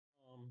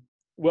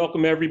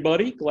Welcome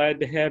everybody. Glad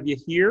to have you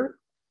here.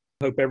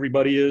 Hope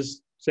everybody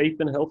is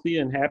safe and healthy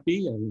and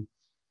happy and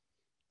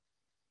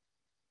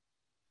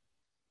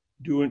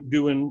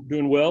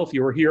doing well. If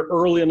you were here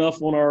early enough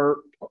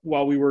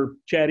while we were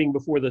chatting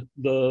before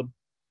the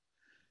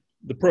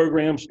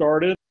program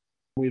started,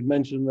 we had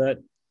mentioned that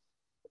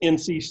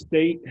NC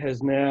State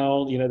has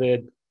now,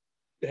 they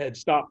had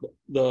stopped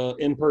the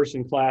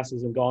in-person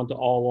classes and gone to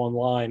all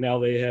online.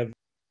 Now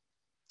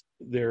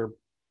they're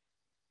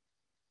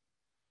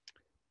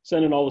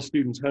sending all the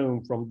students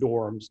home from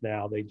dorms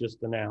now. They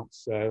just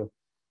announced. So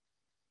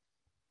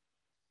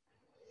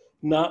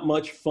not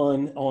much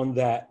fun on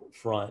that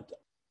front.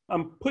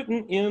 I'm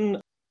putting in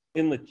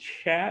the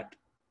chat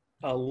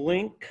a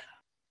link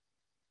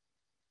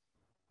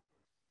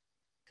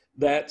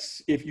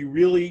that's, if you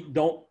really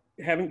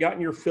haven't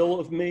gotten your fill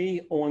of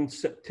me, on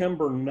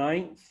September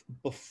 9th,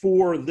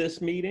 before this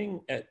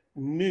meeting at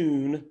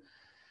noon,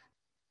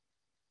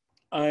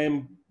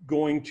 I'm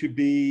going to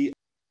be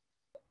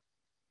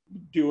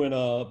doing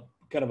a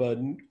kind of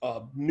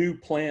a new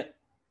plant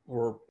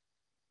or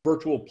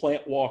virtual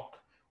plant walk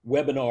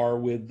webinar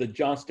with the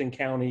Johnston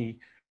County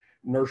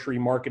Nursery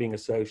Marketing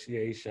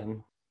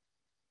Association.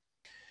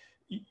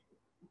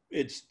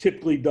 It's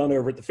typically done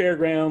over at the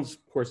fairgrounds.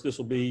 Of course, this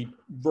will be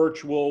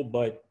virtual,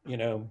 but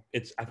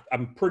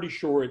I'm pretty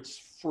sure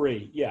it's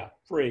free. Yeah,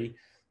 free.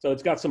 So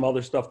it's got some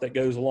other stuff that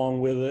goes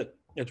along with it.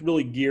 It's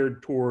really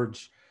geared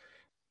towards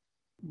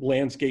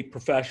landscape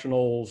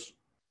professionals,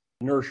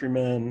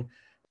 nurserymen,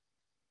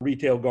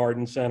 retail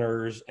garden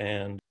centers,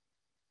 and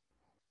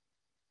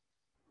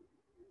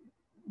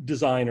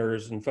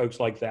designers and folks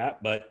like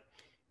that. But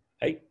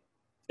hey,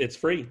 it's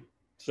free.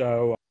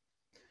 So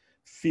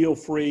feel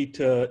free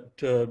to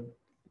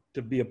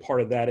be a part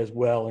of that as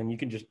well. And you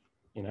can just,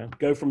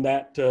 go from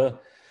that to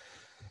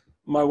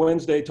my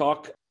Wednesday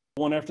talk,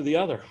 one after the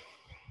other.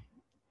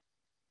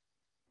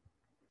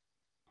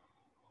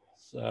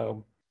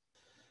 So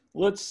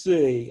let's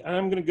see.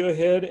 I'm going to go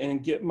ahead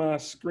and get my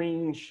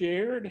screen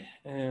shared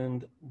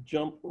and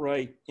jump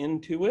right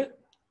into it.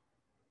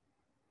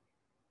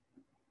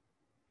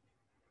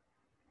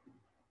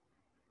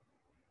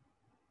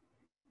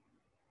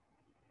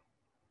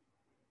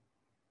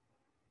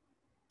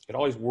 It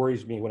always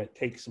worries me when it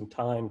takes some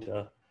time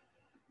to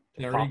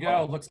there you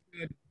go. Looks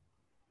good.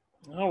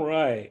 All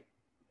right.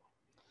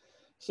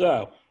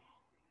 So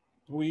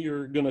we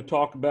are going to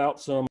talk about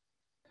some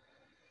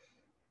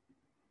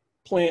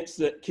plants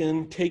that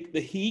can take the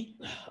heat.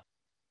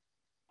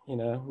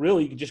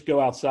 Really, you can just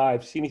go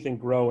outside, see anything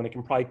grow, and it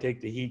can probably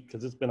take the heat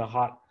because it's been a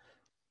hot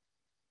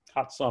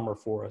summer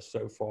for us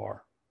so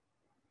far.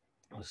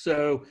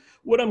 So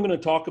what I'm going to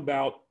talk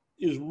about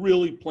is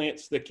really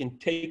plants that can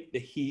take the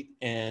heat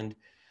and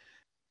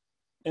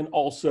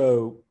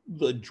also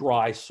the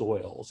dry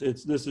soils.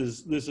 This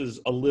is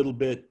a little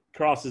bit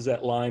crosses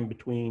that line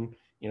between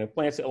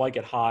plants that like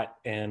it hot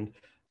and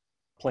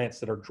plants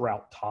that are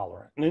drought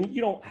tolerant. And then you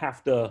don't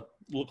have to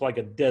look like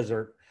a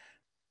desert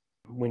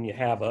when you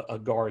have a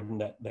garden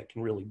that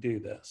can really do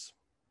this.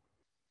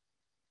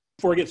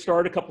 Before I get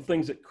started, a couple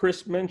things that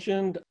Chris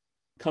mentioned.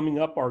 Coming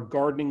up, our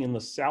Gardening in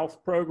the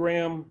South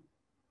program.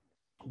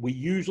 We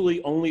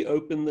usually only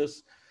open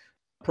this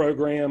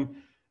program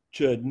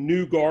to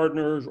new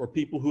gardeners or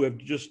people who have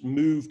just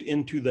moved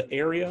into the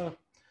area.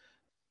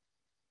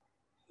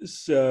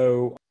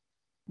 So,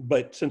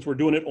 but since we're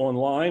doing it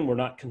online, we're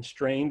not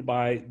constrained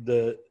by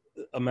the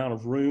amount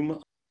of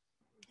room,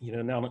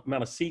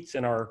 amount of seats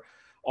in our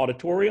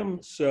auditorium.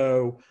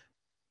 So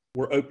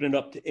we're opening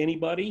up to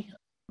anybody.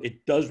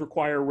 It does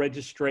require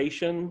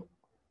registration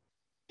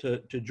to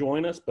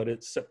join us, but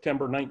it's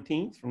September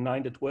 19th from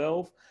 9 to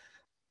 12.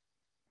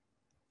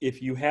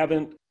 If you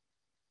haven't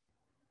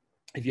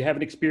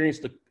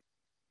experienced the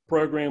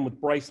program with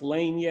Bryce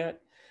Lane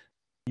yet,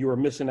 you are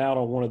missing out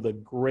on one of the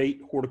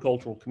great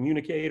horticultural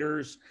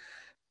communicators.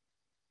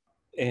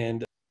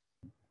 And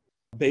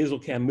Basil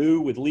Camus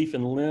with Leaf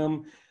and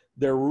Limb,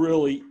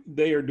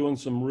 they are doing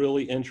some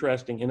really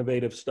interesting,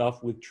 innovative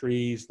stuff with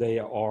trees. They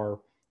are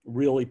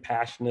really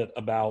passionate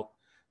about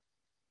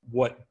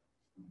what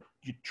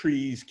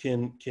trees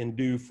can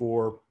do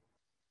for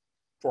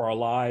our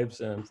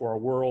lives and for our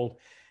world.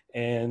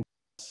 And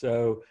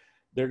so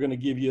they're going to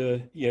give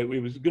you,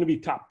 it was going to be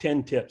top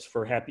 10 tips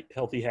for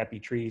healthy, happy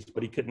trees,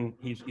 but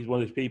he's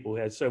one of those people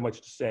who has so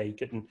much to say, he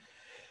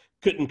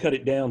couldn't cut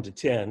it down to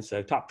 10.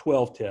 So top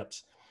 12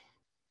 tips.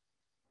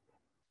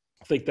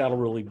 I think that'll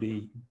really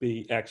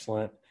be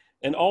excellent.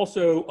 And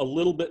also a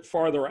little bit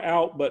farther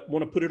out, but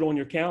want to put it on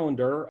your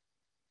calendar.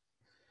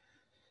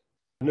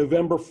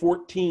 November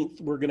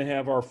 14th, we're going to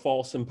have our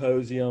fall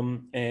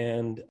symposium,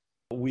 and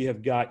we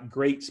have got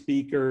great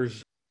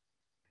speakers.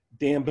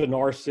 Dan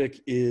Benarsic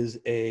is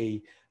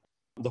a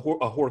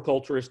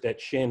horticulturist at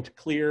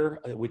Chanticleer,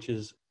 which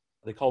is,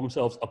 they call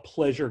themselves a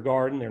pleasure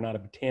garden. They're not a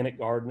botanic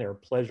garden, they're a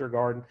pleasure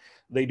garden.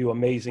 They do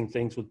amazing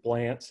things with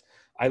plants.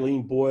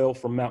 Eileen Boyle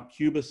from Mount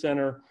Cuba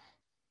Center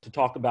to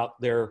talk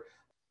about their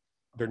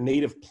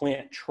native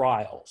plant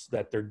trials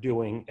that they're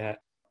doing at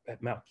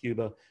Mount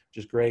Cuba, which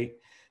is great.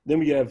 Then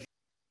we have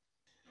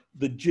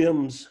the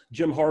Jims,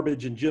 Jim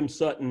Harbidge and Jim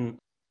Sutton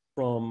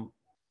from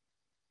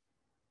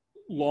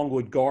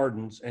Longwood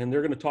Gardens, and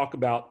they're going to talk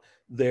about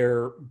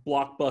their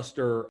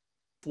blockbuster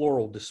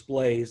floral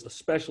displays,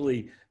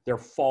 especially their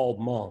fall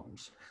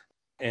mums.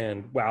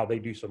 And wow, they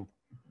do some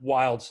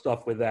wild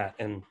stuff with that.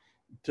 And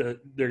they're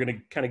going to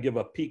kind of give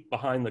a peek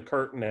behind the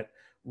curtain at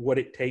what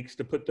it takes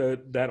to put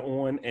that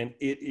on. And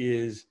it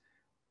is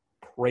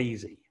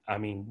crazy. I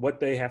mean, what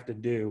they have to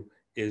do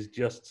is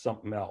just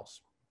something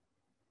else.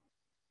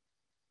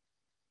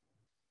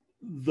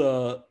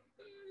 The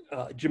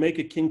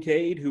Jamaica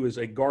Kincaid, who is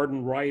a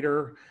garden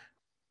writer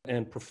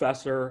and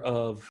professor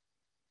of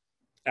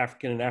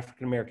African and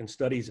African American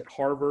Studies at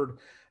Harvard.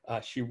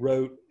 She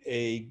wrote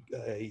a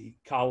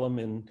column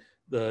in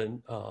the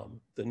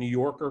New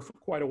Yorker for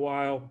quite a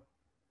while.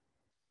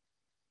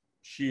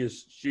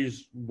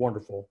 She's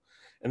wonderful.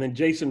 And then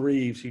Jason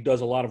Reeves, who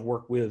does a lot of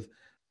work with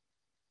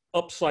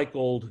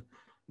upcycled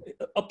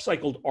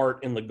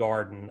art in the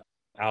garden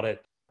out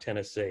at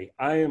Tennessee.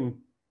 I am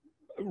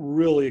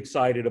really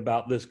excited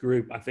about this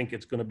group. I think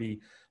it's going to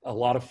be a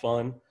lot of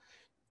fun.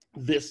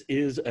 This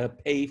is a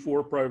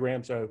pay-for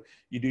program, so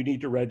you do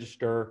need to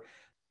register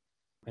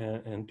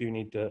and do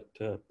need to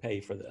pay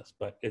for this,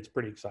 but it's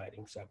pretty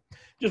exciting. So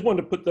just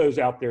wanted to put those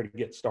out there to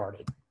get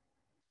started.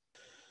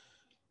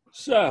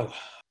 So,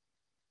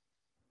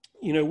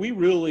 you know, we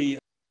really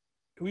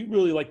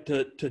like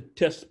to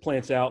test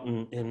plants out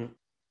in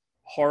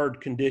hard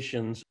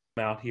conditions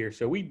out here.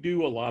 So we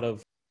do a lot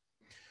of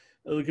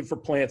looking for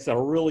plants that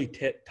will really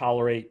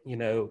tolerate, you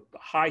know, the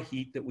high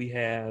heat that we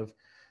have,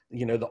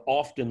 you know, the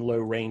often low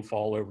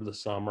rainfall over the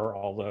summer,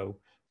 although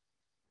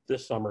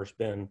this summer's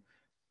been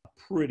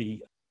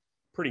pretty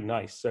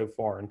nice so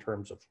far in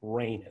terms of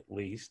rain at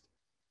least,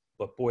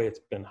 but boy,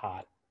 it's been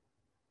hot.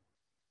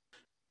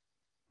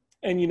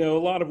 And, you know, a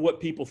lot of what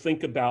people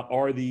think about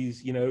are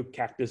these, you know,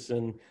 cactus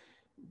and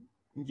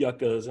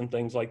yuccas and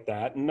things like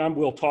that. And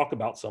we'll talk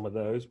about some of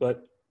those,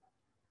 but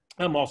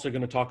I'm also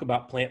going to talk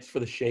about plants for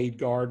the shade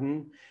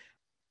garden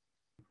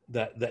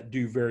that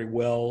do very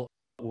well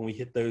when we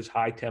hit those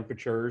high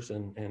temperatures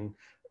and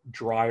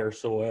drier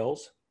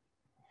soils,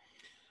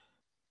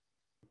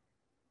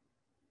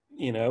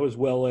 you know, as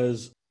well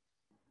as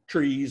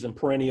trees and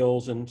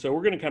perennials. And so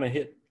we're going to kind of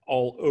hit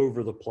all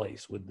over the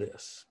place with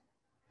this.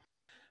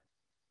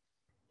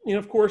 You know,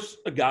 of course,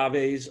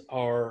 agaves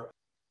are,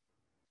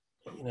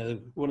 you know,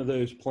 one of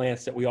those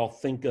plants that we all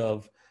think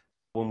of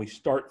when we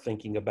start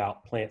thinking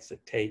about plants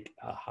that take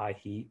a high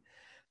heat.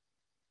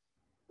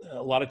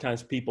 A lot of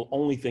times people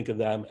only think of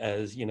them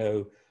as, you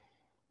know,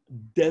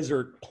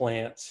 desert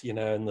plants, you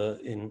know,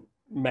 in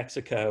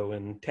Mexico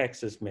and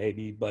Texas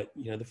maybe, but,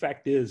 you know, the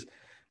fact is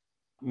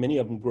many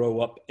of them grow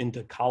up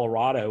into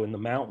Colorado in the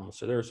mountains.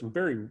 So there are some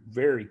very,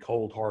 very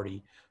cold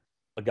hardy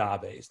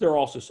agaves. There are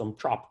also some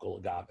tropical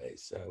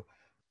agaves. So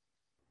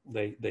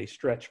they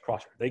stretch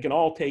across. They can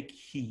all take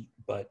heat,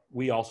 but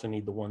we also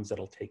need the ones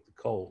that'll take the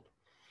cold.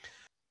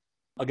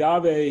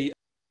 Agave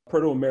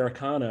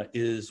proto-americana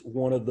is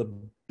one of the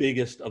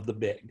biggest of the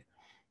big.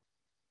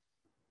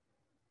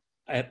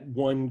 At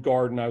one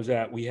garden I was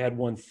at, we had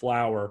one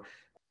flower.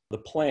 The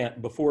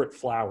plant, before it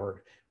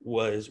flowered,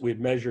 we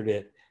had measured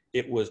it.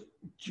 It was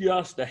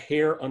just a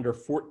hair under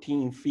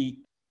 14 feet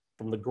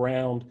from the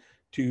ground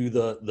to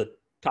the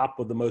top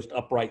of the most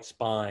upright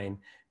spine.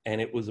 And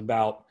it was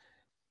about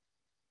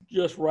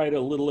just right a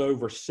little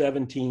over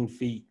 17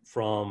 feet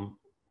from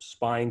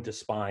spine to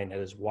spine at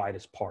its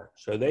widest part.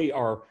 So they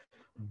are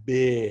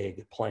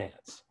big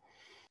plants.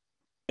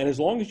 And as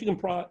long as you can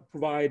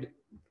provide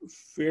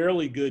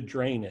fairly good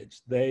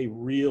drainage, they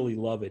really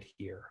love it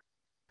here.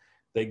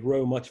 They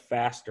grow much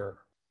faster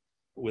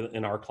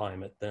in our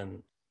climate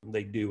than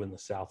they do in the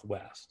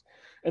Southwest.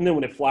 And then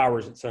when it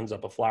flowers, it sends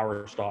up a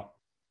flower stalk,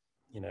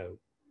 you know,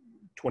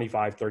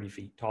 25, 30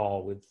 feet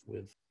tall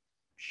with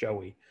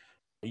showy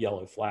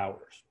yellow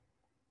flowers.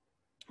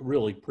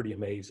 Really pretty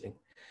amazing.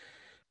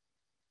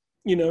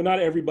 You know, not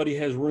everybody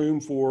has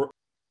room for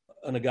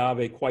an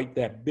agave quite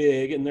that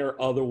big, and there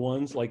are other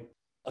ones like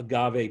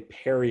agave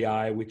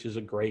perii, which is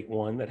a great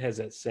one that has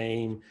that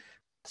same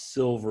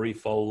silvery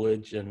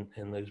foliage and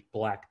those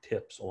black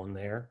tips on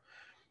there.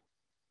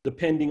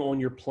 Depending on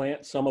your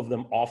plant, some of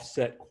them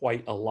offset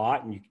quite a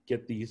lot, and you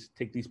can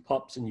take these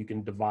pups and you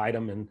can divide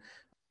them and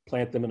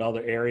plant them in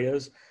other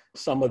areas.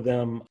 Some of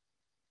them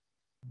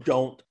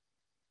don't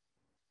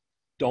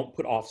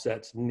put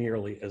offsets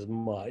nearly as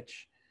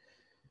much,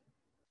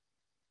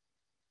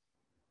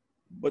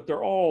 but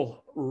they're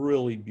all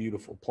really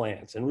beautiful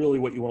plants. And really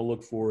what you want to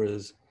look for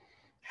is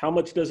how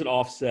much does it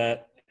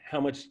offset,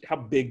 how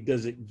big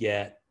does it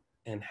get,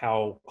 and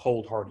how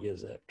cold hardy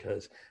is it?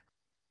 Because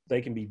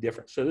they can be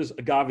different. So this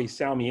agave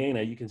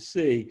salmiana, you can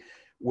see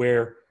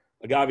where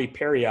agave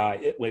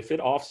perii, if it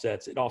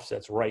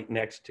offsets right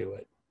next to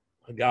it.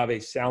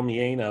 Agave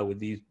salmiana with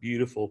these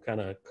beautiful kind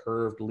of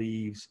curved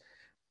leaves,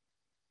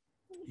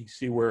 you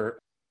see where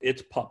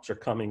its pups are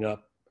coming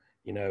up,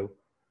 you know,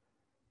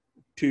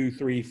 2,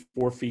 3,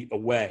 4 feet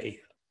away.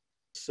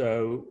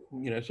 So,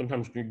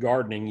 sometimes when you're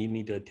gardening, you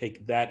need to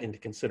take that into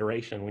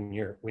consideration when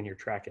you're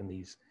tracking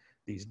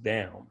these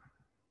down.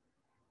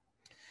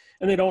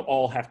 And they don't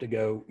all have to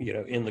go,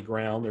 in the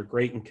ground. They're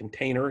great in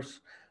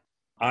containers.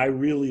 I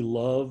really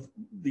love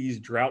these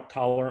drought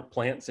tolerant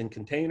plants in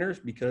containers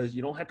because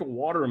you don't have to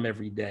water them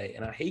every day.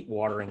 And I hate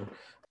watering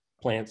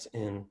plants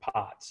in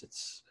pots.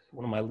 It's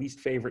one of my least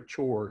favorite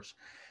chores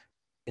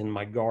in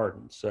my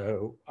garden.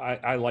 So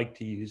I like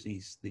to use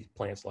these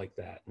plants like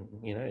that. And,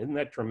 isn't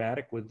that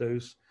dramatic with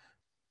those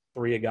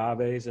 3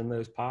 agaves in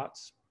those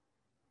pots?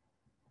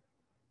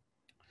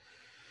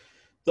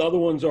 The other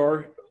ones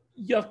are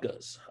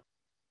yuccas.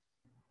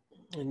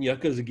 And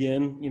yuccas,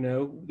 again,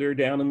 they're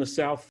down in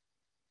the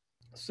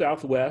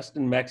southwest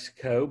in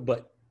Mexico,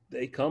 but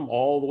they come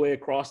all the way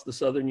across the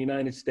southern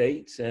United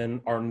States and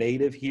are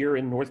native here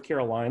in North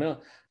Carolina,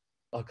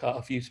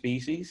 a few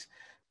species.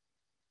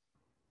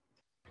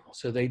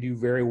 So they do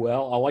very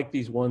well. I like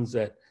these ones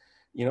that,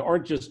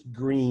 aren't just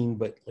green,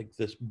 but like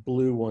this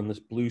blue one, this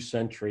blue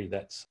century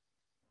that's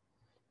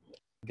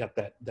got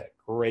that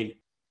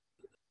great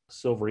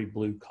silvery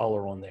blue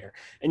color on there.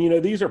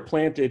 And, these are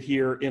planted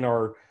here in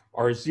our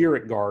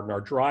xeric garden,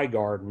 our dry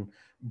garden,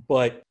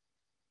 but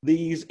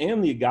these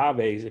and the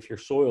agaves, if your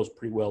soil's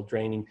pretty well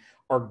draining,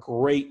 are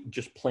great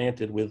just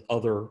planted with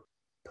other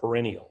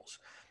perennials.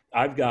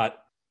 I've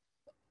got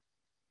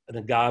an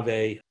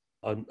agave,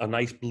 a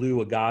nice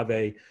blue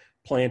agave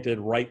planted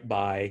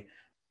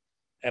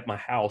at my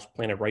house,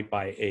 planted right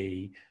by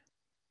a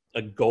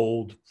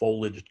gold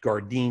foliaged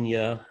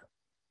gardenia.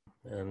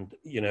 And,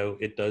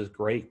 it does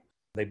great.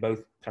 They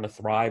both kind of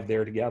thrive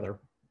there together.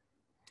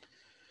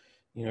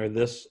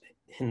 This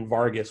in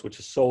Vargas, which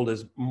is sold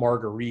as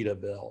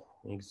Margaritaville.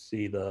 You can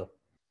see the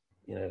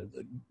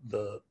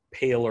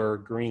paler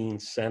green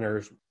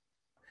centers.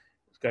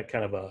 It's got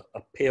kind of a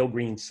pale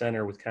green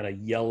center with kind of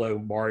yellow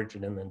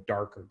margin and then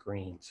darker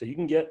green. So you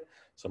can get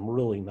some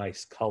really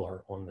nice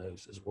color on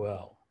those as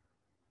well.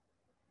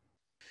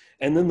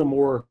 And then the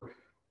more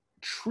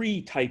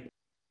tree type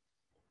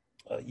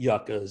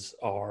yuccas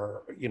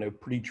are,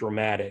 pretty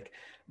dramatic.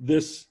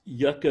 This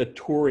Yucca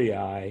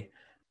torii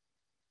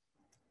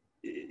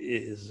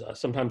is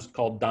sometimes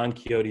called Don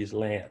Quixote's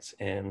lance.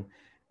 And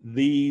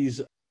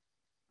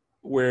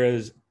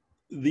whereas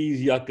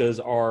these yuccas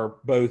are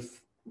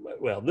both,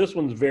 well, this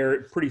one's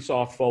pretty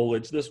soft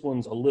foliage. This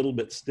one's a little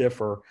bit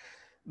stiffer.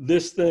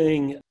 This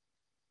thing,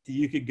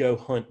 you could go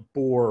hunt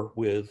boar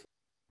with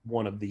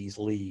one of these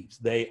leaves.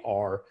 They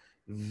are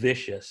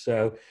vicious.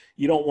 So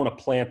you don't want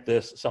to plant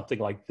something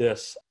like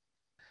this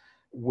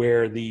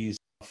where these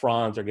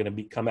fronds are going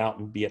to come out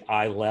and be at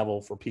eye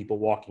level for people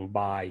walking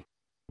by.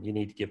 You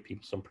need to give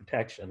people some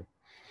protection.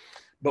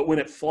 But when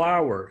it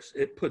flowers,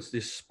 it puts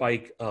this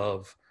spike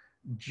of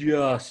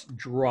just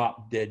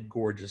drop dead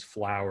gorgeous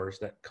flowers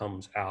that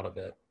comes out of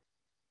it.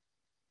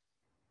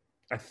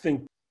 I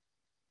think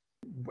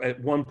at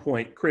one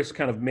point, Chris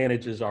kind of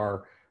manages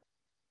our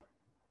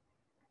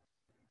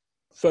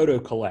photo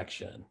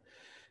collection.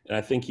 And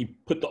I think he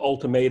put the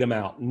ultimatum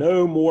out.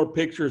 No more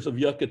pictures of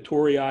Yucca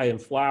torii in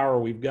flower.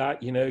 We've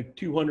got,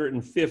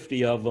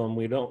 250 of them.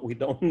 We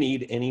don't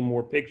need any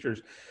more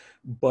pictures.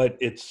 But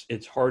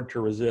it's hard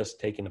to resist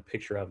taking a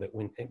picture of it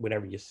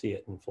whenever you see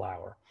it in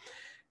flower.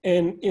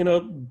 And in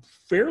a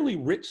fairly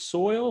rich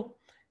soil,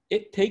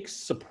 it takes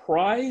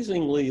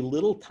surprisingly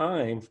little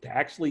time to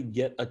actually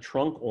get a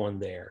trunk on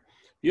there.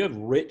 If you have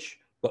rich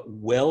but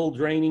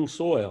well-draining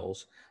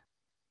soils,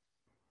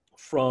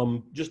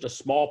 from just a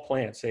small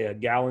plant, say a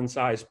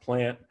gallon-sized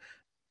plant,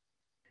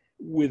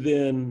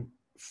 within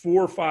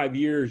 4 or 5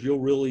 years, you'll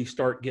really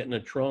start getting a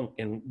trunk.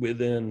 And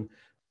within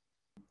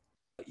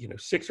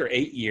 6 or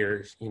 8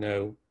 years,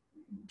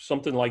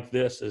 something like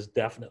this is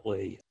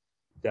definitely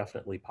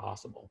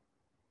possible,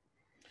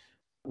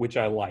 which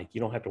I like.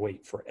 You don't have to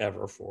wait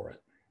forever for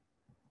it.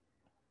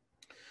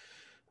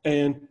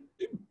 And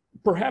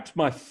perhaps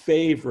my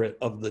favorite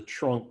of the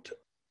trunked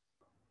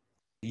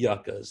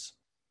yuccas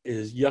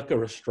is Yucca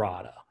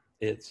rostrata.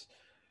 It's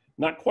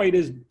not quite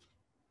as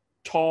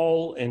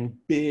tall and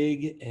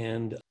big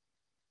and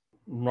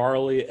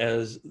gnarly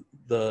as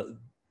the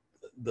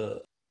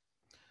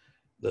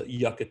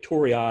Yucca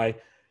torii.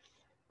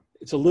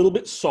 It's a little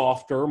bit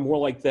softer, more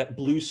like that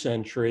blue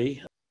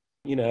century.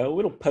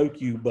 It'll poke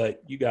you,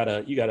 but you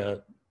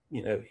gotta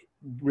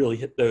really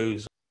hit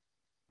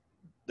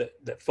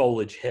that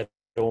foliage head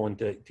on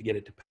to get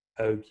it to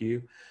poke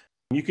you.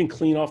 You can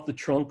clean off the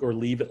trunk or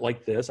leave it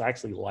like this. I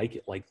actually like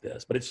it like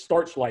this, but it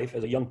starts life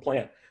as a young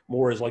plant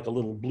more as like a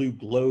little blue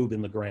globe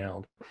in the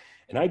ground.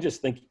 And I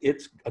just think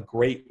it's a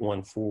great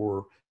one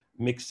for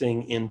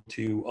mixing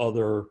into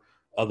other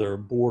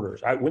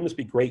borders. Wouldn't this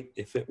be great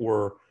if it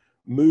were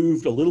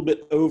moved a little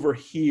bit over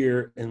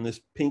here and this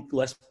pink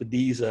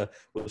Lespedeza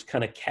was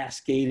kind of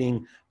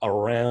cascading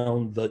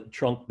around the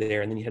trunk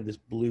there, and then you had this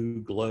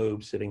blue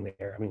globe sitting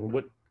there. I mean,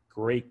 what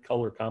great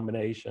color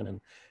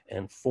combination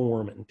and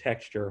form and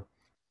texture.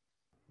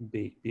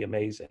 be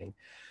amazing.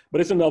 But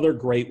it's another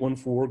great one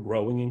for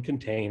growing in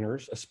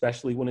containers,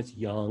 especially when it's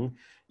young.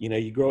 You know,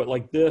 you grow it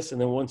like this,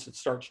 and then once it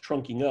starts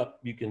trunking up,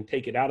 you can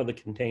take it out of the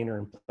container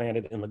and plant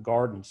it in the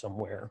garden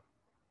somewhere.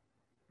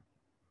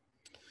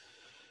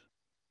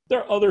 There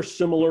are other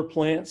similar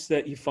plants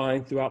that you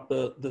find throughout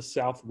the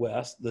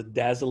Southwest. The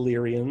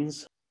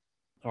Dazzlerians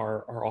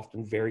are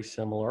often very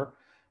similar,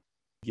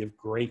 give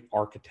great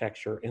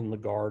architecture in the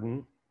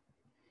garden.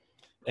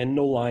 And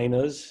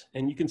Nolinas,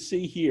 and you can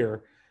see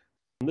here,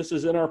 this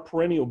is in our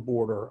perennial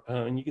border,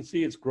 and you can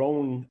see it's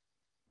growing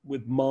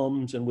with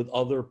mums and with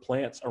other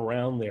plants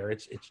around there.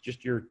 It's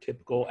just your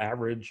typical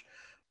average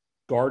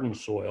garden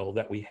soil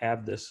that we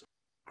have this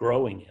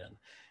growing in.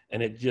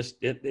 And it's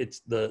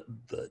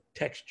the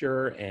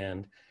texture,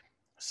 and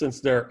since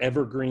they're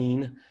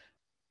evergreen,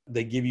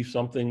 they give you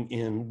something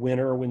in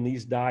winter when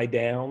these die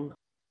down.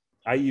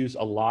 I use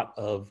a lot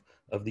of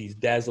these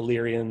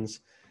Dazzlerians,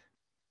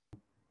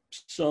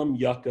 some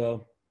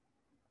yucca.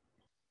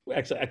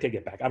 Actually, I take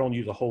it back. I don't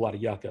use a whole lot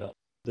of yucca.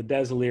 The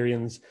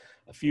Dazzlerians,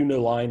 a few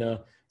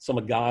Nolina, some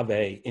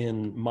agave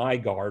in my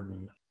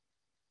garden.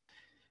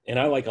 And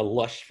I like a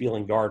lush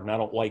feeling garden. I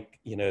don't like,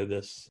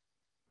 this,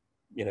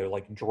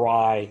 like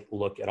dry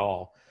look at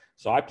all.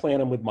 So I plant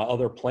them with my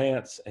other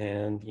plants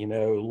and,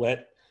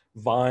 let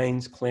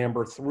vines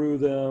clamber through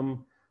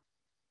them,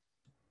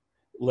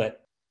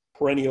 let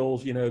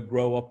perennials,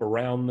 grow up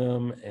around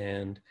them.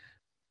 And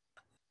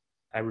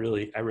I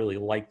really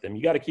like them.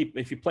 You got to keep,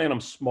 if you plant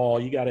them small,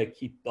 you got to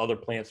keep the other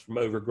plants from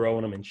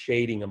overgrowing them and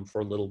shading them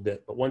for a little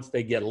bit. But once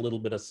they get a little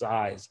bit of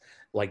size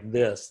like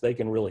this, they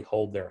can really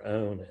hold their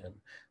own. And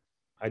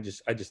I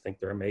just think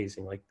they're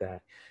amazing like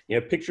that.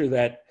 Picture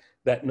that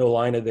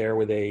Nolina there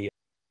with a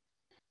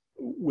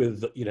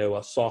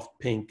soft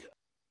pink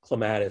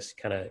clematis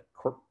kind of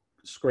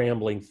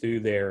scrambling through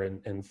there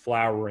and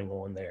flowering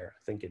on there.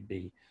 I think it'd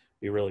be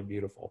really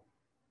beautiful.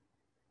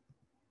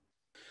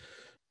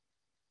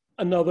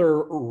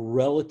 Another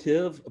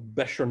relative,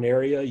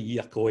 Bechernaria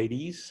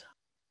yuccoides.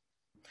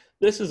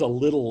 This is a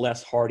little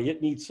less hardy.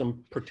 It needs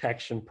some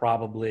protection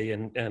probably,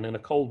 and in a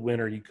cold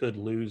winter you could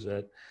lose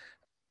it.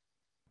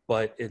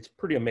 But it's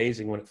pretty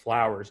amazing when it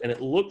flowers. And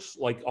it looks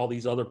like all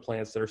these other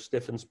plants that are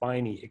stiff and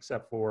spiny,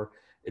 except for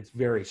it's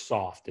very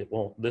soft.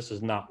 This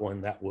is not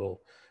one that will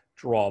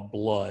draw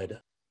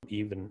blood,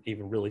 even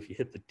really if you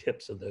hit the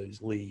tips of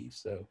those leaves.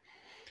 So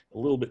a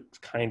little bit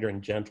kinder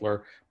and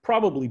gentler,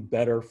 probably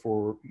better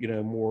for,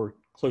 more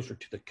closer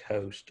to the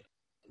coast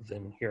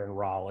than here in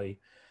Raleigh,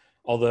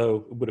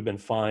 although it would have been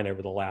fine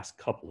over the last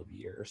couple of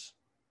years.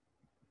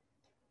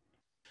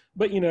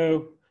 But,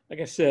 like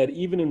I said,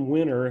 even in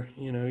winter,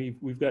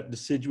 we've got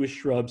deciduous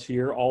shrubs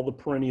here. All the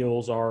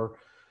perennials are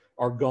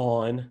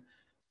gone.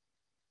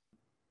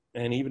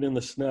 And even in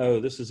the snow,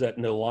 this is that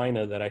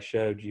Nolina that I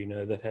showed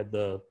you, that had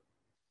the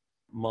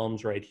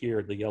mums right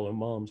here, the yellow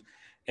mums.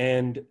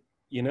 And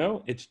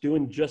it's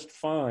doing just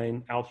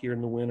fine out here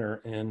in the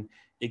winter, and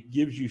it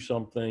gives you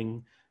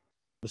something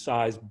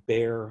besides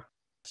bare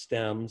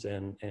stems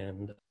and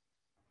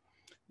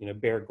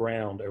bare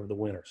ground over the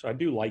winter. So I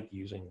do like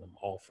using them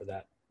all for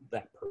that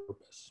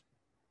purpose.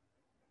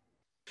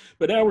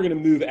 But now we're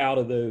going to move out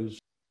of those,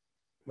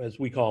 as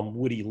we call them,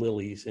 woody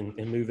lilies, and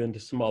move into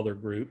some other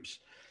groups.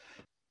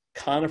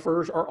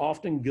 Conifers are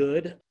often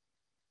good,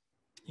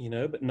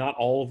 but not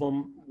all of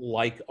them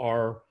like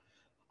our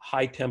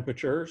high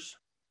temperatures.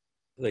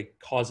 They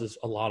causes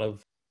a lot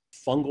of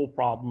fungal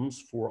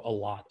problems for a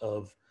lot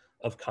of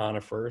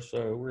conifers.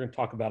 So we're going to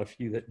talk about a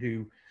few that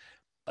do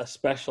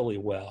especially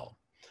well.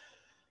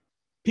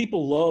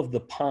 People love the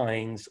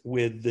pines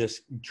with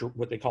this,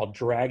 what they call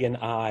dragon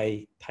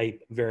eye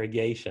type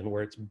variegation,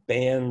 where it's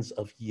bands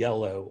of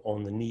yellow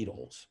on the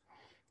needles.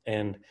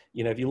 And,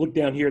 if you look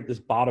down here at this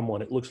bottom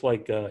one, it looks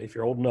like if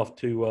you're old enough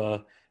to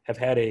have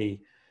had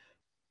a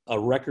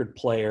record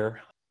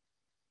player,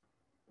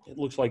 it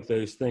looks like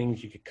those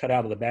things you could cut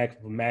out of the back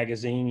of a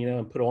magazine,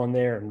 and put on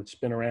there and would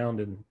spin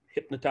around and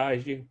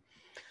hypnotize you.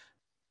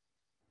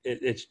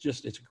 It's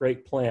a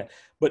great plant,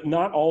 but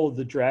not all of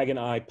the dragon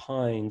eye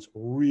pines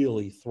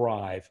really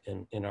thrive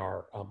in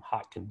our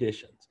hot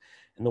conditions.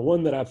 And the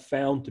one that I've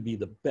found to be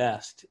the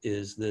best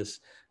is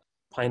this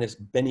Pinus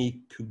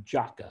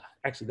beni-kujaka.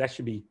 Actually, that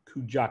should be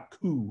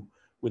kujaku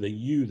with a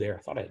U there. I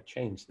thought I had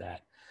changed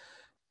that.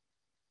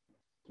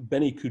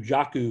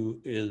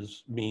 Beni-kujaku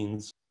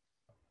means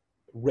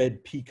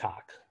red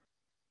peacock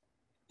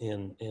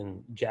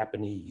in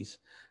Japanese.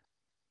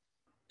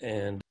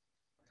 And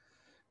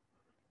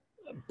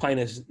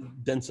Pinus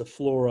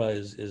densiflora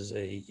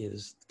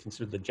is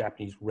considered the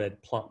Japanese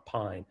red plump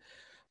pine.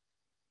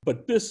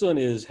 But this one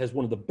has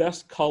one of the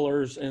best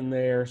colors in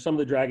there. Some of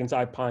the dragon's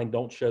eye pine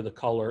don't show the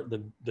color,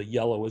 the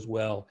yellow as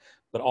well,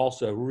 but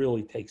also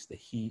really takes the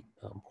heat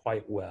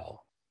quite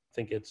well. I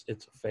think it's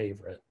a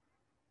favorite.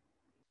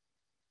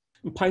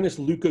 And Pinus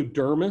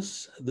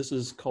leucodermis, this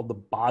is called the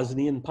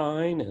Bosnian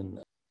pine, and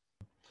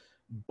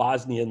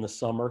Bosnia in the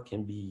summer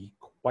can be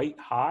quite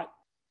hot.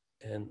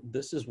 And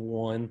this is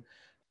one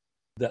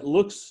that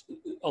looks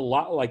a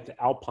lot like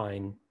the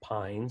alpine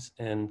pines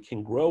and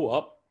can grow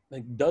up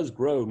It does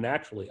grow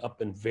naturally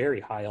up in very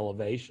high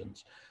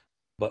elevations,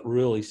 but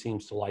really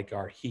seems to like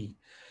our heat.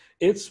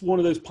 It's one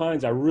of those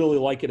pines, I really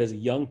like it as a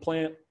young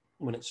plant.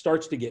 When it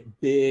starts to get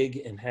big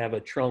and have a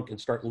trunk and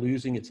start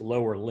losing its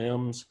lower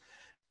limbs,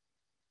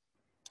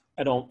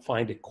 I don't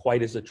find it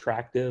quite as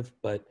attractive,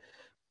 but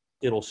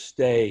it'll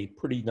stay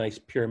pretty nice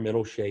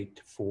pyramidal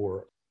shaped for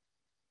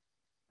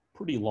a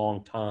pretty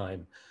long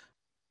time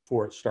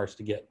before it starts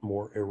to get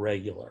more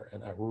irregular.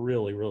 And I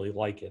really, really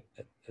like it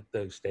at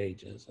those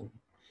stages.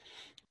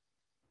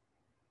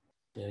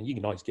 And you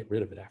can always get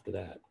rid of it after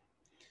that.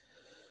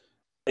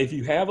 If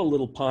you have a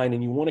little pine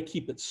and you want to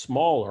keep it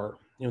smaller,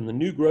 and the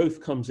new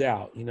growth comes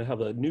out, you know how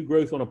the new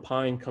growth on a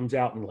pine comes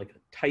out in like a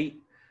tight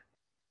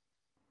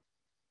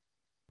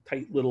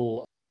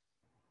little,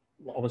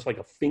 almost like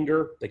a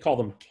finger. They call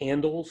them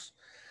candles.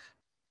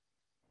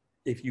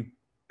 If you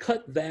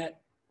cut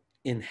that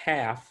in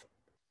half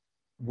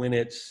when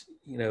it's,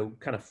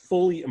 kind of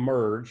fully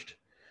emerged,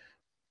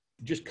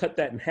 just cut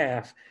that in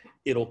half,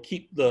 it'll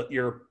keep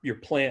your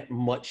plant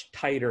much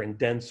tighter and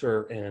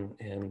denser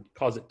and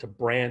cause it to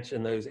branch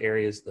in those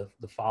areas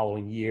the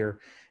following year.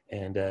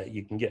 And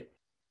you can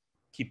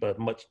keep a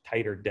much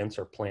tighter,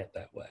 denser plant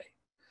that way.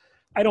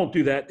 I don't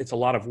do that. It's a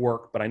lot of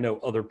work, but I know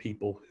other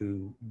people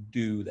who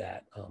do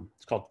that.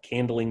 It's called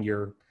candling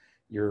your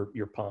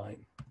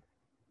pine.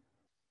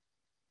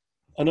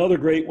 Another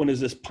great one is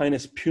this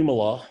Pinus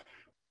pumila.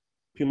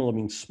 Pumila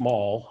means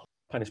small.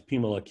 Pinus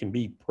pumila can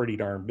be pretty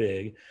darn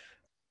big.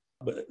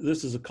 But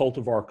this is a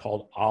cultivar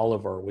called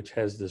Oliver, which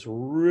has this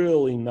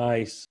really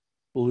nice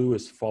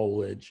bluish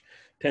foliage.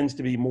 Tends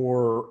to be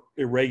more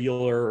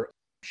irregular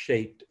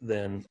shaped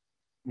than,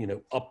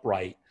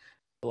 upright,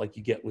 like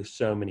you get with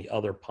so many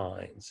other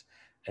pines.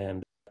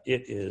 And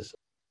it's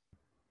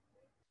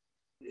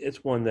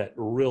one that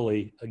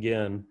really,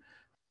 again,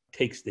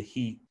 takes the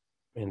heat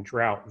and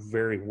drought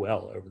very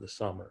well over the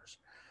summers.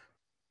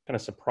 Kind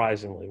of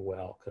surprisingly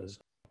well, because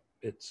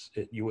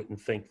you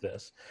wouldn't think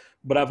this.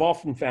 But I've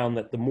often found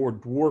that the more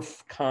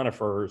dwarf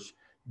conifers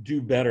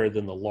do better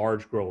than the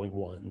large growing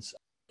ones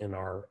in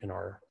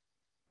our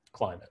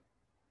climate.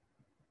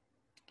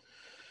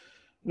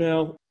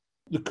 Now,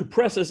 the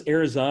Cupressus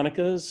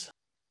arizonicas,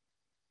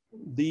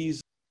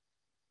 these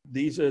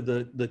are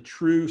the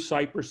true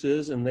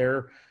cypresses, and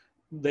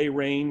they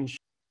range,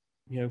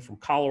 from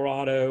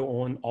Colorado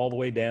on all the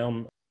way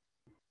down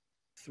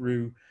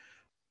through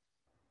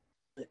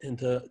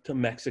into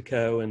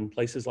Mexico and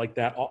places like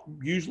that,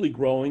 usually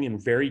growing in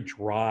very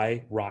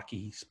dry,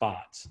 rocky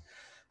spots.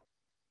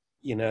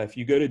 If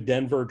you go to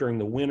Denver during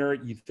the winter,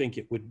 you think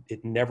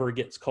it never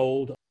gets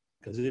cold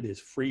because it is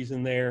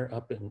freezing there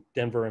up in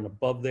Denver and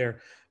above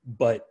there.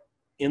 But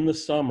in the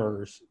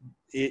summers,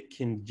 it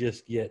can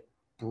just get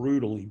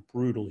brutally,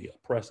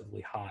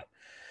 oppressively hot.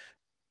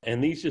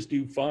 And these just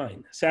do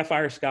fine.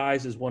 Sapphire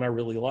Skies is one I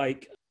really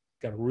like.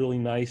 Got a really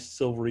nice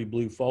silvery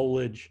blue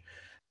foliage.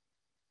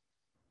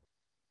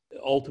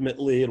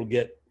 Ultimately, it'll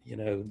get,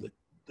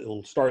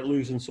 it'll start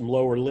losing some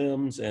lower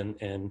limbs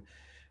and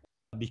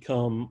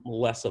become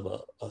less of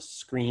a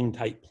screen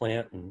type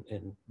plant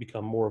and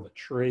become more of a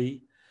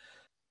tree.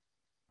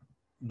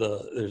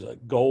 There's a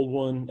gold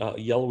one, a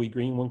yellowy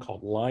green one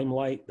called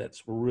Limelight.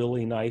 That's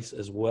really nice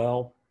as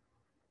well.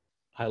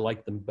 I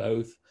like them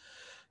both.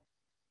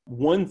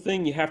 One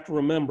thing you have to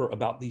remember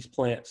about these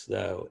plants,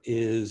 though,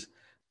 is,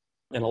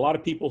 and a lot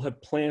of people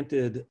have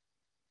planted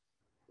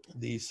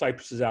these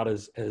cypresses out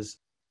as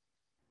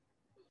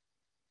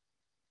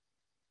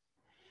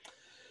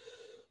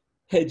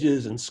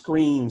hedges and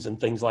screens and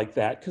things like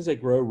that because they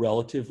grow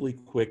relatively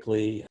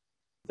quickly.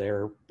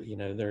 They're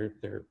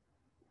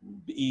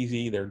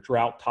easy, they're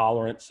drought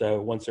tolerant. So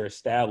once they're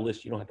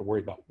established, you don't have to worry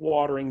about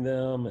watering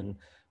them and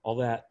all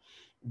that.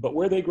 But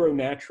where they grow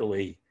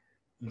naturally,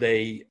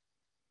 they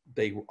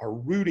are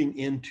rooting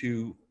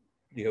into,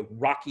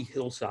 rocky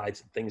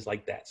hillsides and things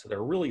like that. So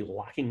they're really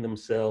locking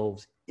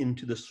themselves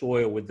into the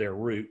soil with their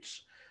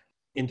roots,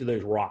 into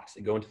those rocks.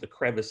 They go into the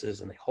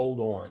crevices and they hold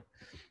on.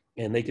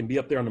 And they can be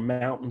up there on the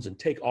mountains and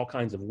take all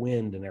kinds of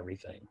wind and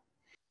everything.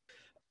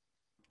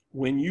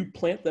 When you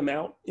plant them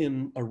out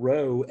in a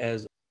row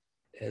as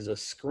a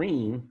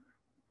screen,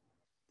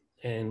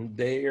 and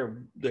their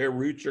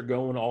roots are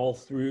going all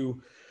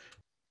through,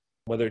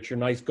 whether it's your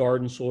nice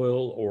garden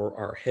soil or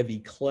our heavy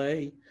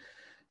clay,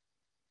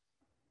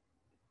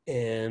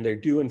 and they're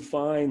doing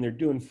fine.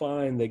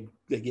 They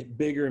get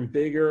bigger and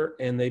bigger,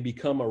 and they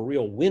become a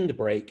real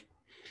windbreak.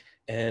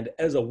 And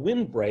as a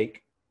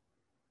windbreak,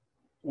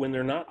 when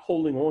they're not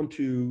holding on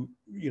to,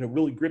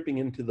 really gripping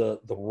into the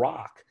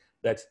rock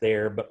that's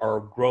there, but are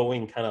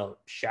growing kind of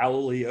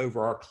shallowly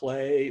over our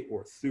clay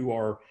or through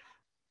our,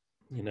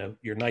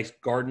 your nice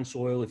garden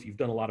soil, if you've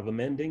done a lot of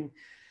amending,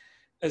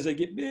 as they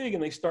get big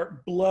and they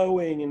start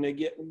blowing and they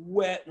get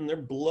wet and they're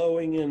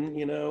blowing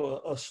in,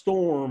 a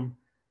storm,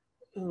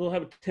 they'll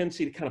have a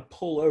tendency to kind of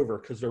pull over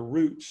because their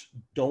roots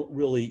don't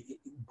really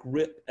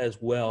grip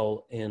as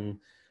well in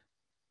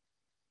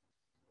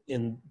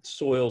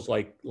soils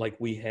like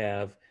we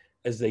have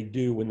as they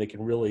do when they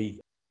can really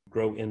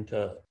grow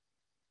into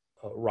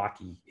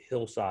rocky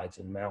hillsides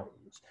and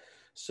mountains.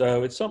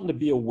 So it's something to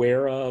be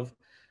aware of.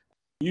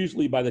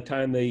 Usually by the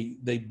time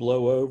they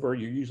blow over,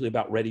 you're usually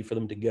about ready for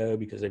them to go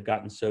because they've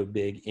gotten so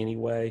big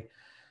anyway.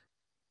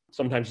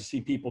 Sometimes you see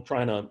people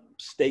trying to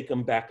stake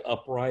them back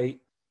upright.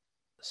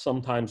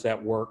 Sometimes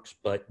that works,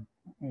 but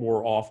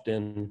more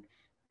often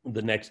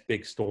the next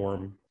big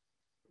storm,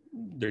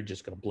 they're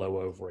just going to blow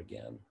over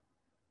again.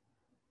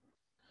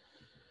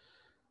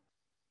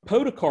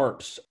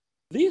 Podocarps,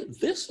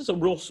 this was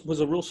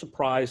a real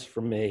surprise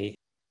for me.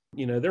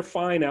 You know, they're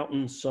fine out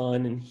in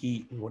sun and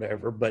heat and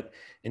whatever, but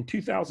in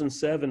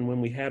 2007, when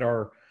we had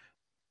our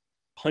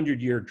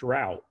 100-year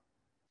drought,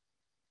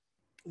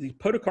 the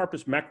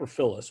Podocarpus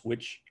macrophyllus,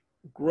 which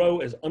grow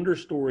as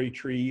understory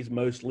trees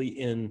mostly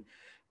in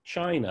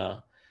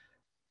China,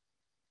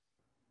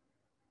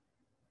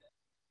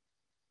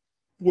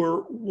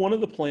 were one of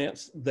the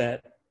plants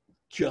that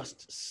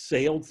just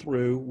sailed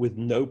through with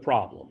no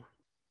problem.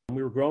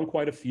 We were growing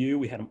quite a few.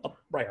 We had them up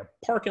by our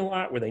parking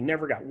lot where they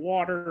never got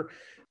water,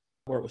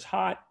 where it was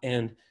hot,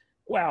 and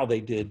wow, they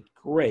did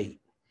great.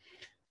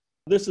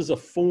 This is a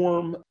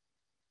form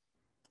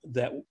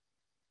that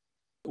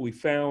we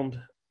found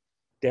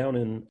down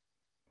in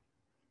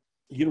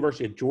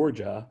University of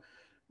Georgia.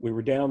 We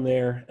were down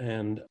there,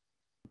 and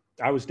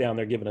I was down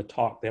there giving a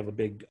talk. They have a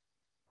big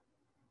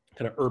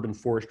kind of urban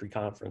forestry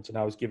conference, and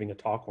I was giving a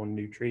talk on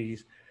new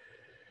trees.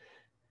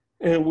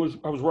 And I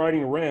was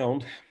riding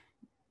around,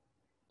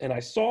 and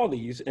I saw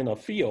these in a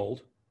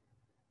field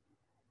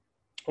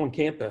on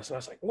campus, and I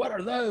was like, what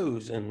are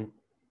those? And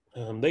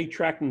they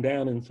tracked them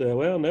down and said,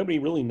 well, nobody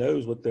really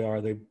knows what they are.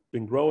 They've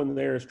been growing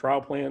there as trial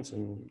plants,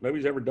 and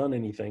nobody's ever done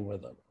anything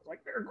with them. I was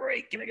like, they're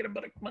great. Can I get a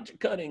bunch of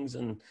cuttings?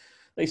 And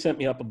they sent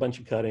me up a bunch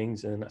of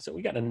cuttings, and I said,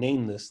 we got to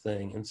name this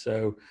thing. And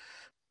so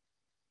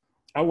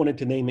I wanted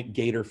to name it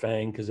Gator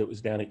Fang because it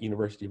was down at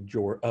University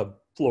of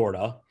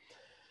Florida.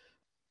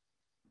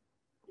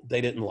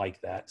 They didn't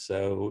like that,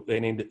 so they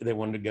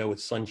wanted to go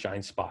with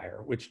Sunshine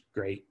Spire, which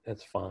great,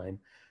 that's fine.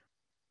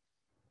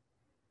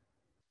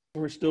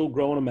 We're still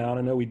growing them out.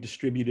 I know we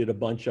distributed a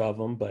bunch of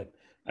them, but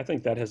I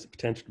think that has the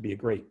potential to be a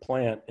great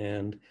plant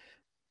and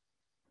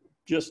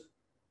just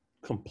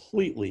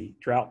completely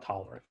drought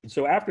tolerant. And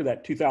so after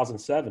that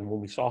 2007,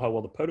 when we saw how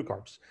well the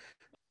Podocarps,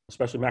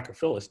 especially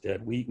macrophyllus,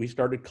 did, we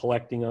started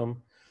collecting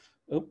them.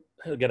 Oh,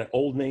 I got an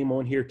old name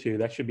on here too.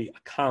 That should be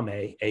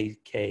Akame,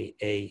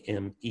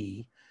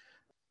 Akame,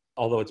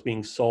 although it's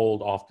being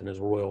sold often as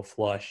Royal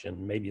Flush,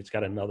 and maybe it's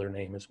got another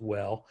name as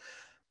well.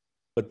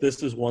 But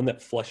this is one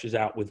that flushes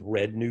out with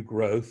red new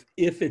growth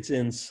if it's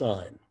in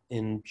sun.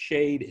 In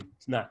shade,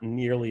 it's not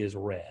nearly as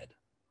red.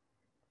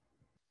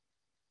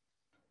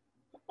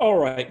 All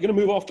right, going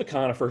to move off to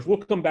conifers. We'll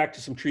come back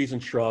to some trees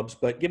and shrubs,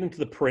 but get into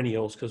the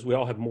perennials because we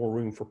all have more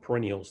room for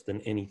perennials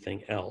than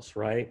anything else,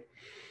 right?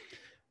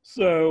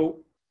 So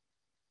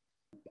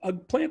a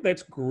plant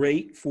that's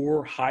great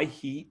for high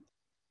heat,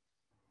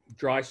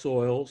 dry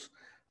soils,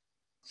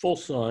 full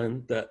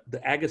sun, the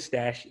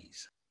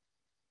agastaches.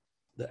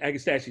 The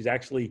agastaches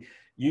actually,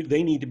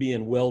 they need to be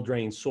in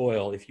well-drained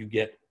soil if you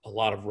get a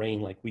lot of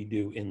rain like we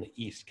do in the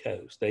East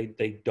Coast.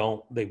 They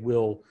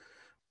will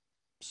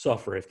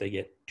suffer if they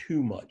get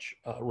too much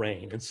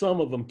rain. And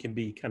some of them can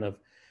be kind of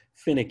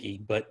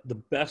finicky, but the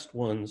best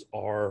ones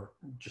are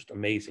just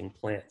amazing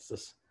plants.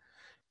 This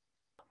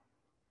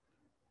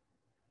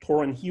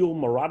Toronjil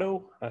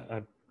morado,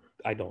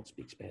 I don't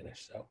speak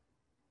Spanish, so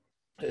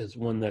is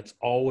one that's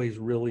always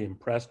really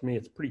impressed me.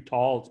 It's pretty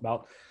tall. It's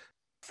about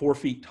 4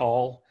 feet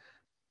tall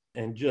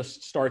and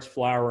just starts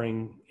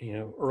flowering,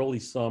 early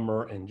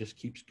summer and just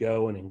keeps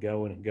going and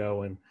going and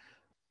going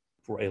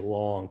for a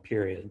long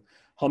period.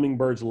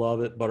 Hummingbirds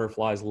love it.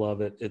 Butterflies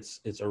love it.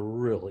 It's a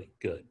really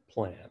good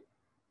plant.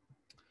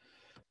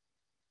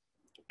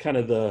 Kind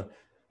of a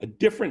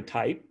different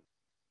type,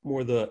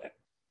 more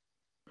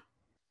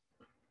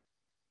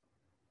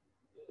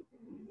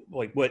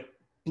like what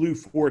Blue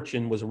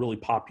Fortune was a really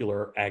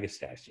popular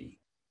agastache.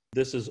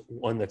 This is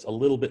one that's a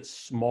little bit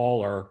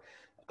smaller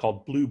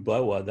called Blue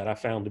Boa that I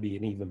found to be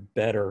an even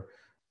better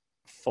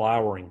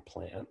flowering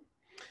plant.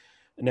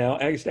 Now,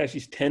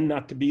 agastaches tend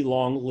not to be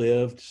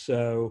long-lived,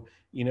 so,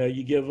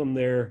 you give them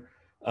their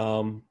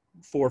 4,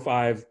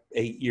 5,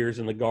 8 years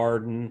in the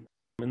garden,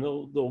 and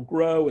they'll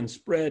grow and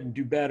spread and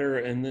do better,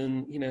 and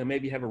then,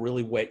 maybe have a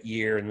really wet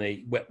year and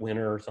wet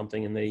winter or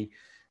something, and they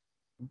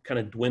kind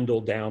of dwindle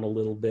down a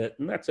little bit,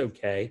 and that's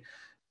okay.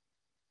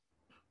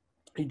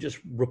 You just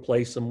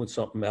replace them with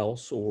something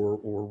else or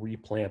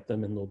replant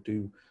them, and they'll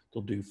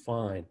do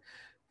fine.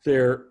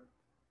 They're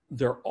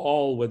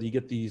all, whether you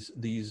get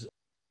these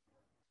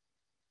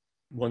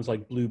ones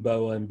like Blue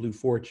Boa and Blue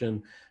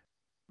Fortune,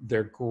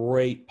 they're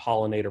great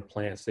pollinator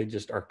plants. They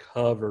just are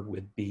covered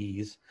with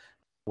bees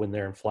when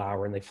they're in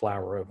flower, and they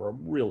flower over a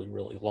really,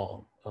 really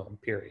long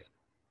period.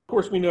 Of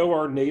course, we know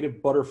our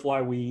native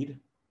butterfly weed.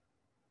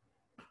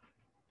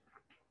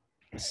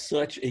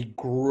 Such a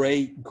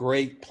great,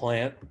 great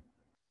plant.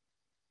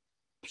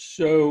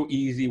 So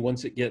easy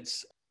once it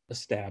gets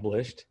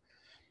established.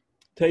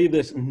 Tell you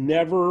this,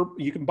 never,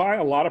 you can buy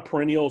a lot of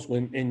perennials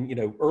when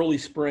in, early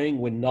spring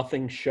when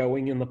nothing's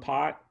showing in the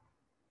pot.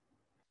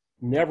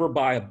 Never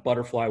buy a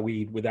butterfly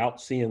weed without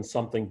seeing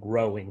something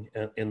growing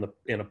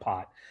in a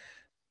pot.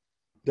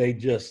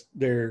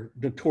 They're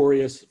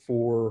notorious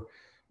for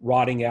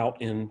rotting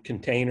out in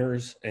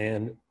containers,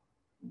 and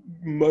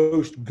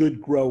most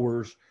good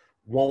growers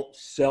won't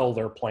sell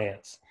their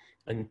plants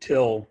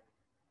until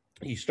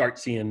you start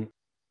seeing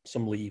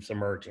some leaves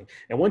emerging.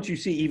 And once you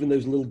see even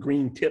those little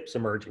green tips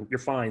emerging, you're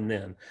fine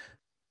then,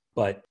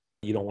 but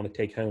you don't want to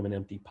take home an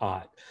empty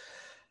pot.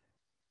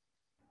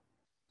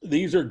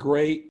 These are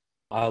great.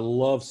 I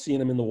love seeing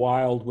them in the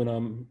wild when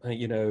I'm,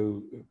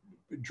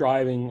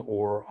 driving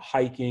or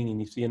hiking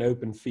and you see an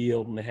open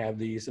field and they have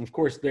these. And of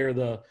course, they're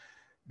the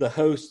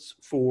hosts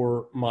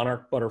for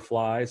monarch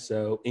butterflies.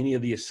 So any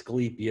of the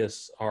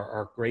Asclepias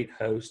are great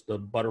hosts. The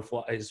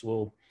butterflies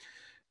will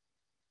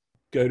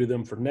go to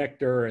them for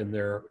nectar, and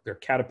their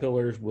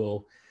caterpillars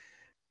will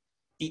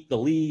eat the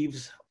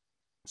leaves.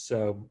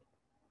 So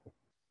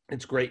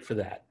it's great for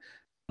that.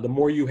 The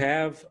more you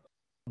have,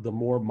 the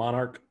more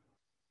monarch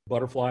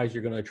butterflies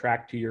you're going to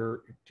attract to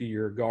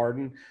your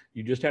garden.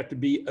 You just have to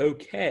be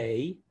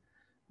okay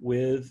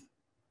with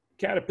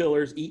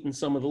caterpillars eating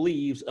some of the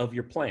leaves of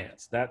your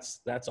plants.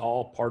 That's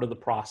all part of the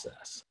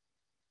process.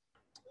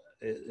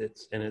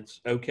 It's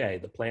okay.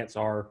 The plants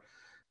are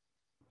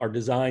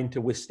designed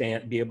to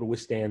be able to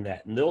withstand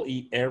that, and they'll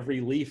eat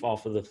every leaf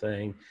off of the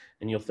thing,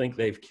 and you'll think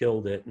they've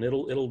killed it, and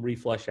it'll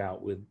reflesh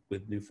out with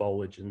new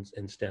foliage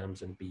and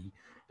stems and be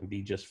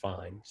just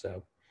fine.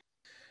 So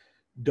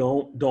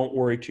don't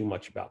worry too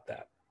much about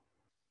that.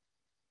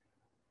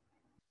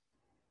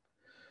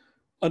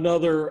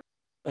 Another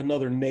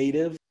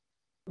native,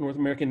 North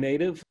American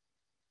native,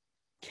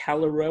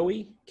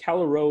 Caloroe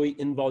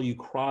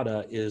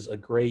involucrata is a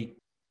great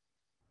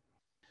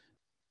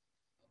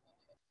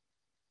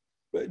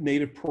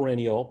native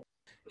perennial.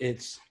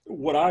 It's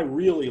what I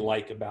really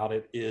like about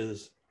it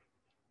is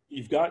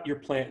you've got your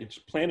plant, it's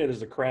planted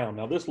as a crown.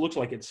 Now this looks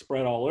like it's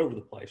spread all over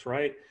the place,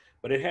 right?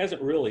 But it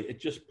hasn't really. It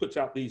just puts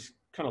out these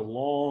kind of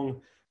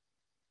long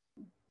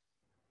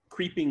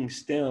creeping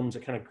stems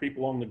that kind of creep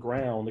along the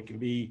ground. That can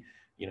be,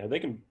 they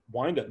can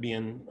wind up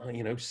being,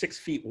 6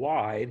 feet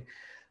wide.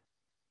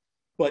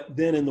 But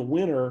then in the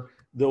winter,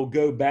 they'll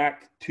go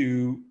back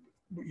to,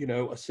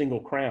 a single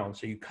crown.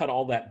 So you cut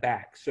all that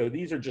back. So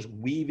these are just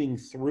weaving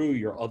through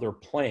your other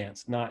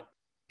plants, not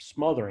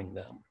smothering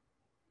them.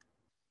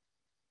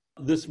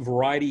 This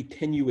variety,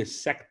 tenuis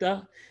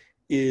secta,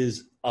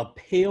 is a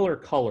paler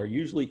color.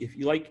 Usually, if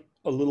you like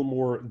a little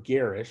more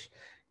garish,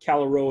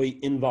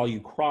 Caloroe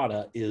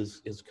involucrata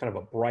is kind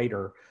of a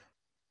brighter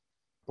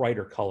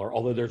color,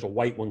 although there's a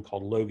white one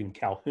called Logan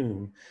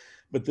Calhoun.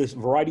 But this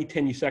variety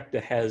tenuis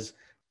secta has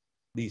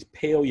these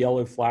pale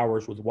yellow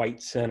flowers with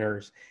white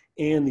centers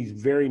and these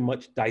very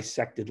much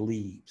dissected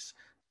leaves.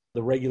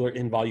 The regular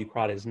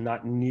involucrata is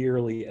not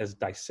nearly as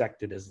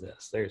dissected as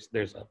this.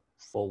 There's a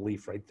full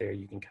leaf right there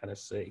you can kind of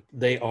see.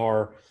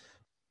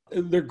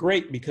 They're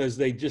great because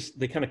they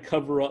kind of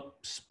cover up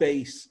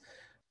space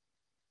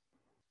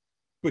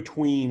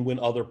between when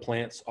other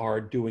plants are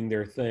doing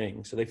their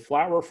thing. So they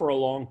flower for a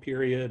long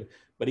period,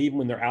 but even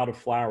when they're out of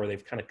flower,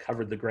 they've kind of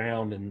covered the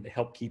ground and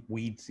help keep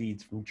weed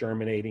seeds from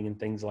germinating and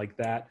things like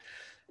that.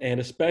 And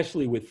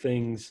especially with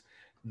things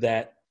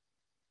that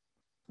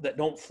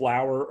don't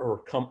flower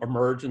or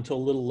emerge until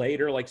a little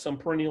later, like some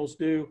perennials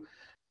do,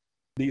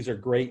 these are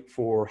great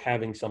for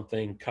having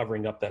something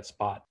covering up that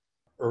spot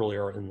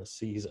earlier in the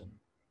season.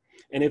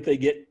 And if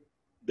they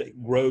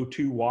grow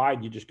too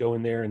wide, you just go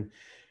in there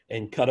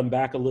and cut them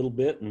back a little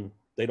bit, and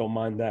they don't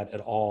mind that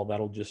at all.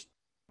 That'll just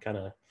kind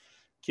of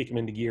kick them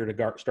into gear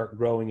to start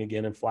growing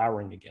again and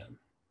flowering again.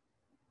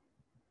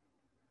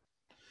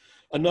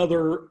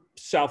 Another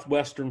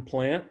southwestern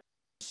plant,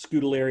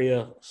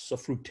 Scutellaria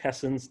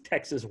frutescens,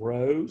 Texas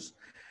rose.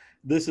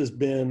 This has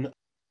been,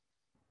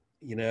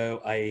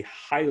 a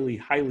highly,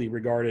 highly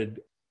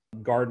regarded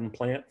garden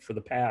plant for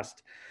the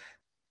past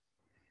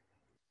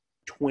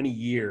 20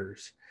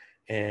 years.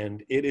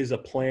 And it is a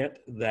plant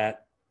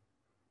that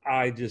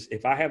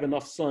if I have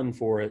enough sun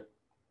for it,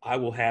 I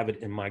will have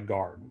it in my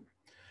garden.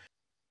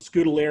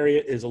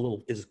 Scutellaria is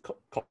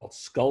called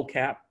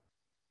skullcap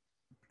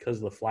because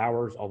of the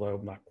flowers, although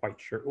I'm not quite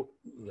sure.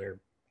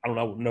 I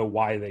don't know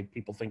why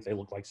people think they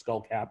look like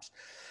skullcaps.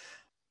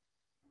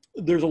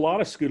 There's a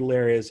lot of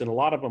Scutellarias, and a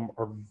lot of them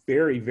are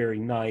very, very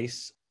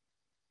nice.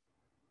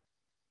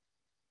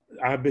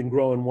 I've been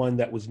growing one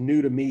that was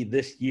new to me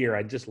this year.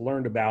 I just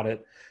learned about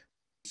it,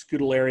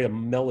 Scutellaria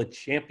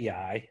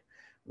mellichampii,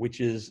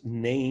 which is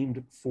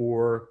named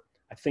for,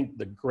 I think,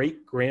 the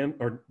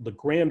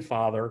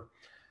grandfather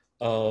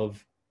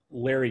of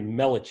Larry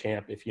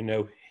Mellichamp, if you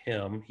know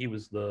him. He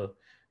was a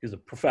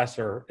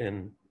professor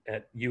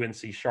at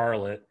UNC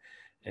Charlotte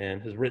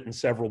and has written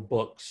several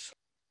books,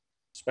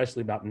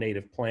 especially about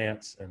native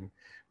plants, and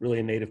really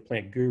a native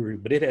plant guru.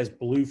 But it has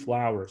blue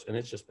flowers, and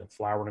it's just been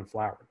flowering and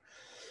flowering.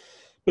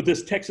 But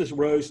this Texas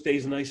rose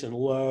stays nice and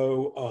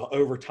low.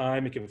 Over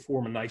time, it can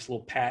form a nice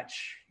little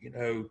patch,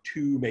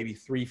 2, maybe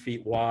 3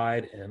 feet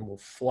wide, and will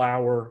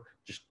flower,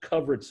 just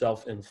cover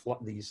itself in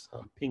these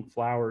pink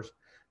flowers.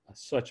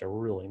 Such a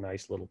really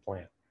nice little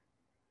plant.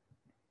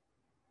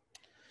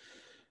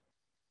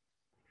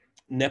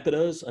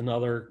 Nepidas,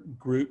 another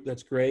group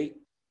that's great.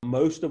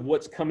 Most of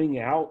what's coming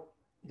out,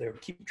 they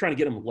keep trying to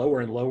get them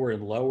lower and lower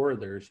and lower.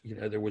 There's,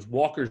 there was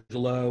Walker's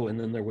Low, and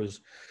then there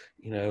was,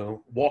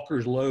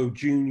 Walker's Low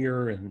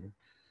Junior and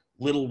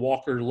Little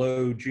Walker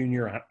Low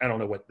Junior. I don't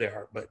know what they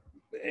are, but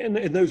and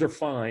those are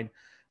fine.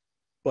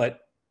 But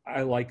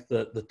I like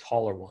the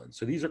taller ones.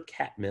 So these are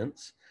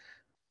catmints.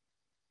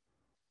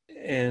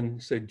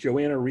 And so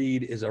Joanna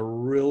Reed is a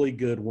really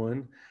good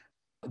one.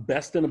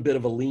 Best in a bit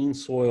of a lean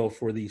soil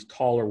for these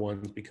taller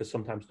ones, because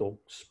sometimes they'll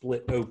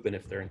split open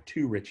if they're in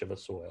too rich of a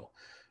soil.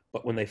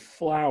 But when they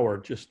flower,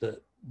 just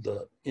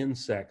the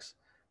insects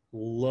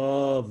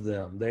love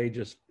them. They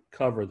just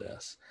cover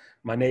this.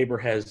 My neighbor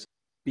has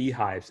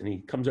beehives, and he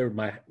comes over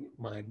to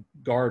my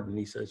garden.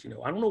 He says,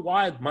 I don't know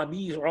why my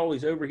bees are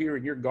always over here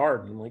in your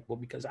garden. I'm like, well,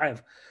 because I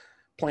have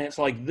plants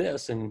like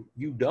this and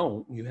you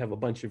don't. You have a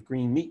bunch of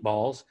green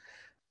meatballs,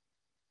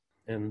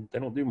 and they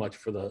don't do much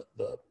for the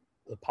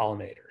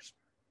pollinators.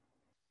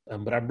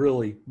 But I'm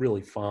really,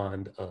 really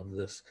fond of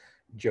this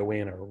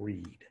Joanna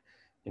Reed.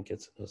 I think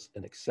it's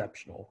an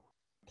exceptional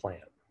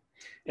plant.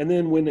 And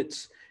then when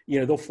it's,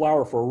 they'll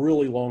flower for a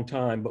really long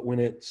time, but when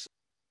it's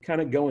kind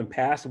of going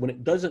past, when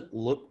it doesn't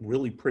look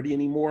really pretty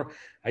anymore,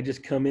 I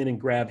just come in and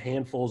grab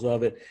handfuls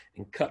of it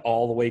and cut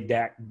all the way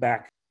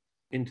back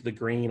into the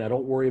green. I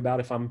don't worry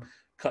about if I'm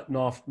cutting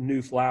off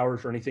new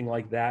flowers or anything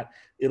like that.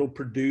 It'll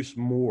produce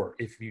more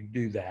if you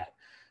do that.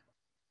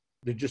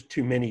 They're just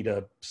too many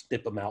to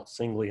snip them out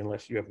singly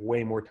unless you have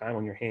way more time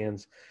on your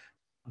hands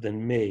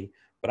than me.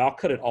 But I'll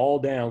cut it all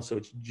down so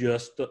it's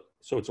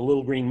a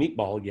little green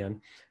meatball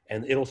again,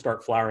 and it'll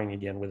start flowering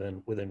again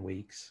within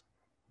weeks.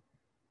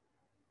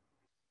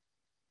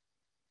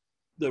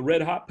 The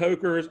red hot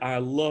pokers, I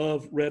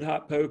love red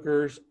hot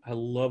pokers. I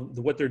love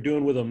what they're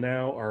doing with them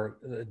now are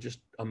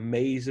just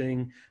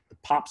amazing. The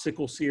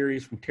popsicle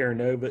series from Terra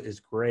Nova is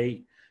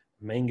great.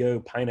 Mango,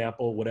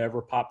 pineapple,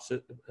 whatever,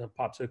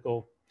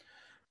 popsicle.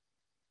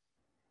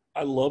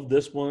 I love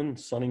this one,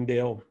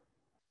 Sunningdale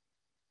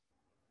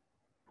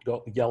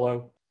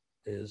Yellow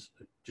is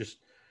just,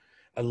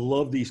 I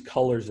love these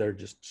colors that are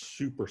just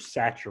super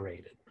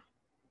saturated.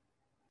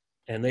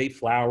 And they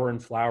flower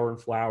and flower and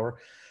flower.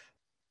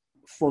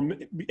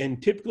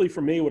 And typically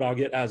for me, what I'll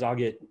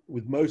get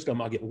with most of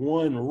them, I'll get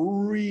one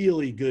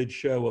really good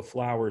show of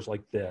flowers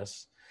like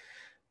this.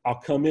 I'll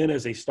come in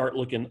as they start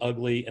looking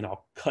ugly, and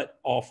I'll cut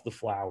off the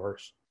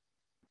flowers.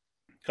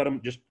 Cut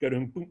them, just go to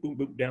them, boom, boom,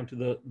 boom, down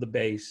to the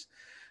base.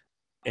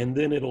 And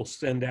then it'll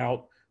send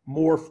out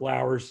more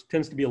flowers.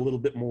 Tends to be a little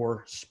bit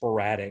more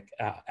sporadic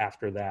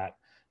after that,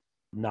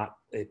 not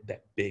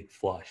that big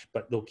flush,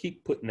 but they'll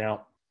keep putting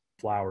out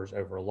flowers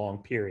over a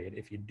long period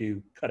if you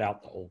do cut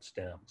out the old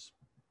stems.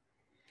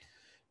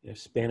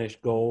 Spanish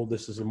gold,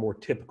 this is the more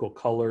typical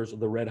colors of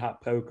the red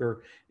hot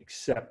poker,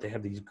 except they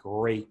have these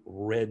great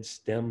red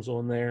stems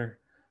on there.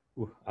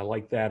 Ooh, I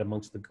like that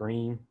amongst the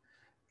green.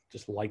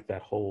 Just like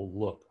that whole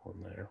look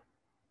on there.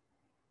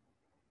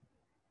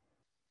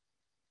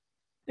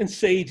 And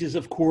sages,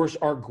 of course,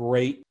 are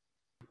great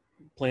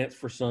plants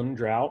for sun and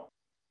drought.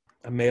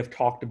 I may have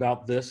talked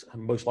about this, I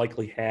most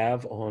likely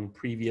have on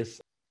previous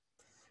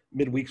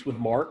midweeks with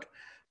Mark.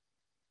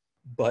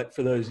 But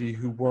for those of you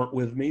who weren't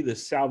with me, the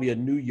Salvia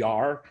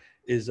Nuyar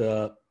is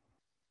a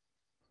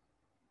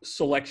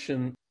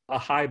selection, a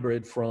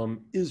hybrid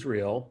from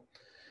Israel.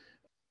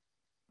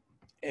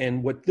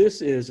 And what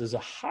this is a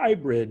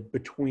hybrid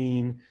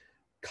between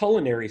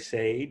culinary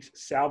sage,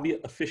 Salvia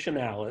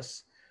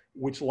officinalis,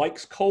 which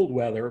likes cold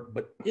weather,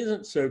 but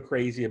isn't so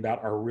crazy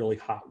about our really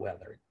hot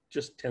weather. It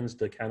just tends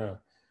to kind of,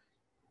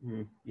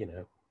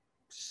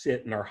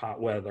 sit in our hot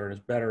weather, and is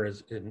better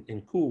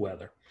in cool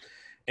weather.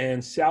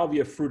 And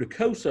Salvia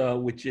fruticosa,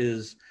 which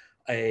is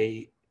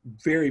a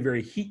very,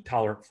 very heat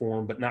tolerant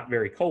form, but not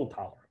very cold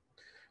tolerant.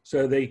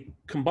 So they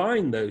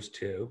combine those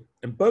two,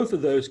 and both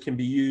of those can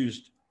be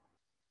used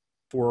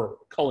for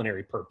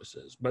culinary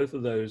purposes. Both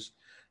of those,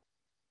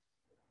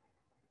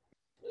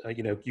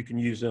 you can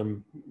use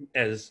them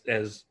as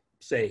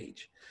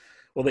sage.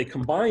 Well, they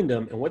combined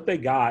them, and what they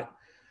got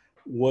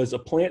was a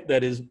plant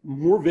that is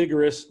more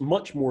vigorous,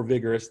 much more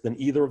vigorous than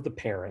either of the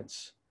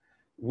parents.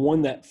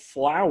 One that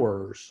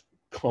flowers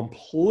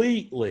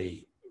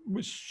completely,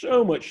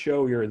 so much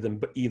showier than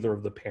either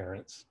of the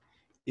parents,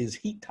 is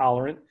heat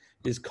tolerant,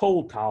 is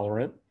cold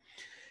tolerant.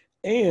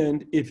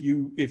 And if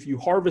you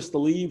harvest the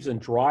leaves and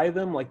dry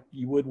them like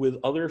you would with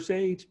other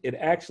sage, it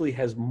actually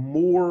has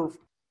more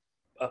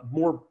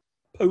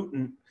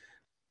potent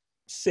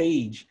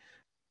sage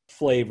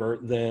flavor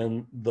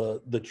than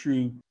the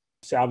true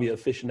Salvia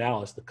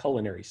officinalis, the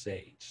culinary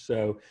sage.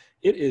 So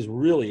it is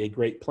really a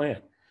great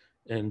plant.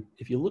 And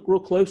if you look real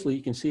closely,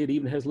 you can see it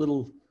even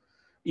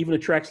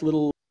attracts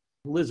little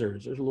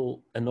lizards. There's a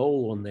little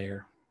anole on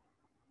there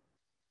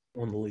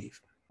on the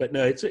leaf. But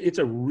no, it's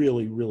a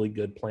really, really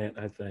good plant,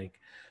 I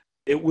think.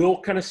 It will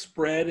kind of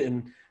spread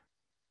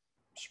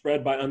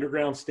by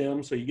underground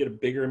stems, so you get a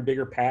bigger and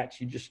bigger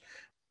patch. You just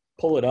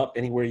pull it up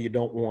anywhere you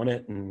don't want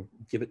it and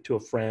give it to a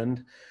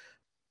friend.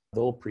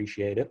 They'll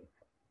appreciate it.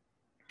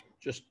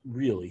 Just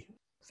really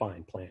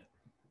fine plant.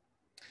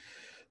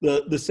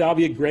 The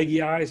Salvia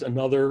gregii is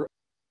another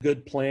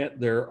good plant.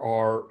 There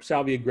are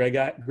Salvia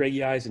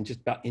gregii in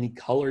just about any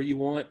color you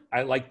want.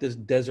 I like this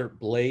Desert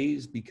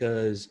Blaze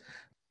because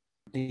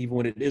even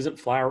when it isn't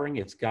flowering,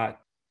 it's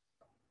got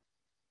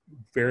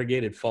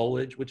variegated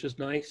foliage, which is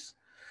nice.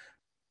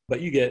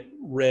 But you get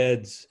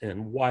reds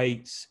and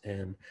whites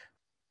and,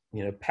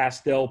 you know,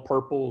 pastel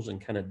purples and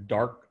kind of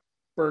dark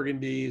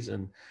burgundies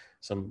and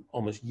some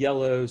almost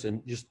yellows,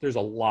 and just there's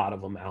a lot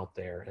of them out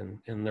there,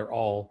 and they're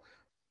all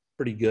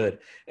pretty good.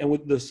 And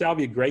with the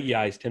Salvia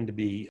gregii tend to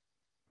be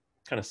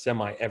kind of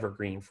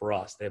semi-evergreen for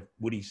us. They have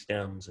woody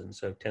stems, and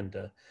so tend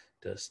to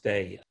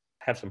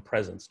have some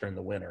presence during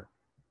the winter.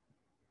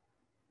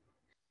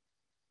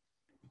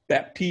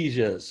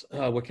 Baptisias.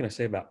 What can I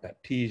say about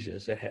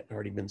Baptisias that hadn't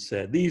already been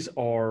said? These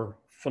are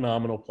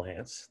phenomenal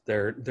plants.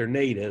 They're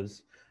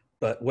natives,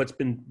 but what's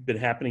been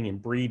happening in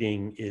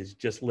breeding is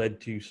just led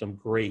to some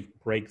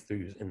great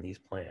breakthroughs in these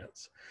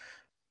plants.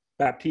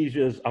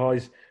 Baptisias, I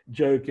always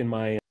joke in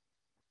my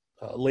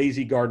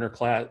lazy gardener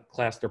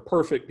class, they're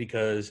perfect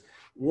because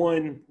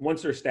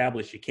once they're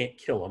established, you can't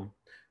kill them.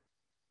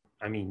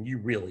 I mean, you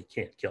really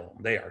can't kill them.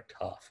 They are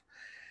tough.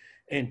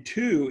 And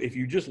two, if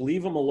you just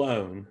leave them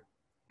alone,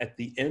 at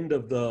the end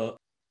of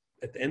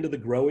the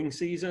growing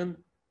season,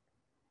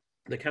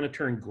 they kind of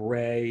turn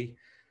gray,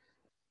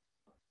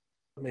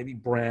 maybe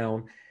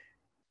brown,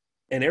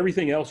 and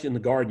everything else in the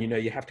garden, you know,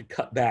 you have to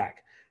cut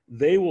back.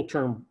 They will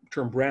turn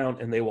brown,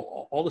 and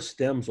all the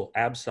stems will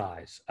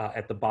abscise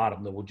at the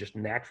bottom. They will just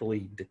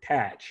naturally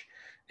detach,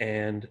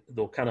 and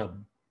they'll kind of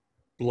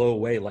blow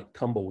away like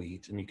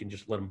tumbleweeds, and you can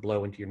just let them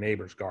blow into your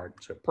neighbor's garden.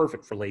 So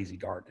perfect for lazy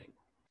gardening.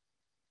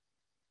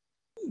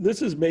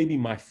 This is maybe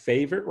my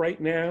favorite right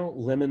now,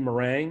 lemon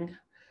meringue.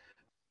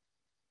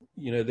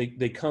 You know,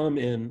 they come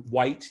in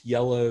whites,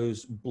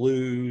 yellows,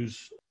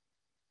 blues,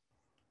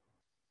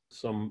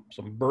 some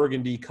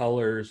burgundy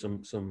colors,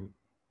 even some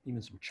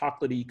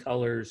chocolatey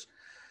colors.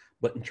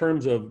 But in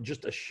terms of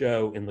just a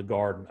show in the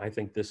garden, I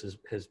think this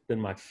has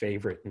been my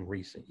favorite in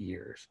recent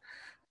years.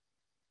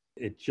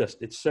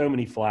 It's so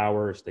many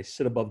flowers. They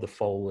sit above the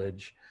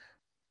foliage.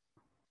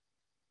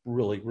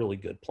 Really, really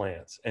good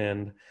plants.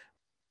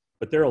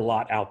 But there are a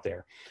lot out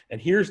there.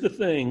 And here's the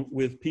thing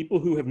with people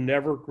who have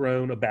never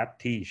grown a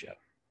Baptisia.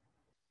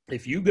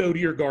 If you go to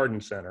your garden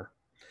center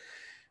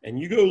and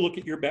you go look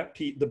at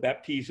the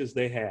Baptisias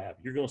they have,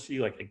 you're going to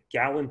see like a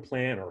gallon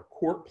plant or a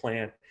quart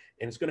plant,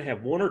 and it's going to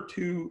have one or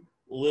two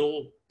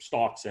little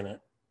stalks in it.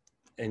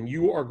 And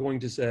you are going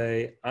to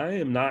say, I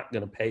am not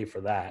going to pay for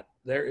that.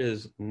 There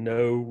is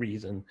no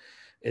reason.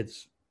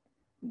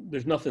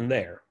 There's nothing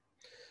there.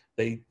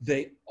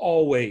 They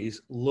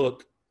always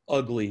look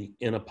ugly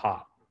in a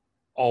pot.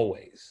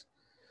 Always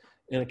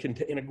in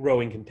a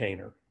growing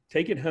container.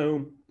 Take it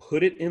home,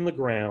 put it in the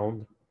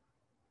ground.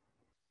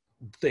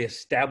 They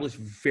establish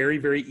very,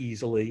 very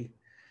easily,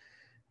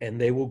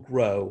 and they will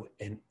grow,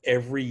 and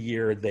every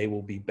year they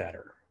will be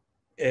better.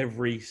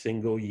 Every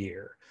single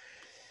year.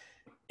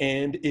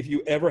 And if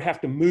you ever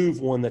have to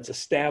move one that's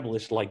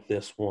established like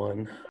this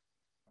one,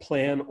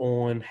 plan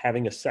on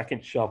having a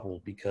second shovel,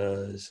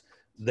 because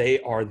they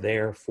are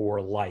there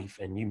for life,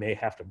 and you may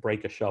have to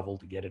break a shovel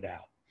to get it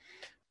out.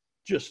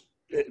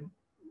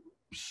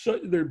 So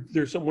they're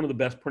one of the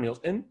best perennials.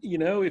 And you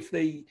know, if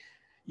you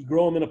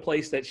grow them in a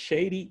place that's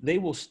shady, they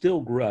will still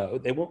grow.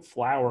 They won't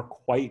flower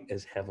quite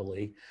as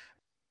heavily,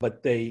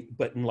 but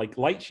in like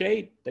light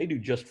shade, they do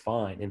just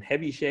fine. In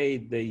heavy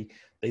shade, they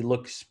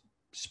look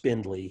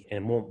spindly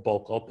and won't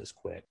bulk up as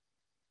quick,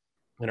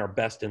 and are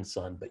best in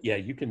sun. But yeah,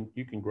 you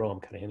can grow them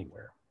kind of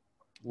anywhere.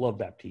 Love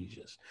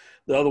Baptisias.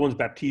 The other one's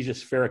Baptisia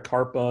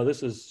sphaerocarpa.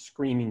 This is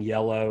screaming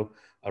yellow,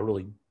 a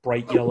really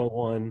bright yellow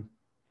one.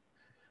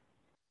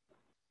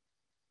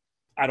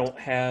 I don't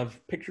have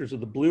pictures of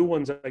the blue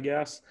ones, I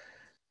guess.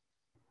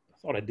 I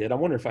thought I did. I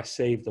wonder if I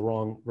saved the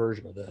wrong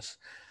version of this.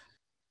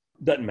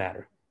 Doesn't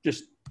matter.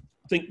 Just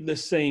think the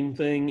same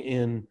thing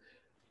in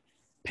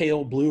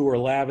pale blue or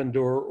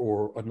lavender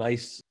or a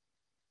nice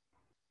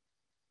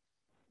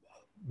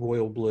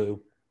royal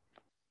blue.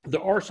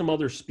 There are some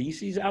other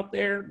species out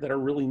there that are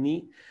really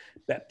neat.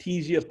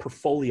 Baptisia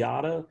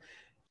perfoliata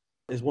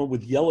is one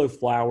with yellow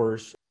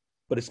flowers,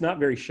 but it's not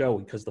very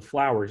showy because the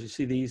flowers, you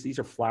see these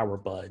are flower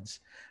buds,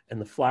 and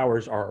the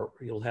flowers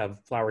you'll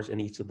have flowers in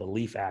each of the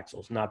leaf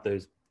axils, not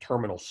those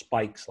terminal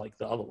spikes like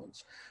the other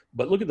ones.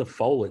 But look at the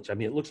foliage. I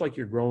mean, it looks like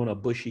you're growing a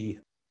bushy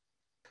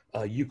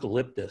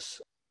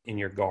eucalyptus in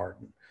your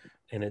garden,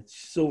 and it's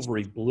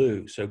silvery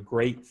blue, so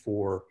great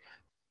for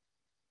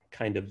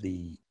kind of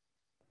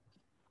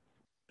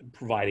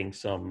providing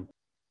some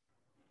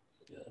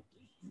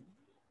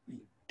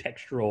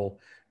textural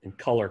and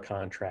color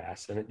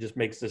contrast, and it just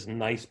makes this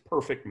nice,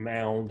 perfect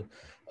mound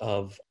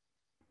of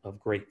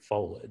great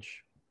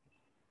foliage.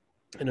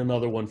 And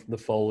another one from the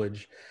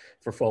foliage,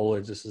 for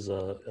foliage, this is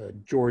a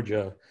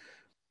Georgia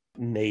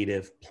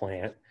native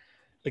plant.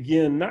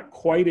 Again, not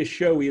quite as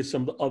showy as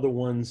some of the other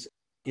ones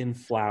in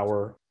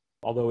flower,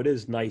 although it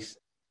is nice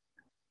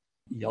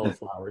yellow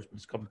flowers, but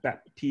it's called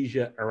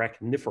Baptisia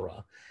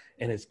arachnifera.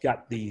 And it's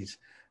got these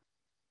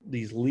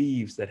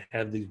leaves that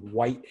have these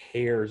white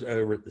hairs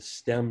over it. The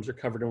stems are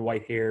covered in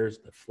white hairs.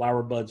 The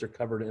flower buds are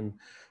covered in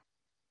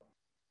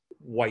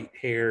white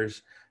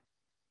hairs.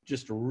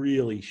 Just a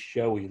really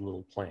showy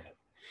little plant.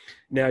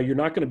 Now, you're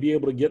not going to be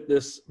able to get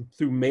this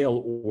through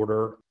mail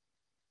order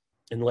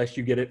unless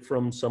you get it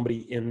from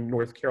somebody in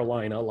North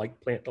Carolina, like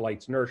Plant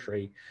Delight's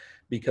Nursery,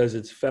 because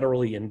it's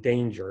federally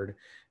endangered,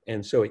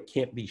 and so it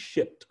can't be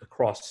shipped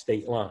across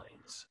state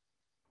lines.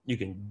 You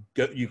can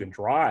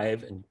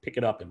drive and pick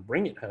it up and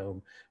bring it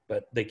home,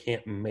 but they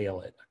can't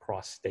mail it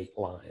across state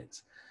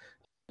lines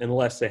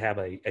unless they have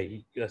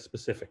a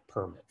specific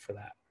permit for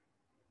that.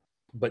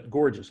 But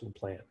gorgeous little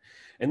plant.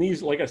 And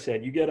these, like I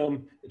said, you get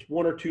them, it's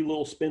one or two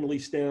little spindly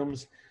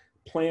stems,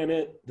 plant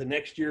it, the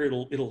next year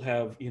it'll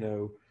have,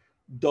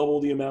 double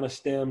the amount of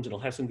stems, it'll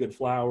have some good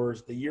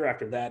flowers. The year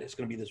after that, it's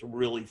going to be this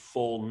really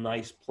full,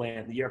 nice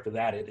plant. The year after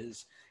that, it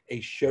is a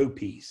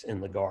showpiece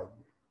in the garden.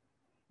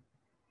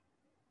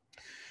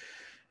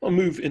 I'll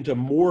move into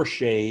more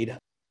shade.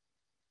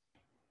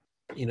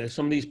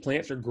 Some of these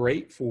plants are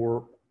great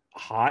for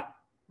hot,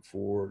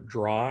 for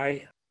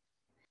dry.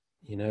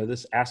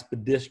 This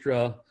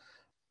Aspidistra,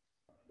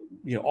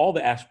 all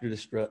the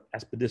Aspidistra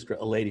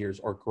elatiors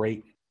are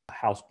great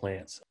house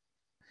plants.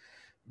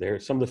 They're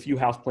some of the few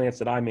house plants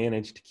that I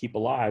manage to keep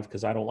alive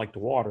because I don't like to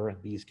water,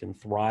 and these can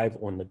thrive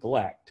on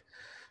neglect.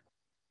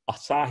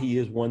 Asahi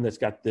is one that's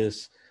got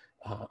this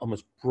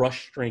almost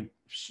brush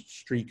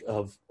streak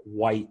of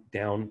white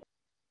down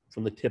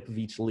from the tip of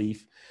each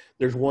leaf.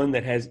 There's one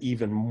that has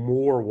even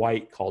more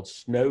white called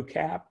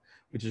Snowcap,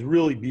 which is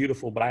really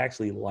beautiful, but I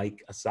actually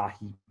like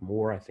Asahi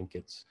more. I think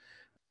it's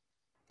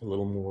a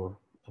little more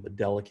of a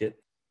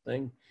delicate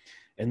thing.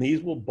 And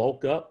these will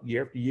bulk up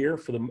year after year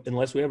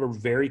unless we have a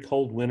very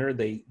cold winter,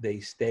 they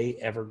stay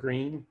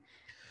evergreen.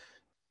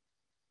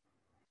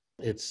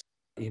 It's,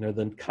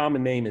 the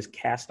common name is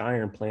cast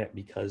iron plant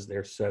because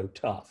they're so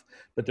tough,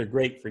 but they're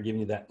great for giving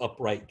you that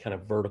upright kind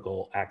of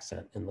vertical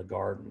accent in the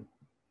garden.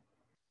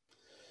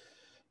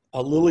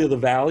 Lily of the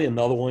Valley,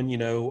 another one,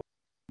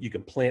 you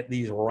can plant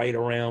these right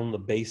around the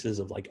bases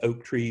of like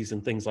oak trees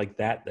and things like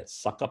that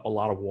suck up a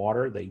lot of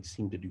water. They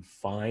seem to do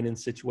fine in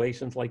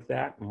situations like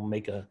that and will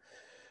make a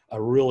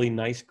really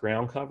nice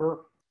ground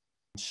cover.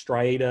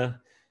 Striata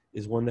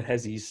is one that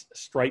has these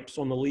stripes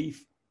on the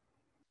leaf.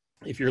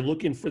 If you're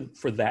looking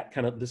for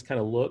this kind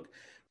of look,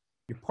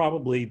 you're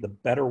probably the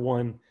better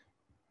one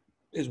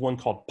is one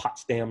called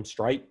Potsdam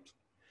Stripe,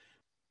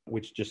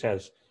 which just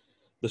has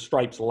the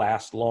stripes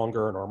last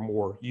longer and are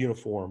more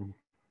uniform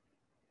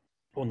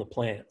on the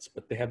plants,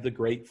 but they have the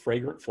great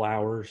fragrant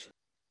flowers.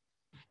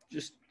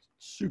 Just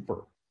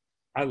super.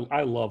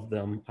 I love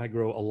them. I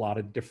grow a lot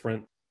of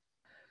different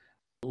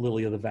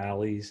lily of the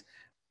valleys.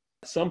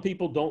 Some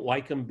people don't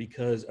like them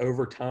because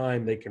over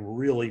time they can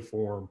really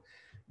form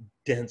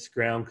dense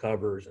ground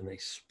covers and they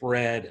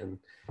spread, and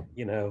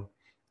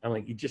I'm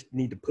like, you just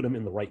need to put them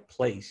in the right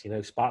place,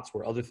 spots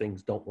where other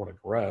things don't want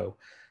to grow.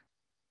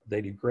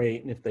 They do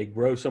great. And if they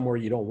grow somewhere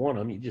you don't want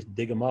them, you just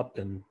dig them up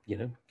and, give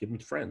them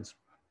to friends.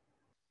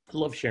 I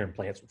love sharing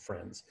plants with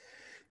friends.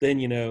 Then,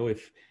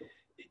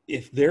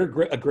 if they're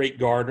a great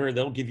gardener,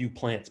 they'll give you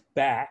plants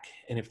back.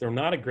 And if they're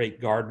not a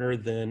great gardener,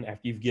 then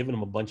after you've given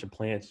them a bunch of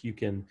plants, you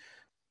can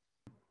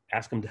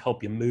ask them to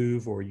help you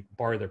move, or you can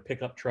borrow their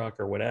pickup truck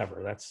or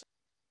whatever. That's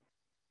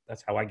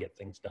how I get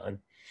things done,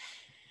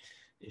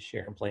 is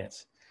sharing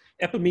plants.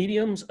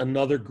 Epimediums,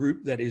 another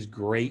group that is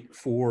great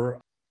for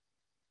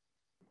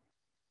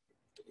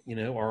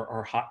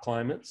our hot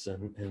climates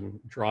and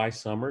dry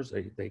summers.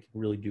 They can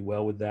really do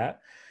well with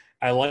that.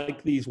 I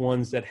like these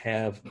ones that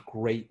have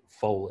great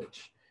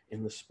foliage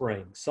in the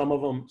spring.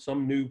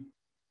 Some new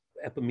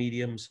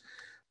epimediums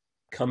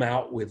come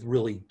out with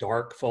really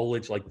dark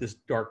foliage, like this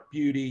Dark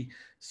Beauty.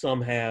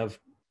 Some have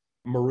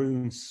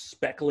maroon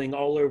speckling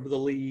all over the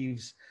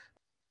leaves.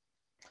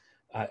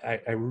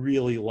 I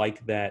really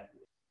like that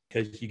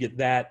because you get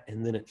that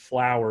and then it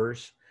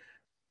flowers.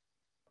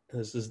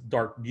 This is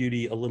Dark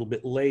Beauty a little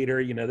bit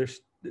later. There's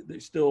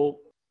still,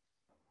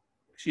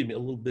 a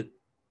little bit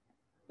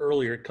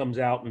earlier it comes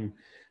out, and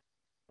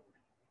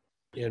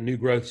new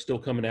growth still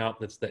coming out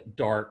that's that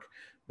dark,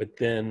 but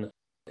then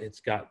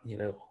it's got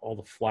all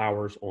the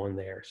flowers on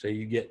there, so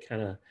you get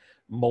kind of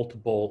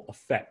multiple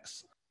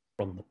effects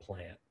from the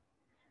plant.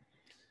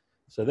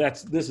 So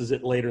this is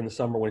it later in the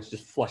summer when it's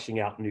just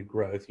flushing out new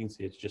growth. You can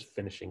see it's just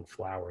finishing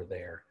flower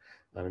there.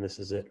 This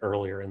is it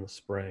earlier in the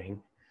spring.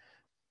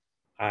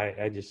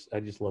 I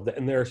just love that.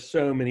 And there are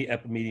so many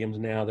epimediums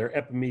now. There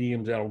are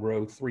epimediums that'll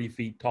grow 3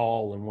 feet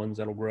tall, and ones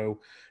that'll grow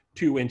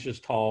 2 inches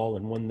tall,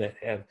 and one that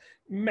have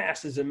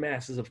masses and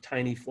masses of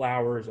tiny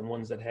flowers, and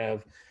ones that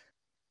have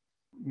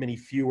many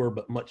fewer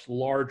but much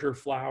larger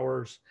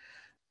flowers.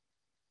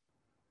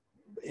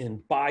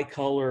 in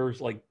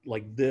bicolors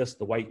like this,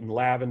 the white and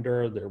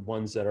lavender. There are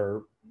ones that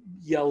are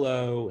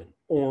yellow and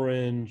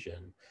orange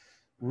and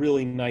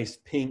really nice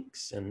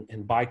pinks and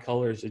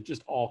bicolors. It's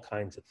just all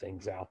kinds of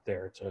things out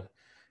there.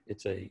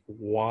 It's a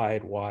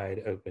wide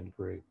open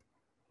group.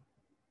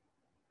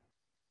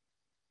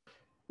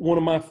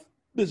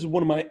 This is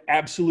one of my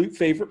absolute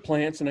favorite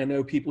plants, and I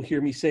know people hear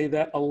me say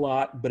that a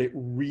lot, but it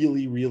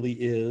really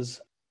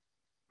is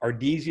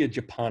Ardisia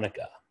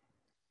japonica.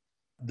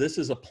 This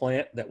is a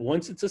plant that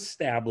once it's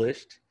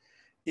established,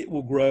 it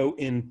will grow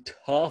in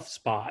tough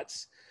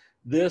spots.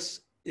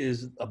 This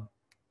is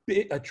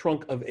a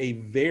trunk of a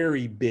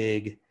very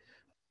big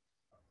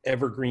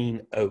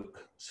evergreen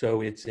oak.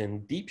 So it's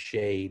in deep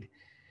shade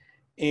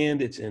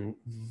and it's in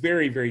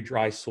very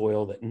dry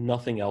soil that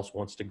nothing else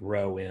wants to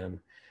grow in.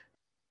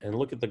 And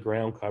look at the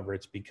ground cover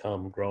it's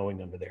become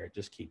growing under there. It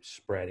just keeps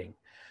spreading.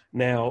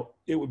 Now,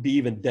 it would be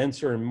even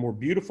denser and more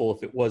beautiful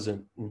if it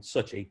wasn't in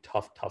such a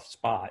tough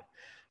spot,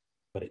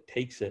 but it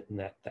takes it in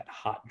that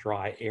hot,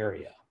 dry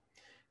area.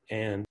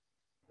 And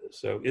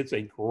so it's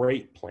a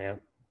great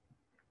plant.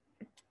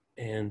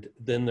 And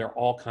then there are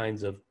all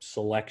kinds of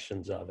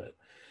selections of it.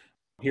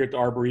 Here at the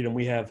Arboretum,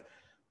 we have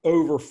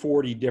over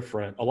 40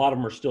 different, a lot of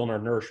them are still in our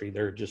nursery.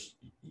 They're just,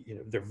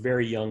 they're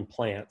very young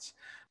plants.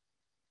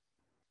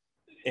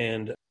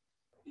 And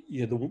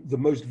the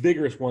most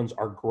vigorous ones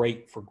are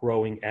great for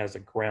growing as a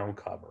ground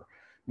cover.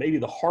 Maybe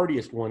the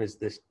hardiest one is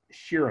this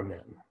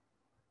shiramen,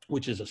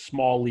 which is a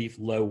small leaf,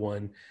 low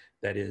one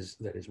that is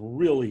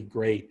really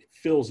great. It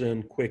fills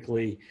in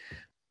quickly,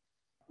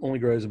 only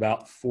grows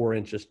about 4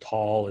 inches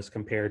tall as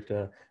compared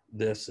to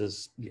this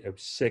is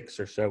 6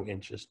 or so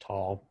inches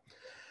tall.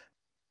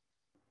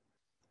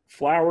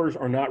 Flowers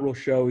are not real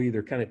showy.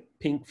 They're kind of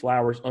pink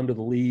flowers under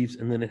the leaves,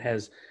 and then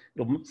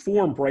it'll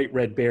form bright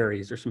red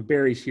berries. There's some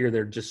berries here that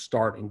are just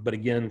starting, but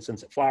again,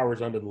 since it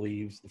flowers under the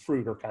leaves, the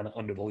fruit are kind of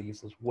under the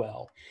leaves as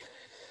well.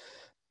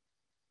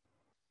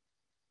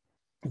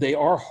 They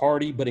are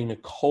hardy, but in a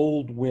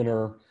cold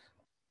winter,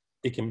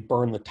 it can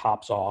burn the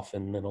tops off,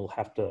 and then it'll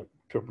have to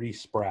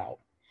re-sprout.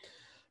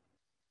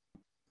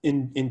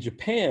 In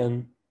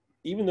Japan,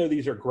 even though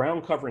these are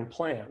ground covering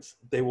plants,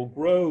 they will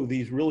grow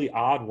these really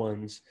odd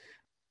ones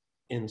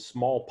in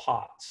small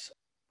pots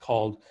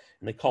and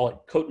they call it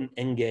koten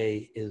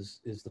enge is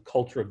the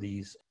culture of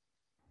these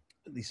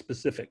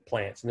specific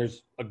plants. And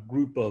there's a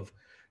group of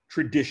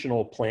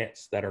traditional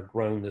plants that are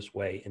grown this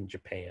way in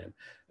Japan,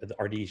 the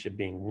Ardisia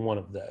being one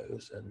of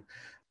those. And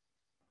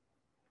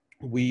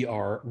we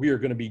are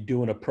going to be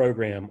doing a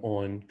program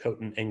on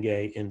koten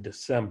enge in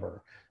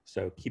December.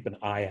 So keep an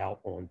eye out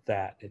on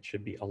that. It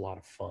should be a lot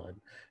of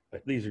fun.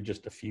 But these are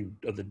just a few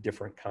of the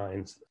different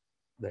kinds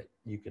that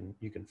you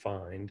can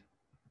find.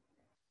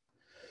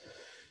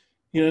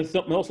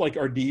 Something else like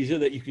Ardisia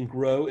that you can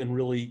grow in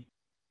really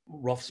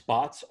rough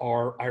spots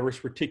are Iris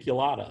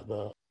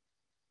reticulata,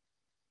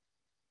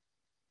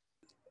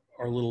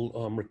 our little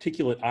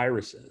reticulate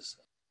irises.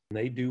 And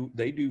they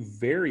do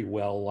very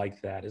well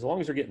like that, as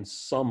long as they're getting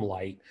some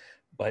light,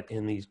 but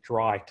in these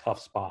dry, tough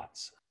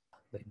spots,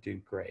 they do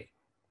great.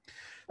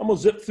 I'm gonna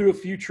zip through a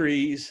few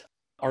trees.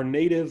 Our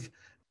native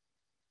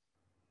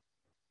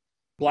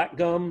black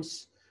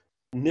gums,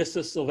 Nyssa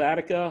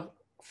sylvatica,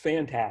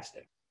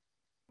 fantastic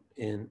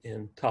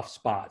in tough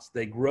spots.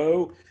 They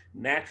grow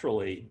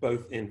naturally,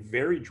 both in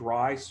very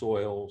dry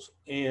soils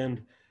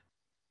and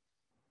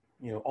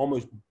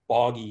almost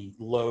boggy,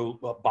 low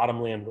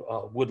bottomland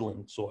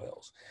woodland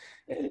soils.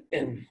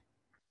 And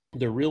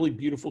they're really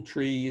beautiful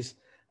trees.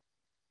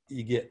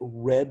 You get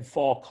red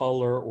fall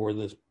color or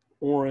this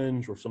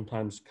orange or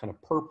sometimes kind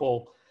of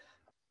purple.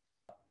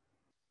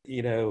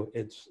 You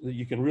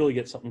can really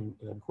get something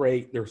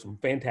great. There's some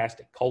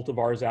fantastic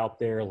cultivars out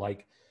there,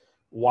 like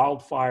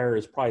Wildfire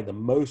is probably the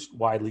most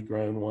widely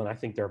grown one. I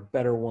think there are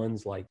better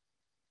ones like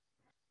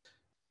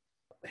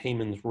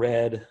Heyman's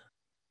Red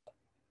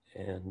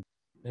and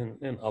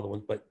other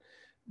ones, but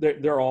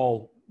they're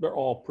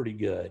all pretty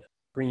good.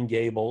 Green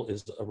Gable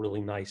is a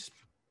really nice,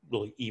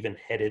 really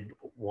even-headed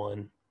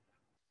one.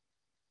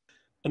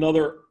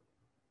 Another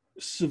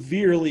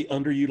severely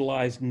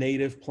underutilized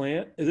native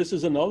plant. This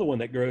is another one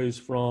that grows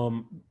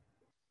from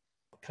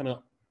kind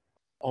of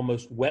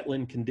almost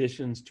wetland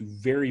conditions to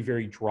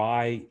very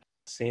dry,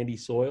 sandy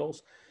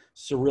soils.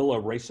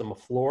 Cyrilla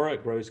racemiflora.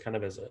 It grows kind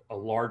of as a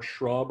large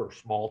shrub or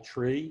small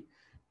tree.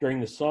 During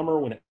the summer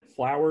when it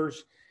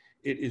flowers,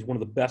 it is one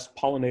of the best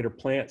pollinator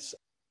plants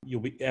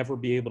you'll ever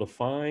be able to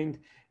find.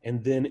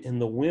 And then in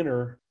the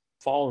winter,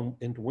 fall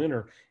into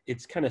winter,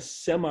 it's kind of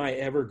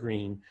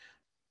semi-evergreen,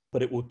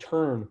 but it will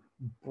turn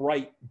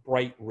bright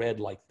red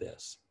like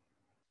this.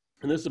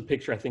 And this is a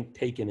picture I think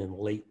taken in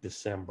late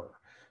December.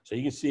 So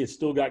you can see it's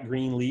still got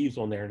green leaves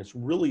on there, and it's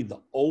really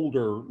the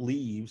older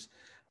leaves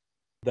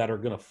that are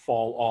going to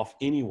fall off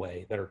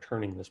anyway that are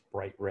turning this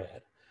bright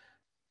red.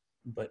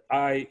 But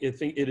I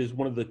think it is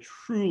one of the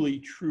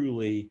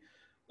truly,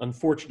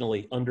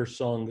 unfortunately,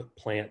 undersung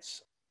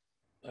plants,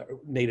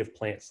 native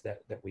plants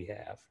that we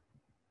have.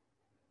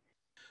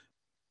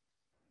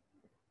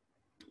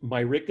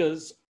 Myrica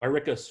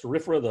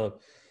cerifera,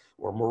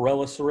 or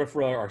Morella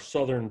cerifera, our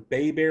southern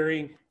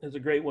bayberry is a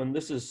great one.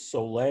 This is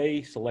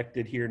Soleil,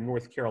 selected here in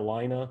North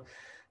Carolina,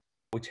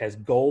 which has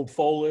gold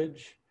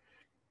foliage,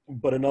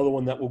 but another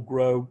one that will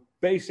grow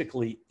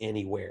basically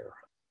anywhere.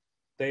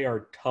 They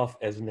are tough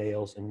as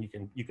nails, and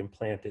you can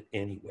plant it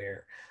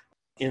anywhere.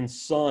 In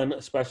sun,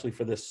 especially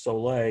for this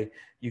Soleil,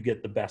 you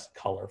get the best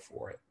color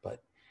for it.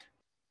 But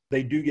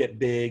they do get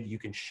big. You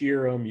can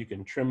shear them. You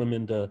can trim them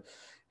into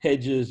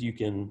hedges. You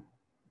can,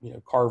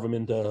 carve them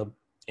into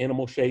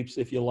animal shapes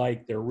if you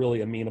like. They're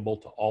really amenable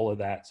to all of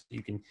that. So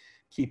you can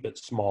keep it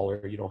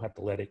smaller. You don't have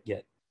to let it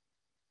get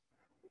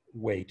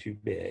way too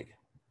big.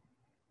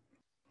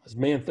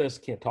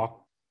 Osmanthus, can't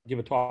give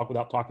a talk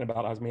without talking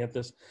about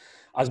Osmanthus.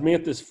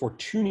 Osmanthus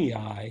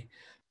fortunii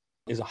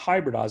is a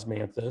hybrid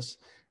Osmanthus,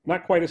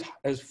 not quite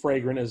as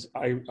fragrant as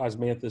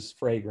Osmanthus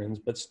fragrans,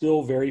 but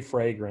still very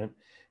fragrant,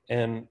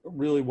 and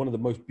really one of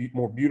the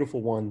more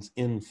beautiful ones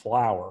in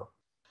flower.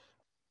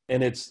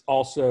 And it's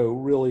also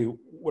really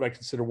what I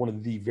consider one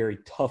of the very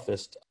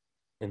toughest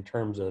in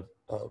terms of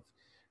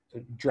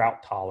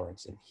drought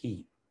tolerance and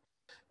heat.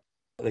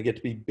 They get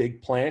to be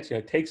big plants.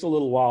 It takes a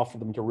little while for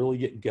them to really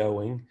get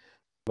going,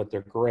 but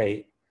they're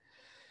great.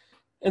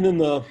 And then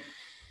the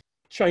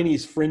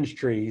Chinese fringe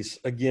trees,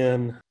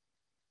 again,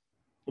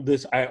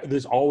 this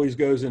always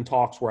goes in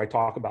talks where I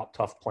talk about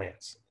tough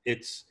plants.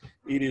 It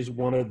is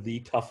one of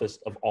the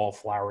toughest of all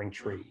flowering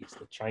trees,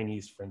 the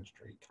Chinese fringe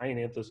tree,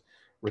 Chionanthus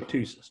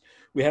retusus.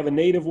 We have a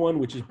native one,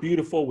 which is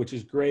beautiful, which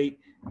is great.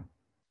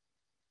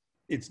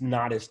 It's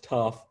not as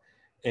tough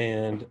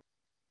and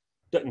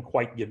doesn't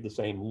quite give the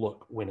same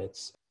look when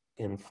it's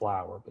in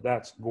flower, but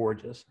that's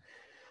gorgeous.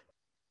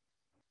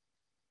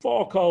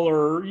 Fall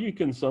color, you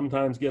can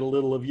sometimes get a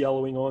little of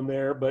yellowing on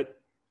there, but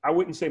I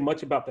wouldn't say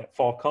much about that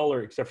fall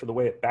color except for the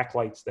way it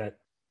backlights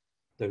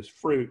those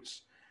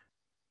fruits.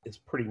 It's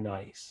pretty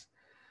nice.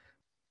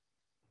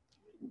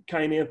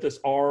 Chionanthus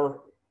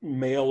are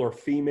male or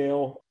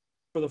female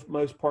for the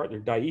most part. They're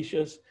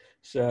dioecious,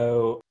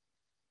 so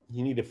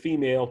you need a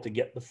female to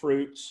get the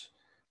fruits.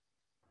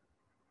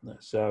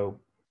 So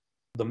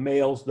the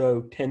males,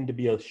 though, tend to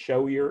be a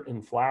showier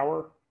in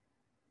flower,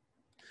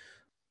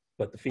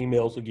 but the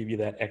females will give you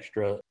that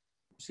extra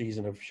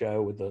season of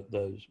show with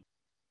those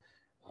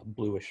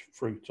bluish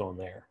fruits on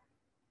there.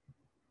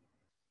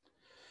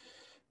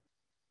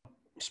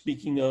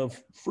 Speaking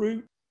of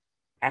fruit,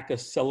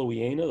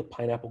 Acacelluiana, the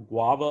pineapple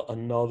guava,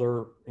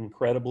 another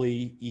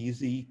incredibly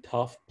easy,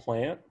 tough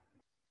plant.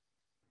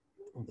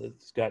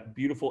 It's got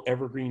beautiful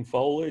evergreen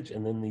foliage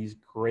and then these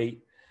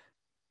great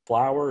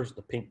flowers,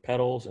 the pink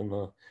petals and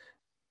the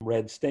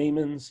red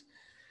stamens.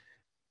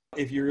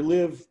 If you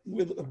live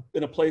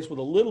in a place with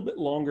a little bit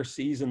longer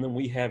season than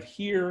we have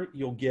here,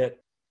 you'll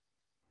get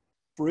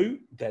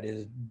fruit that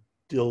is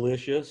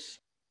delicious.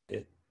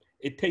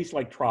 It tastes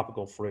like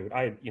tropical fruit.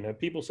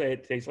 People say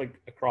it tastes like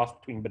a cross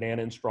between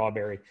banana and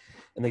strawberry,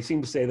 and they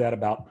seem to say that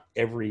about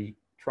every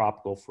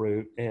tropical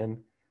fruit, and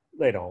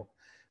they don't.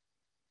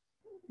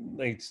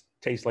 They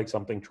taste like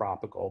something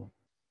tropical.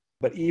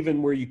 But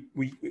even where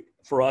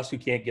for us who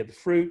can't get the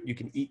fruit, you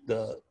can eat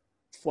the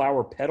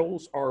flower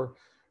petals are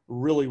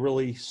really,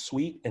 really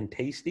sweet and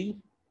tasty.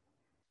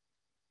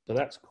 So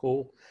that's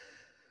cool.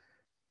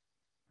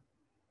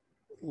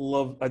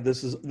 Love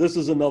this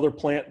is another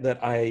plant that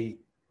I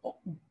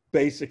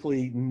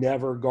basically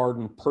never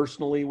garden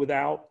personally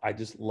without. I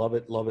just love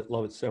it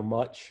so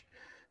much.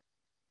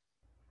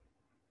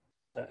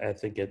 I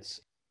think it's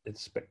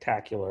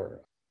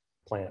spectacular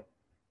plant.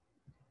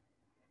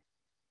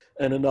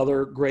 And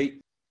another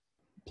great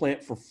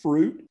plant for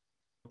fruit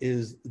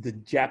is the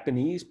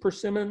Japanese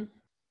persimmon,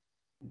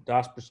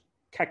 Diospis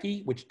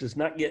keki, which does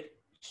not get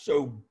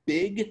so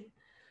big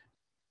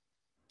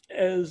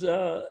as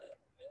our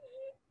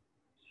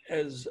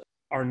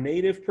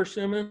native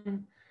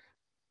persimmon.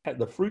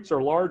 The fruits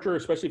are larger,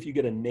 especially if you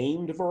get a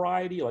named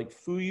variety like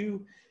Fuyu.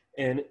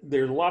 And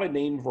there's a lot of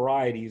named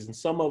varieties, and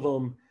some of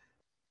them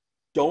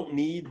don't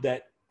need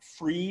that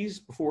freeze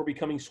before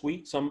becoming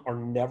sweet. Some are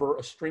never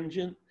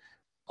astringent.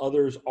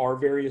 Others are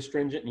very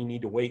astringent, and you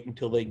need to wait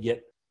until they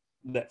get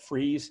that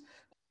freeze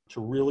to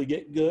really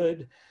get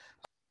good.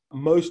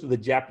 Most of the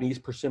Japanese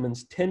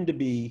persimmons tend to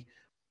be,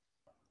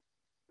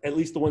 at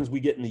least the ones we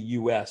get in the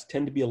US,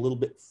 tend to be a little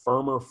bit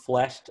firmer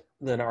fleshed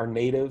than our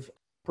native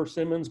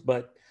persimmons.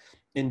 But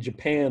in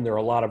Japan, there are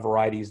a lot of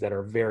varieties that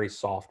are very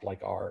soft,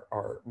 like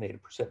our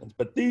native persimmons.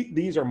 But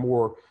these are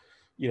more,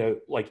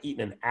 like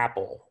eating an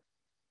apple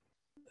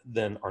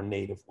than our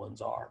native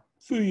ones are.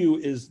 Fuyu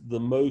is the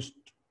most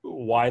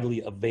widely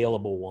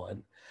available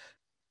one.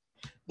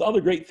 The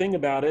other great thing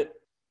about it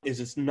is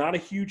it's not a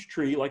huge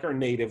tree like our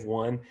native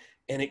one,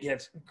 and it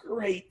gets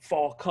great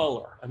fall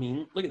color. I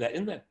mean, look at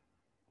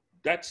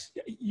that.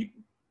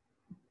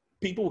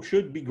 People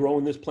should be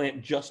growing this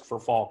plant just for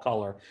fall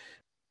color.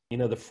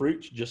 The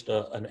fruit's just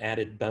an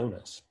added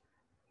bonus.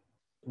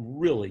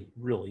 Really,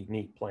 really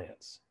neat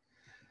plants.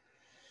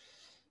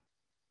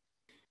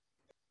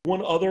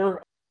 One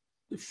other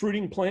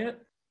fruiting plant,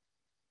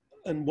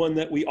 and one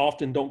that we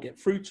often don't get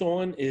fruits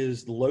on,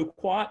 is the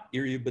loquat,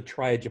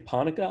 Eriobatria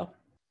japonica.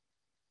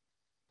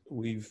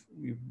 we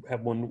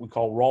have one we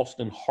call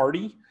Ralston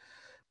Hardy.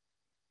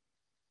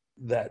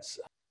 That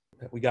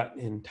we got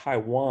in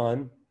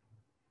Taiwan.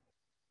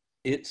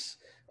 It's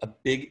a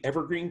big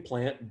evergreen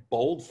plant,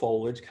 bold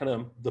foliage, kind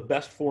of the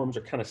best forms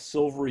are kind of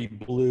silvery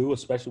blue,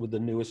 especially with the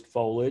newest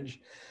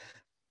foliage.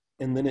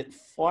 And then it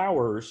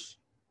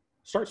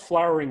starts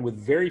flowering with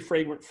very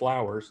fragrant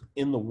flowers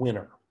in the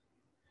winter.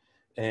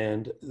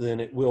 And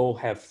then it will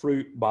have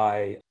fruit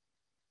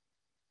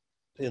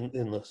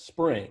in the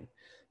spring.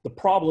 The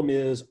problem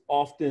is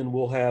often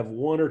we'll have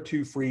 1 or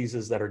 2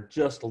 freezes that are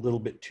just a little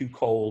bit too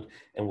cold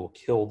and will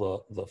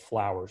kill the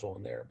flowers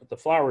on there. But the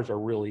flowers are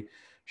really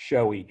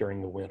showy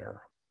during the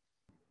winter.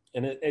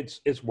 And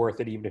it's worth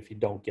it even if you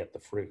don't get the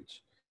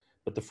fruits.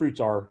 But the fruits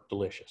are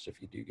delicious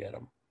if you do get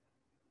them.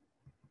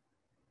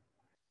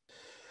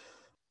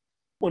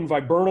 One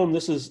viburnum,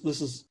 this is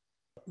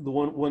the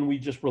one we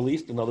just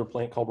released, another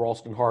plant called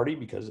Ralston Hardy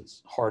because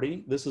it's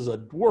hardy. This is a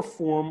dwarf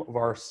form of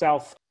our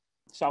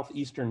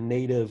southeastern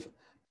native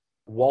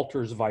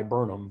Walter's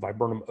viburnum,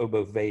 Viburnum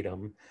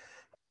obovatum.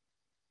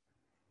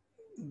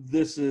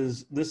 This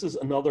is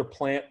another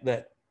plant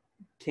that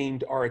came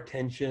to our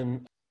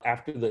attention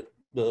after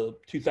the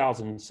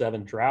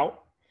 2007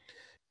 drought.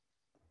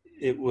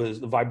 The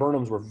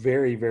viburnums were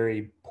very,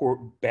 very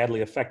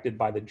badly affected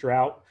by the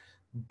drought,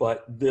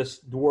 but this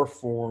dwarf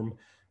form,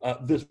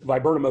 this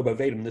Viburnum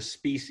obovatum, this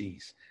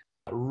species,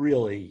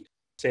 really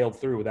sailed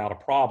through without a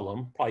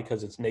problem, probably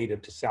because it's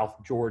native to South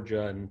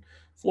Georgia and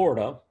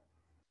Florida,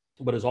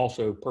 but is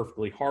also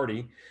perfectly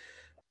hardy.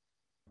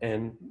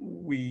 And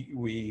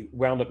we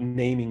wound up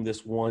naming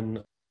this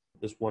one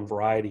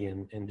variety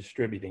and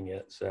distributing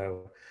it.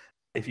 So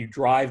if you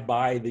drive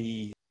by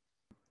the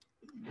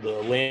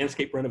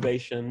landscape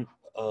renovation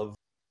of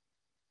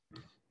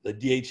the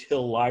D.H.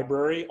 Hill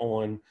Library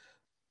on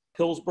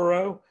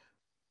Hillsborough,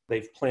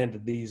 they've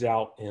planted these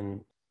out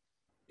in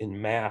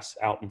mass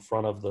out in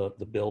front of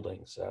the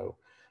building. So,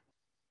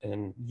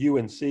 and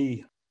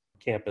UNC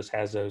campus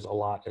has those a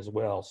lot as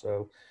well.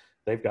 So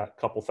they've got a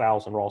couple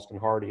thousand Ralston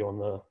Hardy on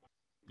the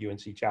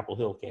UNC Chapel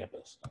Hill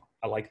campus.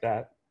 I like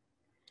that.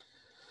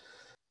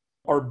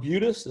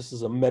 Arbutus, this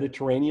is a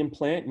Mediterranean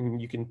plant,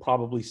 and you can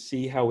probably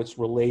see how it's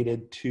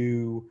related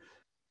to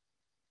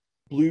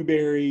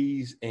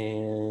blueberries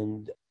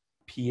and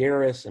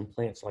pieris and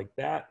plants like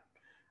that.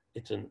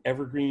 It's an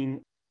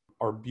evergreen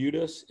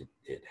arbutus.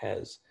 It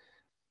has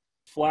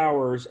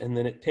flowers, and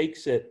then it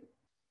takes it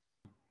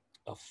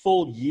a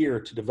full year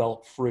to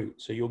develop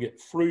fruit. So you'll get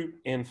fruit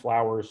and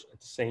flowers at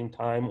the same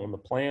time on the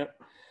plant.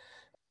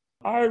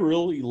 I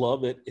really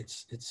love it.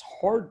 It's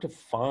hard to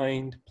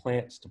find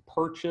plants to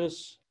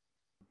purchase.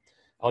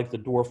 I like the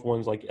dwarf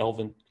ones like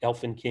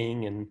Elfin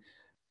King and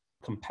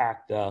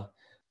Compacta,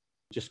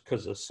 just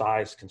because of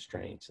size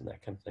constraints and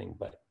that kind of thing.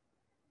 But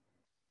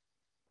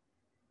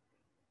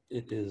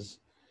it is,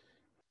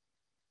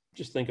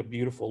 just think a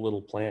beautiful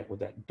little plant with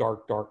that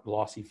dark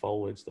glossy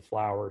foliage, the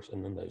flowers,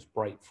 and then those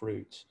bright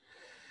fruits.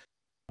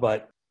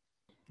 But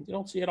you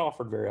don't see it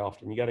offered very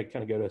often. You got to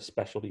kind of go to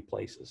specialty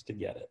places to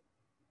get it.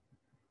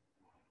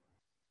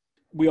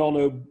 We all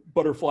know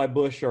butterfly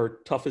bush are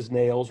tough as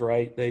nails,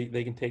 right? They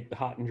can take the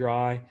hot and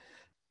dry.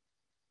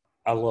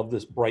 I love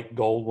this bright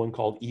gold one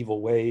called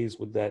Evil Ways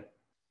with that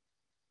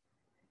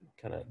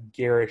kind of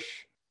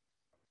garish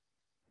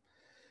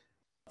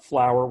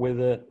flower with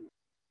it.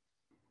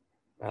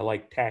 I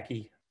like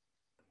tacky.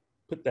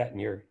 Put that in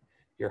your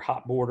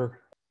hot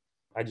border.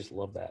 I just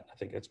love that. I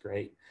think that's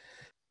great.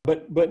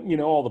 But you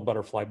know, all the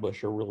butterfly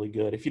bush are really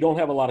good. If you don't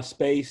have a lot of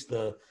space,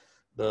 the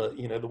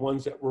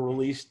ones that were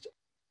released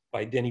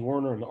by Denny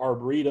Werner and the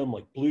Arboretum,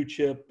 like Blue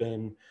Chip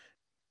and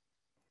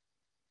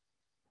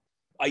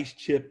Ice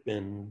Chip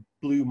and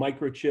Blue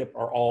Microchip,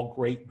 are all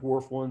great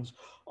dwarf ones.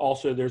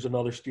 Also, there's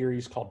another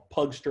series called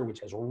Pugster, which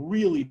has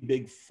really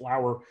big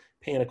flower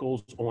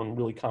panicles on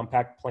really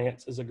compact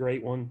plants, is a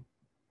great one.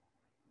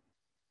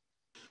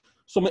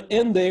 So I'm going to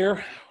end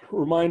there.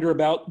 Reminder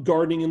about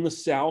gardening in the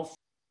South,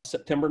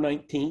 September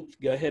 19th.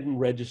 Go ahead and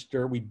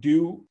register.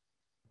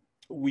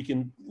 We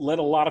can let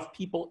a lot of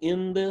people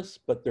in this,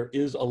 but there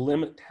is a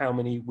limit to how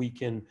many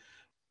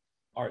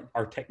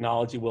our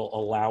technology will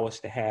allow us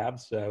to have.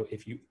 So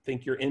if you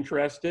think you're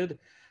interested,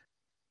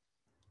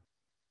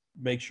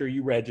 make sure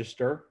you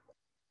register.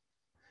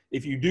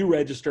 If you do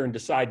register and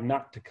decide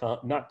not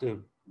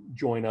to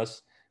join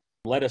us,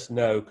 let us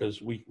know, because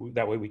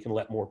that way we can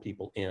let more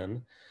people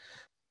in.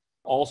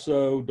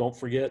 Also, don't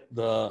forget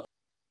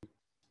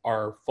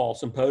our fall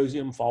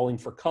symposium, Falling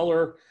for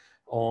Color,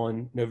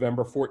 on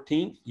November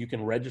 14th. You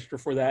can register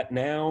for that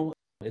now.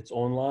 It's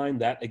online.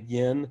 That,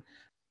 again,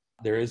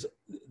 there's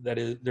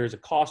a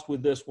cost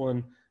with this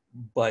one,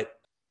 but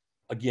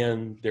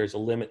again, there's a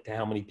limit to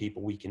how many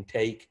people we can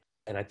take,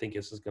 and I think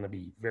this is going to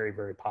be very,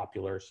 very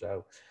popular.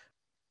 So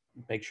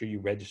make sure you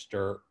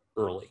register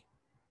early.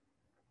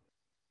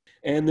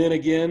 And then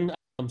again,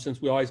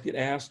 since we always get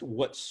asked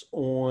what's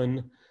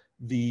on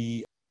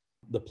the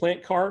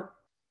plant cart,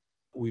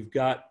 we've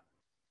got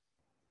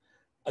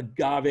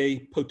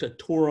Agave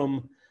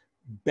potatorum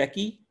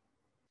Becky.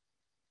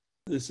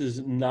 This is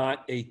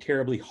not a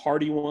terribly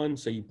hardy one,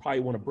 so you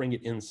probably want to bring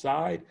it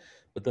inside.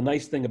 But the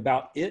nice thing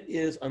about it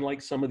is,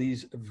 unlike some of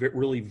these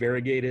really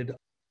variegated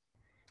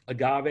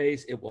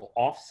agaves, it will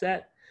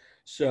offset.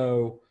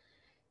 So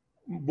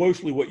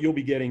mostly what you'll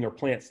be getting are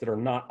plants that are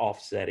not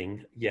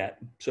offsetting yet.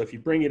 So if you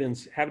bring it in,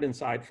 have it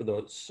inside for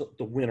the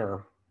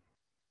winter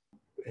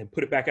and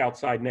put it back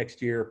outside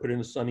next year, put it in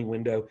a sunny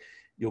window,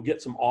 you'll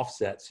get some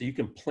offset. So you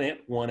can plant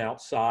one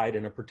outside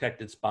in a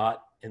protected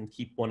spot and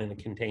keep one in a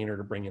container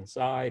to bring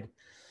inside.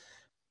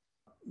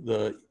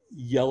 The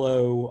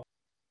yellow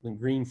and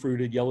green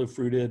fruited, yellow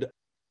fruited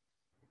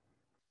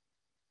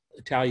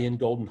Italian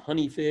golden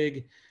honey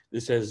fig.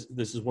 This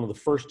is one of the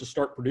first to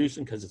start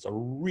producing because it's a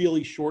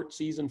really short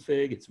season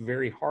fig. It's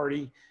very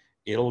hardy.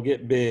 It'll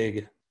get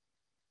big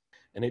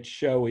and it's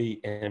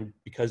showy. And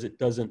because it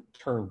doesn't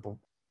turn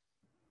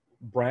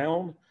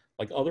brown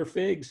like other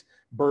figs,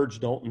 birds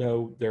don't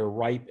know they're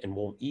ripe and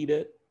won't eat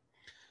it.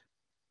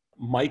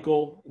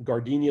 Michael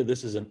Gardenia,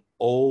 this is an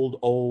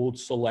old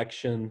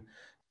selection.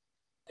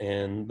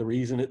 And the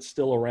reason it's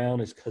still around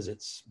is because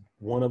it's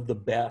one of the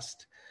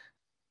best.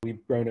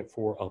 We've grown it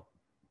for a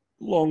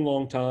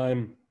long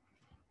time.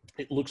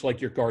 It looks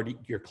like your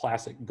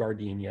classic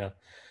gardenia,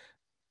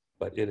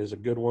 but it is a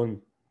good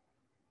one.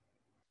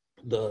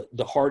 The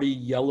hardy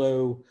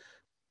yellow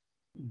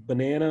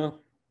banana.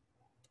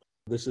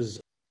 This is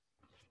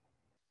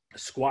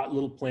squat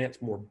little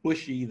plants, more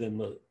bushy than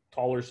the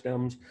taller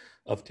stems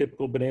of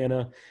typical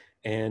banana.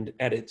 And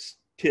at its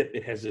tip,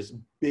 it has this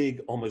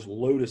big, almost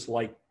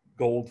lotus-like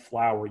gold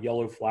flower,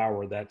 yellow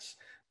flower that's,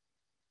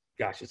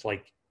 gosh, it's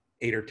like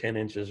 8 or 10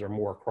 inches or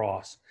more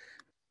across.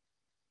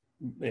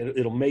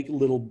 It'll make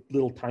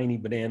little tiny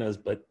bananas,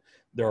 but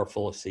they're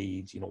full of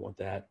seeds. You don't want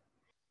that.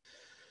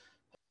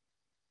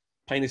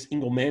 Pinus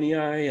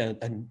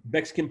engelmannii, a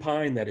Mexican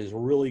pine that is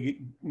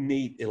really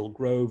neat. It'll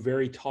grow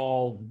very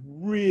tall,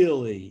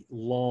 really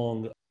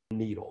long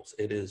needles.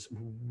 It is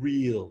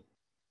real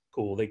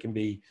cool. They can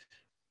be,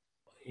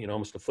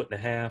 almost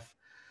 1.5 feet.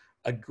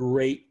 A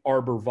great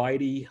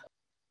arborvitae,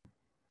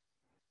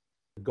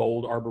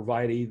 gold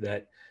arborvitae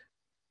that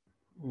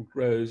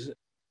grows,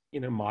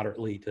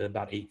 moderately to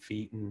about 8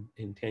 feet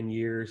in 10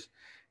 years.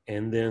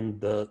 And then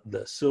the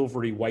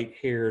silvery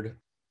white-haired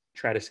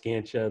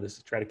Tradescantia, this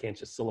is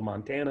Tradescantia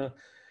silimontana,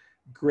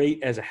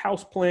 great as a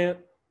house plant,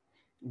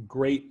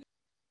 great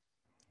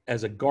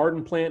as a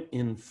garden plant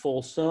in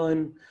full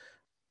sun.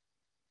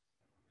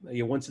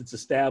 Once it's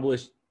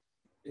established,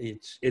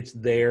 it's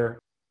there.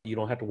 You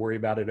don't have to worry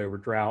about it over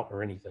drought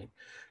or anything.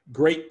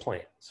 Great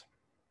plants.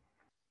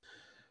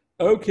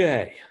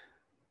 Okay.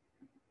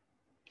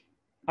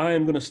 I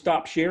am going to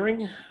stop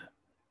sharing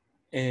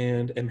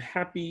and am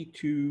happy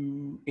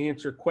to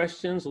answer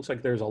questions. Looks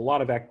like there's a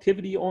lot of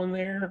activity on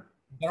there.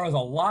 There was a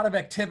lot of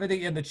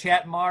activity in the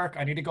chat, Mark.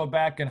 I need to go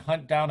back and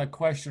hunt down a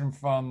question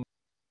from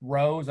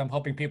Rose. I'm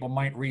hoping people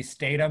might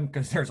restate them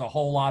because there's a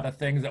whole lot of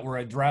things that were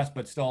addressed,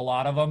 but still a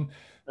lot of them.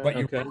 But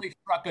you really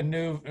struck a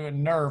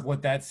nerve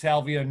with that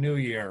Salvia New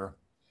Year.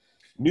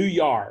 New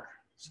Year.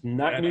 It's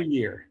not New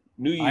Year.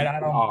 New Year. I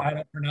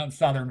don't pronounce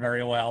Southern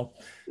very well.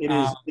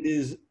 It's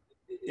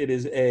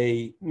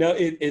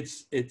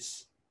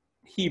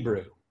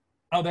Hebrew.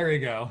 Oh, there you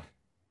go.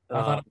 I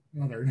thought it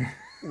was Southern.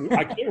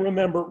 I can't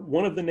remember.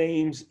 One of the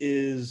names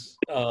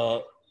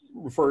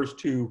refers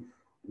to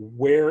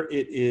where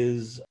it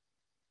is,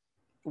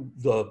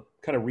 the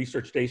kind of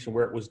research station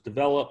where it was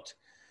developed.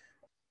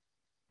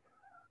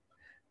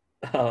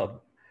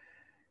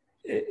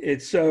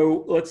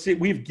 So let's see.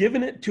 We've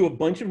given it to a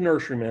bunch of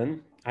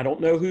nurserymen. I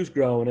don't know who's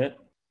growing it.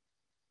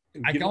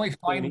 I can only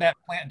find that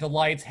Plant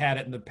Delights had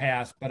it in the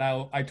past, but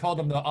I told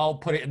them that I'll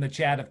put it in the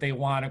chat if they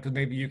want it, because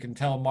maybe you can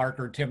tell Mark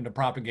or Tim to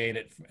propagate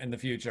it in the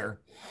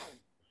future.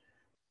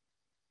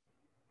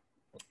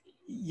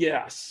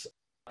 Yes,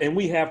 and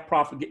we have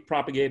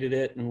propagated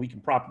it, and we can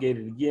propagate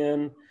it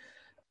again.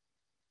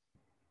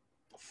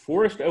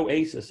 Forest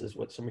Oasis is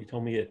what somebody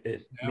told me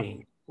it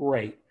means.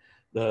 Right.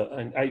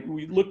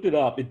 We looked it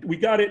up. We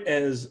got it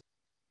as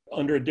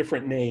under a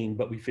different name,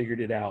 but we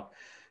figured it out.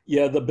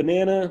 Yeah, the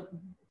banana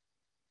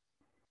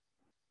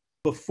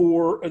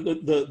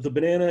the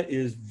banana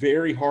is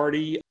very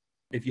hardy.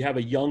 If you have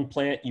a young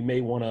plant, you may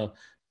want to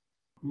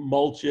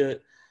mulch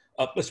it,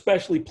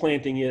 especially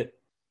planting it,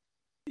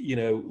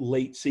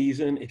 late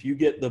season. If you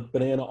get the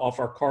banana off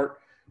our cart,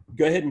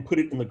 go ahead and put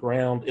it in the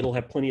ground. It'll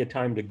have plenty of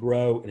time to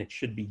grow, and it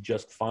should be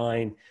just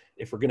fine.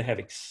 If we're going to have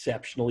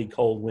exceptionally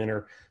cold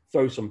winter,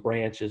 throw some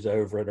branches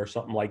over it or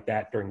something like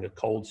that during the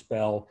cold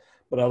spell.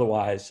 But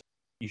otherwise,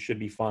 you should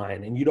be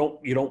fine. And you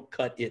don't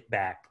cut it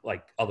back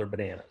like other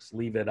bananas.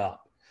 Leave it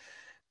up.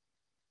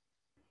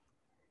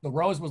 The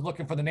Rose was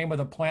looking for the name of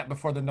the plant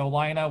before the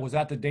Nolina. Was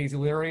that the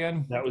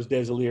Daisylirian? That was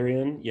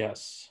Daisylirian,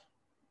 yes.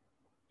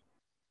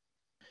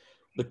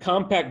 The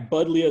compact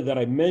buddleia that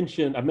I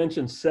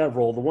mentioned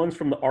several. The ones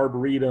from the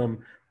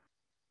Arboretum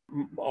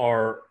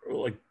are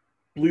like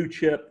blue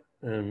chip,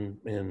 and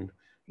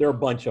there are a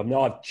bunch of them. They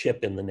all have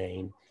chip in the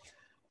name.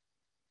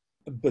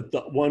 But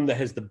the one that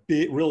has the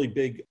really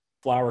big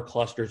flower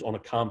clusters on a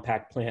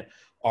compact plant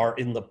are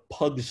in the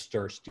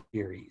Pugster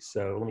series.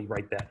 So let me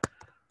write that,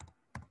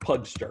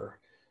 Pugster.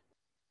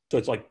 So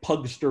it's like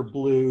Pugster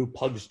blue,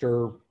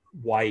 Pugster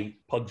white,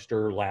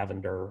 Pugster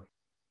lavender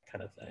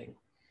kind of thing.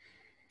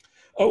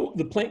 Oh,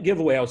 the plant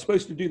giveaway. I was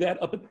supposed to do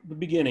that up at the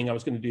beginning. I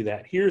was going to do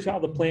that. Here's how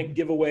the plant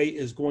giveaway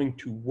is going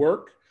to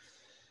work.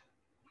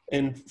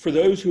 And for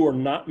those who are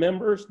not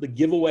members, the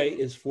giveaway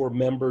is for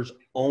members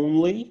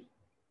only.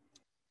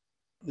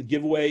 The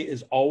giveaway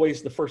is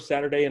always the first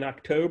Saturday in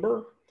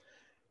October.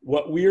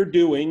 What we're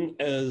doing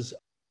is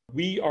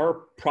we are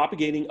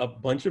propagating a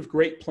bunch of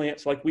great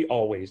plants like we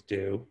always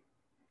do.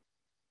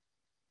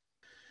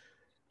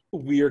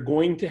 We are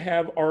going to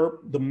have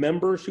the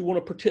members who want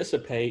to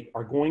participate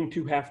are going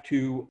to have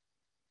to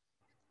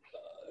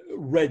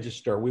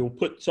register. We will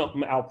put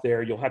something out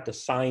there. You'll have to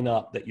sign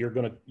up that you are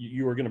going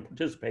to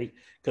participate,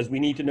 because we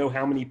need to know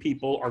how many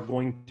people are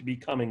going to be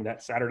coming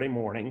that Saturday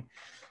morning.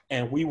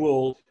 And we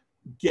will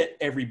get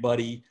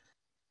everybody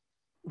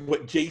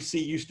what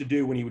JC used to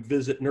do when he would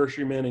visit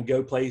nurserymen and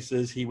go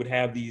places. He would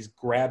have these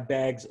grab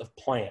bags of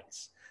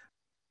plants.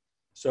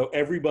 So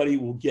everybody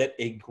will get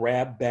a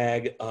grab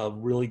bag of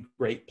really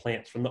great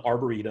plants from the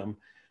Arboretum.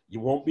 You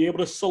won't be able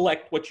to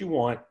select what you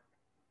want.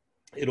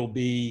 It'll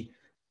be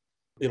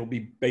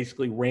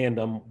basically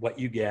random what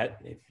you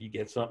get. If you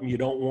get something you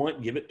don't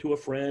want, give it to a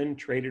friend,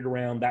 trade it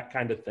around, that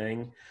kind of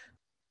thing.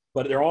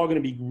 But they're all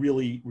going to be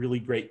really, really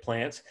great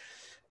plants.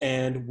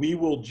 And we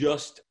will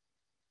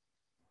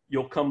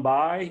you'll come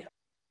by,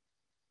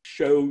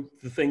 show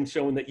the thing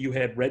showing that you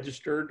had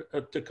registered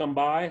to come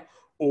by,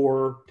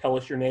 or tell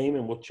us your name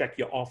and we'll check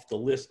you off the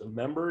list of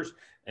members.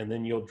 And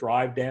then you'll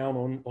drive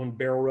down on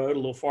Barrel Road a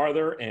little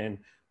farther, and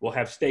we'll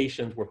have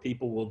stations where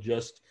people will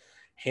just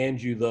hand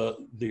you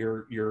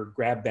your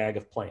grab bag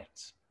of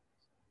plants.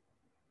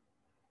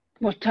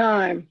 What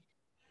time?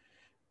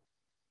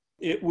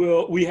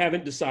 We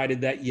haven't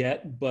decided that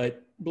yet,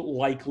 but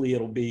likely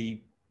it'll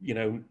be,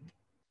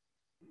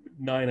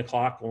 9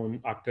 o'clock on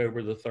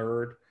October the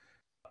 3rd.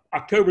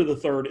 October the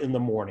 3rd in the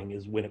morning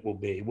is when it will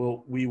be.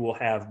 We will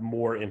have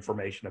more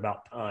information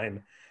about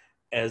time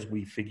as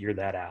we figure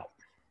that out.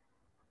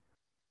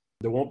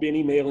 There won't be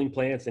any mailing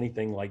plants,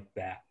 anything like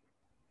that.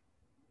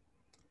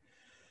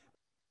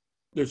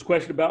 There's a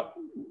question about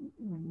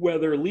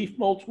whether leaf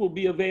mulch will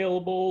be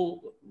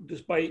available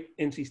despite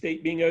NC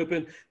State being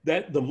open.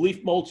 The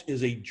leaf mulch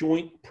is a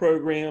joint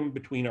program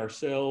between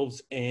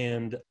ourselves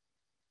and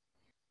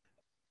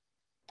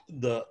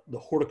the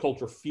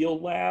horticulture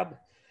field lab.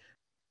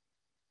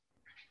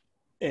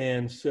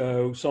 And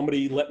so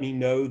somebody let me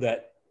know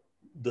that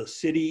the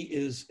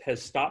city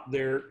has stopped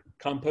their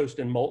compost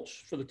and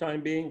mulch for the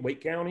time being.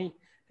 Wake County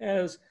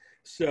has.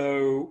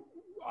 So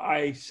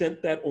I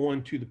sent that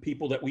on to the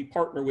people that we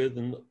partner with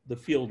in the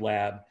field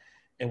lab,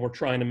 and we're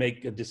trying to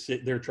make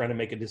they're trying to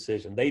make a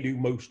decision. They do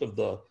most of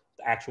the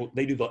actual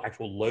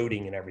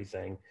loading and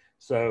everything.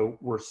 So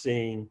we're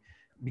seeing,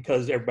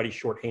 because everybody's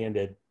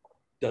shorthanded,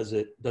 does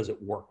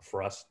it work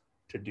for us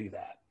to do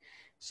that?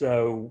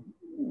 So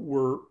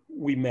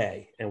we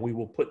may, and we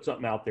will put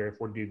something out there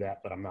if we do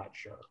that, but I'm not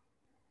sure.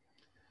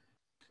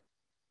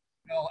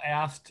 Bill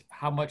asked,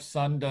 how much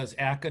sun does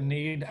ACA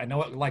need? I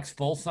know it likes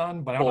full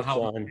sun, but I don't know how.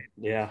 Full sun,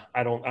 yeah.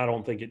 I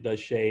don't think it does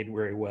shade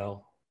very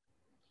well.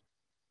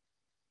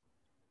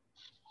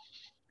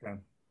 Okay.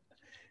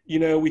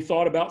 We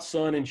thought about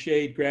sun and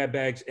shade grab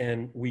bags,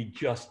 and we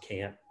just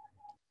can't.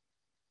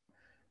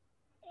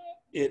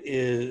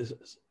 It's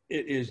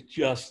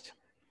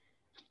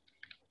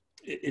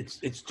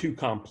too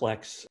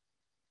complex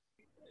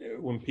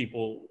when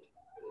people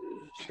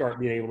start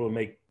being able to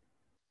make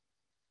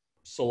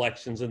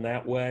selections in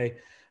that way.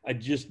 I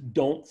just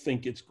don't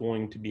think it's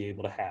going to be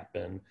able to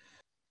happen.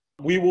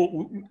 We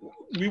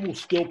will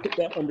still put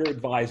that under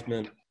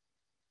advisement,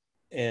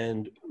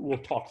 and we'll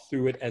talk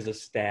through it as a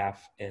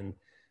staff and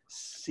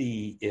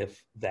see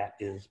if that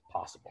is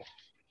possible.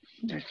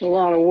 It's a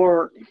lot of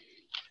work.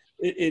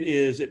 It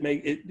is.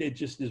 It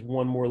just is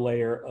one more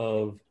layer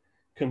of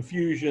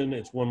confusion.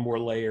 It's one more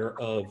layer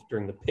of,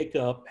 during the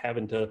pickup,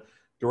 having to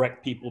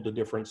direct people to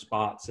different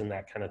spots and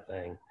that kind of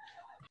thing.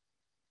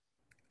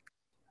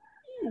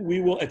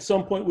 We will, at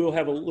some point, we'll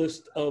have a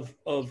list of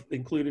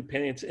included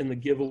plants in the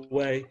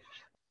giveaway.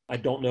 I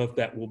don't know if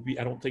that will be,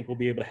 I don't think we'll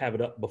be able to have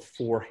it up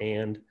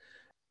beforehand.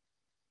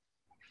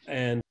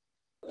 And,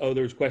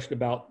 there's a question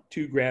about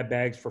 2 grab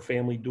bags for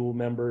family dual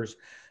members.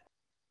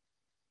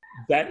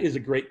 That is a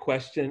great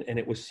question, and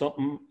it was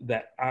something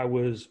that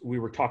we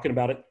were talking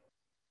about it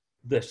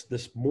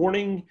this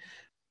morning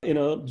in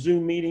a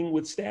Zoom meeting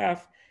with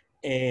staff,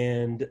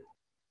 and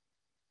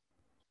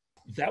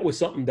that was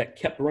something that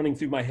kept running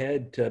through my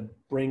head to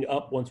bring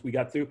up once we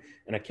got through,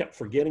 and I kept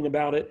forgetting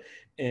about it.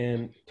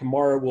 And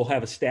tomorrow we'll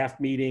have a staff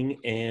meeting,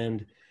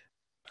 and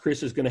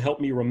Chris is going to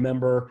help me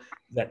remember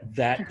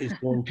that is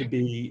going to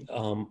be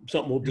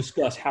something we'll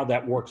discuss, how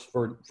that works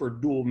for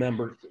dual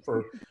members,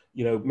 for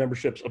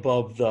memberships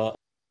above the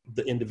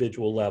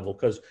individual level,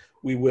 because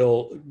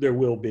there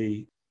will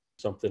be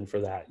something for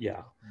that.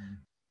 Yeah.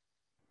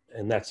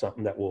 and that's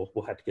something that we'll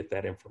have to get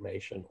that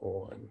information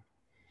on.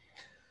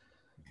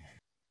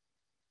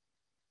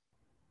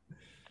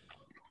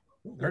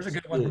 There's a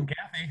good one from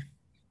Kathy.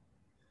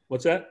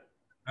 What's that?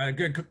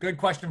 Good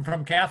question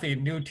from Kathy.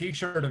 New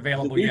T-shirt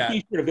available the new yet?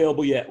 T-shirt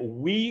available yet?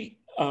 We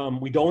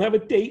don't have a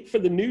date for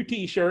the new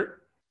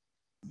T-shirt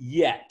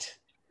yet.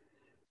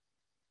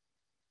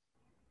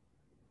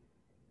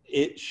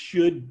 It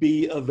should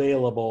be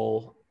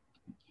available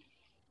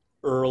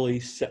early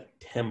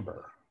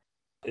September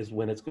is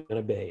when it's going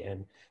to be,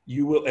 and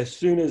you will, as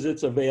soon as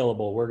it's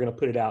available, we're going to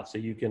put it out so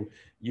you can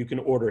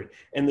order it.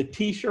 And the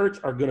T-shirts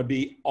are going to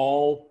be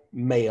all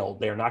mailed.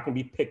 They're not going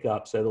to be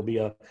pickup, so there'll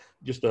be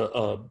just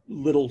a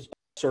little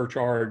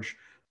surcharge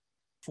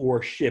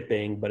for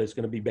shipping, but it's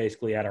going to be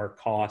basically at our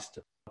cost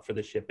for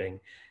the shipping.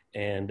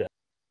 And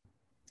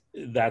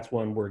that's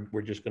when we're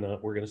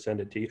gonna send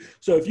it to you.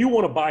 So if you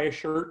want to buy a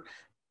shirt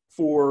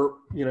for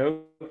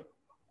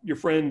your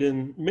friend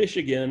in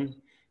Michigan,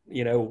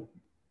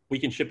 we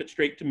can ship it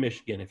straight to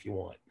Michigan if you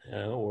want,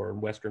 or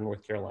Western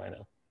North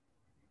Carolina.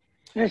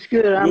 That's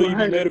good. I'm Will you be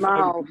 100 notified?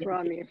 miles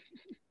from you.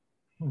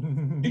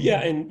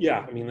 Yeah, and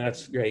yeah, I mean,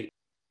 that's great.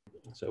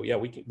 So yeah,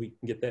 we can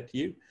get that to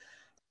you.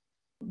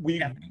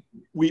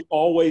 We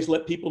always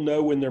let people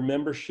know when their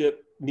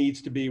membership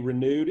needs to be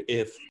renewed.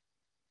 If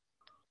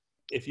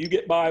you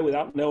get by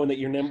without knowing that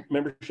your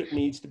membership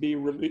needs to be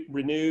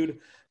renewed,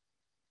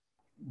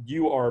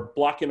 you are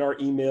blocking our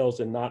emails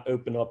and not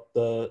open up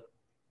the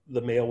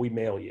mail we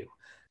mail you,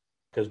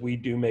 because we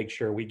do make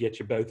sure we get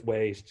you both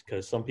ways,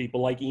 because some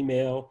people like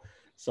email,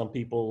 some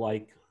people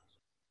like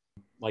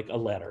a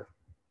letter.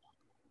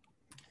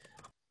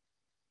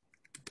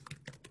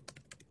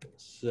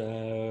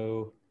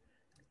 So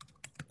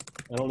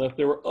I don't know if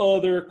there were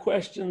other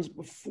questions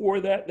before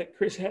that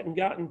Chris hadn't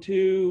gotten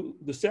to.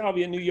 The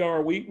Salvia New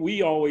Year,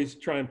 we always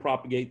try and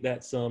propagate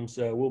that some,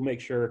 so we'll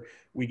make sure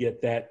we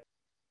get that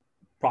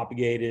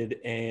propagated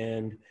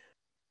and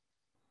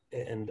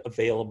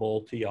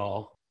available to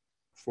y'all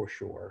for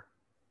sure.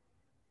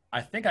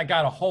 I think I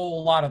got a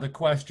whole lot of the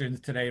questions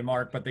today,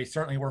 Mark, but they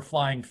certainly were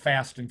flying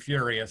fast and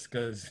furious,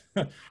 because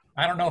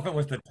I don't know if it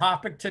was the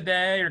topic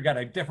today or got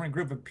a different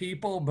group of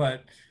people,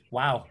 but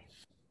wow,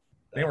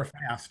 they were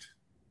fast.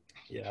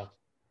 Yeah.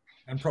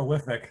 And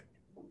prolific.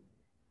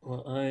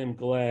 Well, I am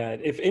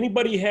glad. If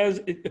anybody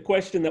has a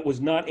question that was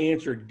not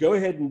answered, go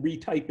ahead and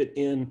retype it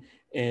in,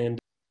 and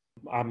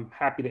I'm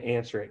happy to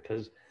answer it,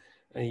 because,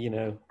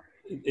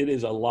 it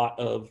is a lot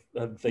of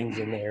things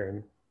in there,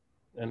 and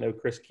I know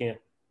Chris can't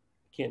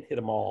hit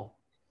them all.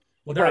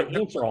 Well, there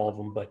answer all of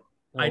them, but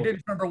I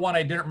did remember one.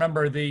 I didn't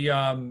remember the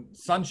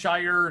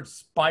Sunshire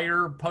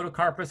Spire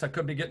Podocarpus. I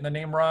could be getting the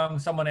name wrong.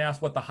 Someone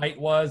asked what the height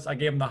was. I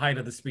gave them the height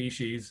of the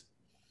species.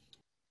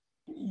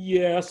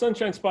 Yeah,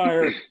 Sunshine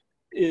Spire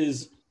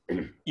is,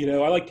 I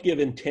like to give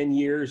in 10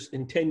 years.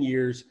 In 10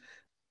 years,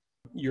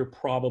 you're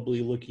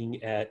probably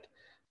looking at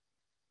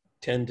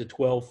 10 to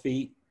 12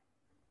 feet.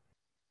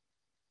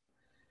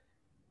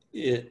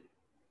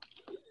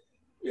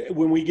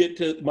 When we get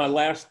to my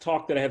last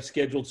talk that I have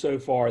scheduled so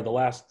far, the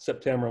last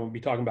September, I'm going to be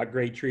talking about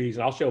great trees,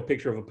 and I'll show a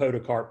picture of a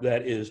podocarp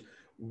that is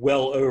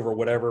well over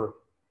whatever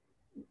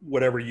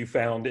you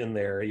found in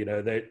there.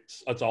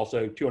 It's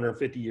also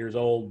 250 years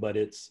old, but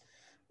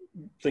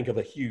think of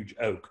a huge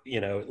oak,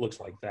 it looks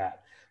like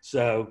that.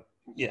 So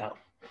yeah.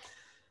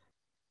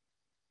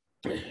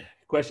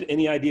 Question,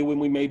 any idea when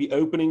we may be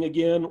opening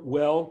again?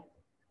 Well,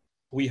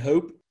 we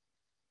hope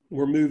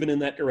we're moving in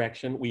that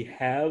direction. We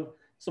have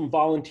some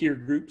volunteer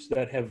groups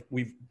that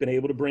we've been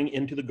able to bring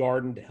into the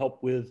garden to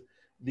help with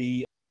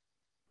the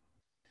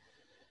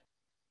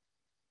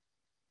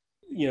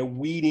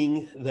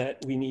weeding that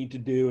we need to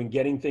do and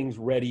getting things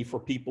ready for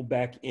people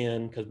back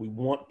in, because we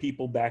want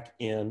people back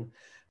in.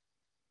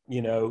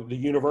 The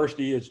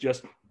university has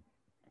just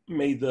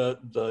made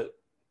the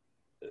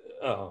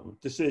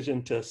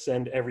decision to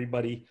send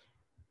everybody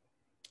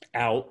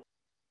out.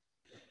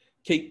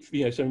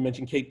 Someone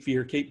mentioned Cape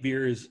Fear. Cape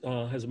Fear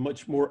has a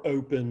much more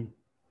open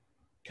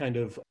kind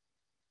of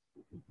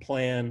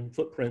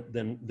footprint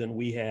than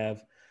we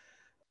have.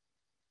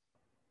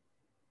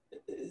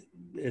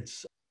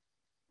 It's,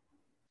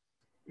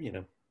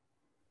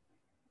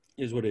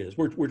 is what it is.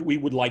 We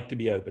would like to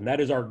be open.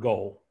 That is our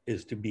goal,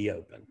 is to be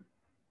open.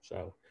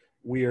 So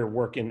we are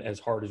working as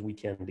hard as we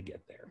can to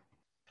get there.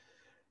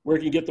 Where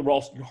can you get the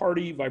Ralston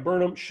Hardy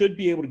viburnum? Should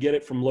be able to get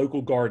it from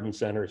local garden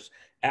centers.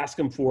 Ask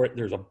them for it.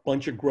 There's a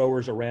bunch of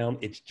growers around.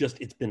 It's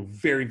been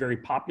very, very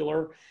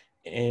popular,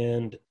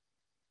 and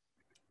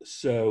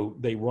so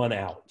they run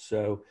out.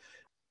 So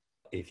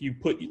if you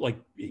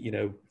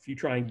if you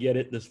try and get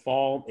it this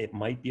fall, it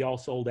might be all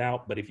sold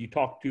out. But if you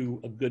talk to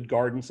a good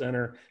garden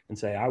center and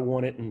say, I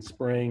want it in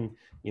spring,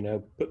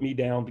 put me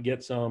down to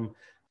get some,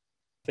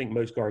 I think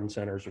most garden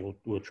centers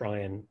will try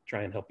and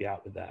help you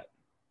out with that.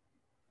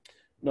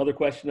 Another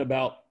question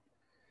about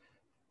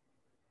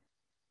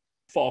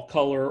fall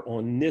color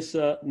on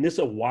Nyssa.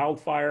 Nyssa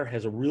Wildfire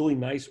has a really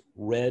nice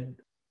red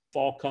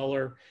fall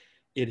color.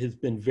 It has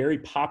been very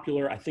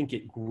popular. I think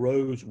it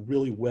grows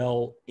really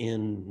well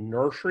in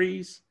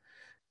nurseries.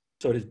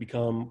 So it has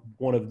become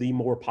one of the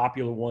more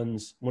popular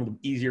ones, one of the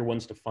easier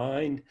ones to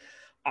find.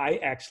 I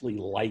actually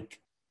like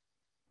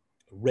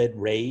Red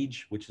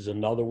Rage, which is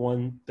another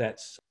one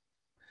that's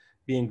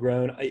being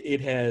grown.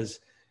 It has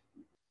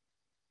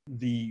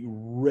the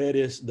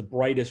reddest, the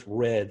brightest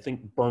red,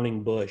 think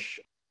burning bush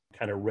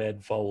kind of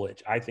red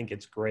foliage. I think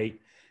it's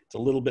great. It's a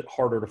little bit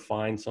harder to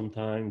find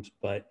sometimes,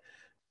 but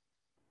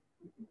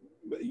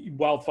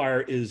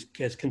Wildfire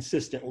has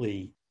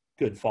consistently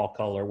good fall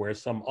color,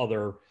 whereas some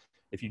other,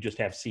 if you just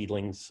have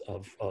seedlings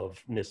of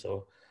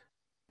Nisso,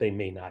 they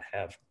may not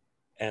have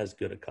as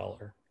good a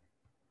color.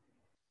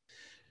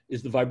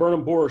 Is the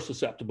viburnum borer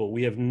susceptible?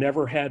 We have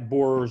never had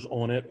borers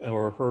on it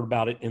or heard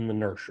about it in the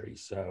nursery,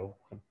 so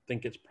I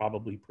think it's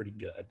probably pretty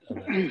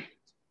good.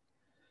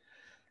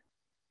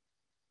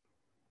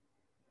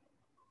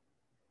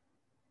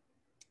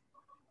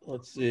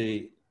 Let's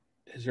see.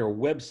 Is there a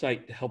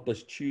website to help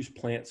us choose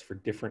plants for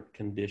different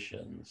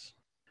conditions?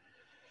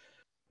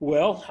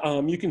 Well,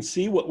 you can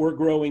see what we're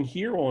growing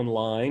here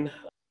online.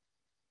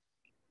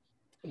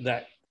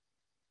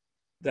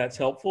 That's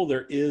helpful.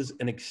 There is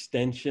an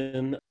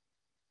extension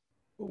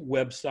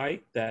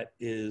website that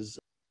is,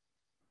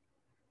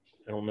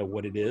 I don't know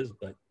what it is,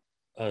 but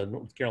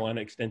North Carolina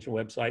extension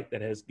website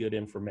that has good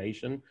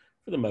information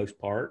for the most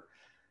part.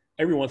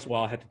 Every once in a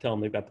while I have to tell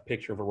them they've got the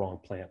picture of a wrong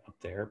plant up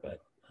there,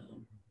 but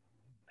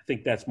I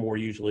think that's more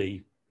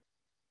usually,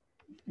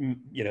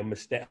 you know,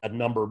 a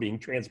number being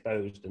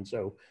transposed and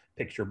so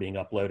picture being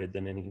uploaded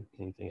than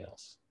anything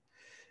else.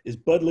 Is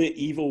Buddleia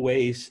Evil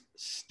Ways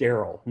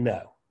sterile?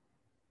 No.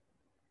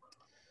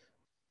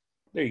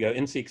 There you go,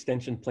 NC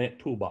Extension Plant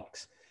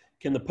Toolbox.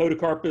 Can the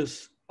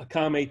Podocarpus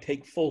akame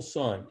take full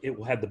sun? It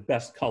will have the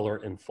best color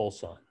in full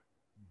sun.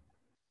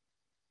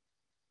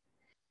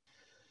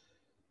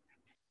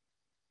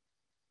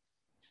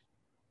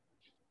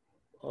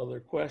 Other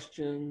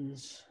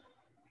questions?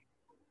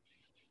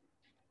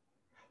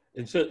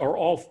 And so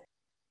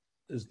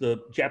is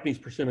the Japanese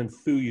persimmon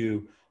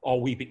Fuyu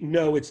all weeping?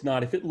 No, it's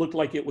not. If it looked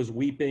like it was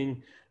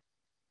weeping,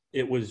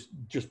 it was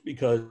just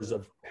because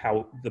of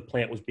how the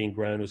plant was being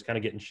grown. It was kind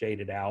of getting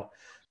shaded out.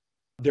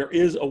 There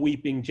is a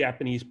weeping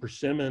Japanese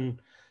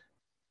persimmon.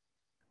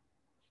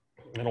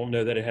 I don't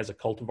know that it has a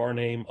cultivar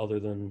name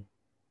other than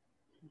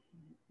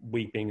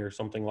weeping or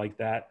something like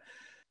that.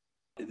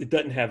 It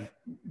doesn't have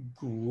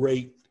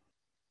great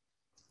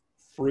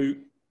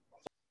fruit.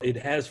 It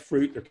has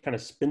fruit. They're kind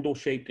of spindle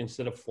shaped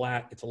instead of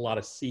flat. It's a lot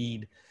of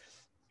seed.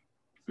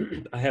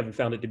 I haven't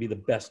found it to be the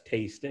best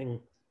tasting.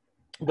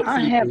 But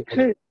I have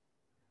two.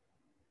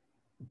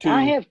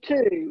 I have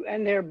two,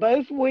 and they're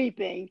both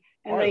weeping,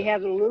 and they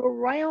have the little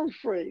round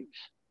fruits.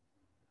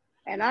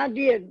 And I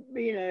did,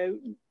 you know,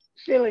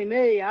 silly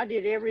me, I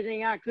did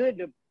everything I could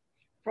to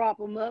prop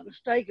them up and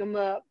stake them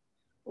up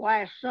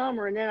last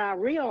summer, and then I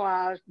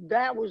realized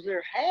that was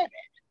their habit.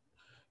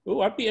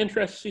 Oh, I'd be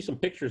interested to see some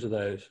pictures of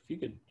those.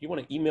 If you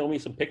want to email me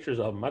some pictures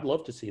of them, I'd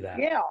love to see that.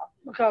 Yeah,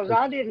 because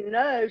I didn't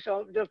know.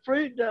 So the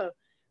fruit, the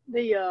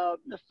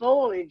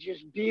foliage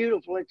is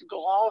beautiful. It's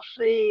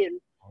glossy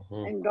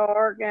and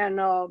dark.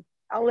 And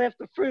I left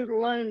the fruit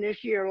alone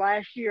this year.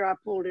 Last year I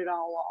pulled it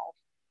all off,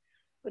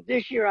 but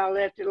this year I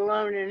left it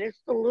alone. And it's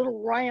the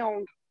little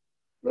round,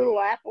 little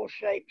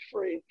apple-shaped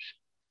fruits.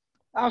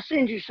 I'll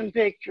send you some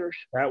pictures.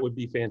 That would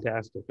be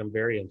fantastic. I'm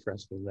very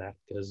interested in that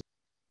because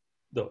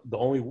the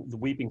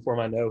weeping form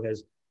I know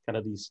has kind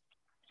of these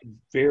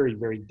very,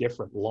 very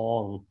different,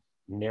 long,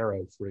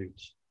 narrow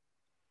fruits.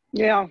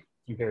 Yeah.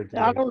 Compared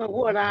to I don't know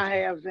what I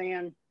have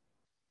then.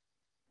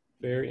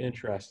 Very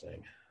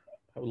interesting.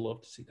 I would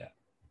love to see that.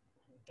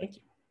 Thank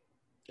you.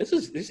 This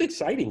is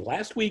exciting.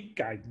 Last week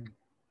I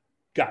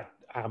got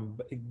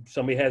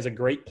somebody has a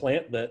great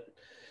plant that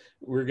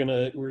we're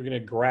gonna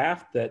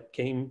graft that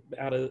came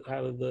out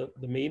of the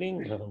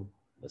meeting.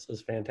 This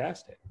is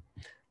fantastic.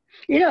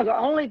 You know, the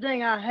only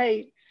thing I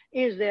hate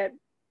is that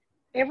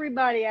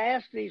everybody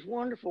asks these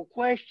wonderful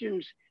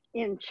questions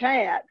in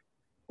chat,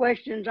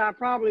 questions I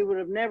probably would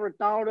have never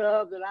thought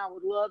of that I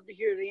would love to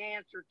hear the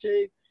answer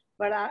to,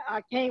 but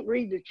I can't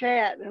read the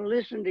chat and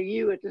listen to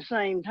you at the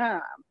same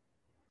time.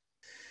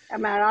 I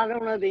mean, I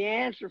don't know the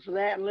answer for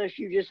that unless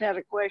you just had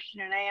a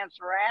question and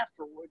answer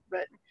afterward,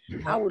 but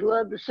I would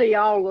love to see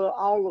all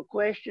the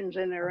questions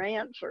and their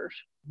answers.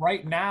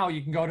 Right now,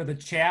 you can go to the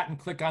chat and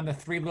click on the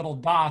three little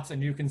dots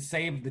and you can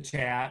save the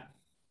chat.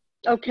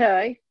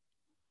 Okay.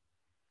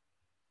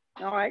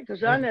 All right,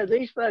 because I know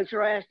these folks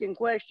are asking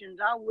questions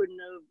I wouldn't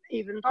have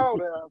even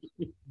thought of.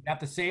 You have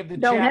to save the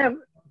chat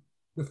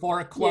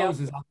before it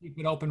closes. Yep. I'll keep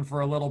it open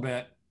for a little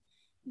bit.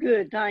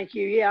 Good, thank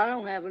you. Yeah, I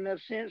don't have enough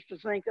sense to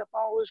think up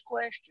all those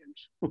questions.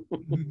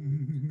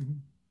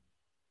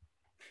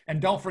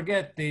 And don't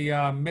forget, the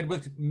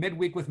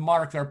midweek with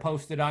Mark are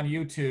posted on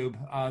YouTube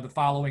the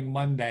following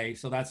Monday,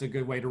 so that's a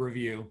good way to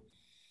review.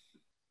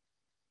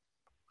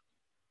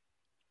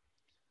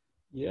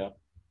 Yeah.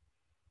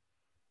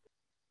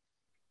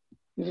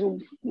 It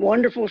was a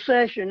wonderful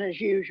session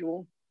as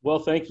usual. Well,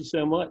 thank you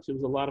so much. It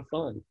was a lot of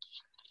fun.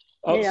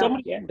 Oh, Yeah.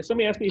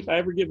 somebody asked me if I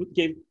ever give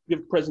a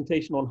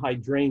presentation on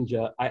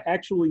hydrangea. I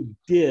actually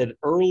did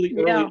early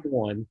Yeah.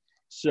 on.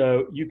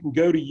 So you can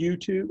go to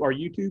YouTube, our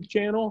YouTube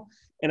channel,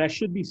 and I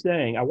should be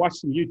saying, I watch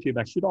some YouTube.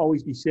 I should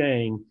always be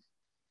saying,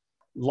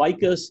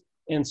 like us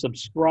and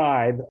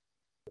subscribe,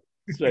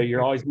 so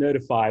you're always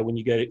notified when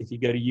if you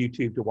go to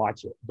YouTube to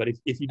watch it. But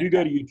if you do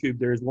go to YouTube,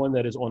 there is one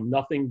that is on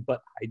nothing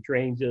but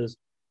hydrangeas,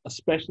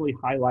 especially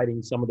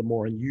highlighting some of the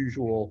more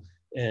unusual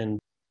and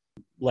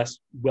less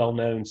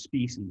well-known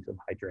species of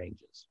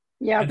hydrangeas.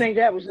 Yeah, I think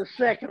that was the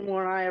second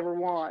one I ever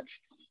watched.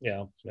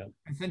 Yeah, yeah.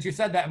 And since you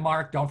said that,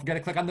 Mark, don't forget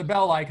to click on the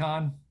bell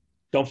icon.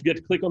 Don't forget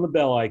to click on the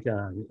bell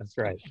icon. That's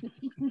right.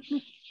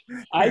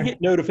 I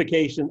get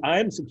notifications. I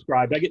am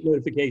subscribed. I get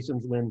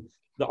notifications when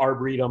the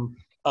Arboretum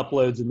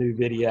uploads a new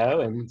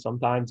video, and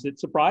sometimes it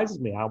surprises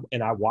me.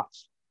 I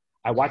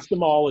watch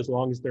them all as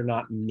long as they're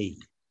not me.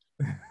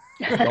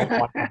 Don't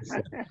watch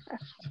myself.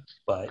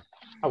 But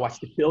I watch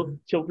the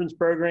children's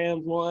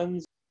programs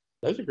ones.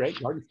 Those are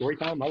great. Garden Story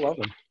Time. I love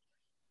them.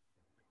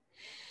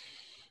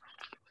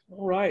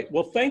 All right.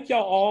 Well, thank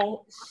y'all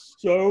all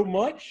so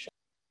much.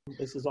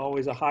 This is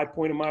always a high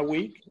point of my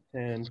week,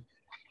 and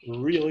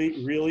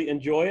really, really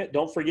enjoy it.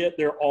 Don't forget,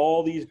 there are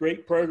all these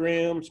great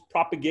programs: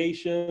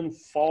 propagation,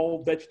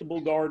 fall vegetable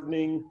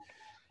gardening,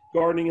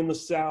 gardening in the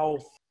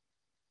South,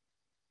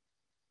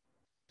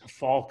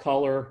 fall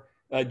color,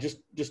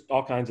 just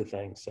all kinds of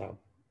things. So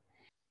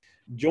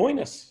join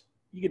us.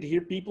 You get to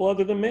hear people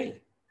other than me.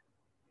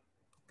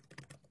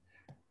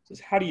 This is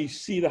how do you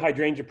see the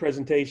hydrangea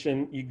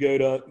presentation? You go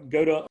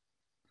to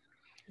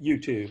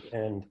YouTube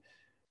and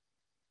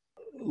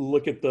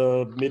look at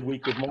the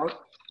midweek with Mark.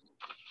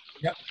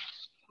 Yep.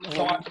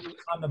 So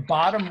on the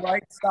bottom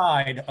right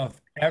side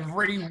of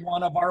every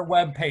one of our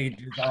web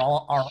pages are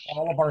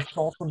all of our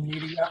social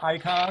media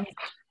icons.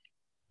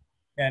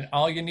 And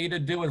all you need to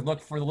do is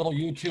look for the little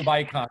YouTube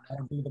icon.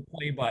 That'll be the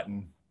play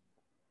button.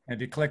 And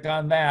if you click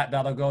on that,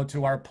 that'll go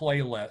to our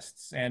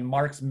playlists. And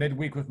Mark's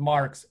Midweek with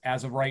Marks,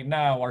 as of right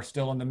now, are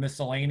still in the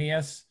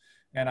miscellaneous.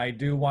 And I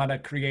do want to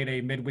create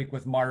a Midweek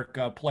with Mark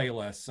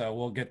playlist. So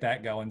we'll get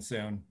that going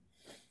soon.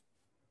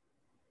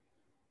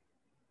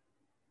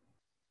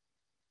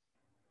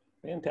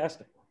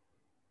 Fantastic.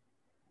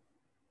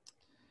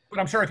 But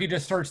I'm sure if you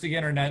just search the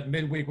internet,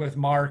 Midweek with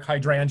Mark,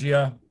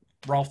 hydrangea,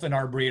 Ralston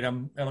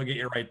Arboretum, it'll get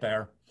you right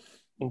there.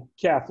 And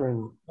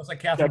Catherine, Looks like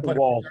Catherine put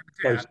Wall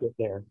it posted it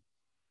there.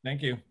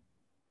 Thank you.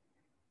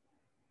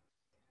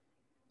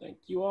 Thank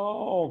you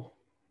all.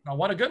 Oh,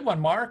 what a good one,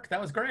 Mark. That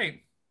was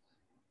great.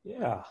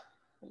 Yeah,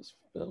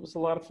 that was a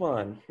lot of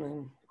fun.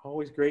 And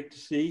always great to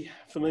see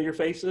familiar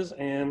faces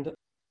and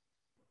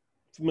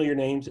familiar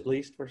names, at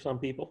least for some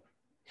people.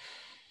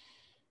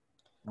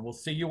 And we'll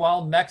see you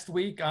all next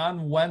week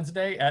on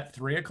Wednesday at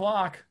 3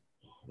 o'clock.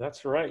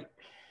 That's right.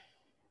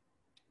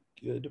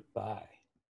 Goodbye.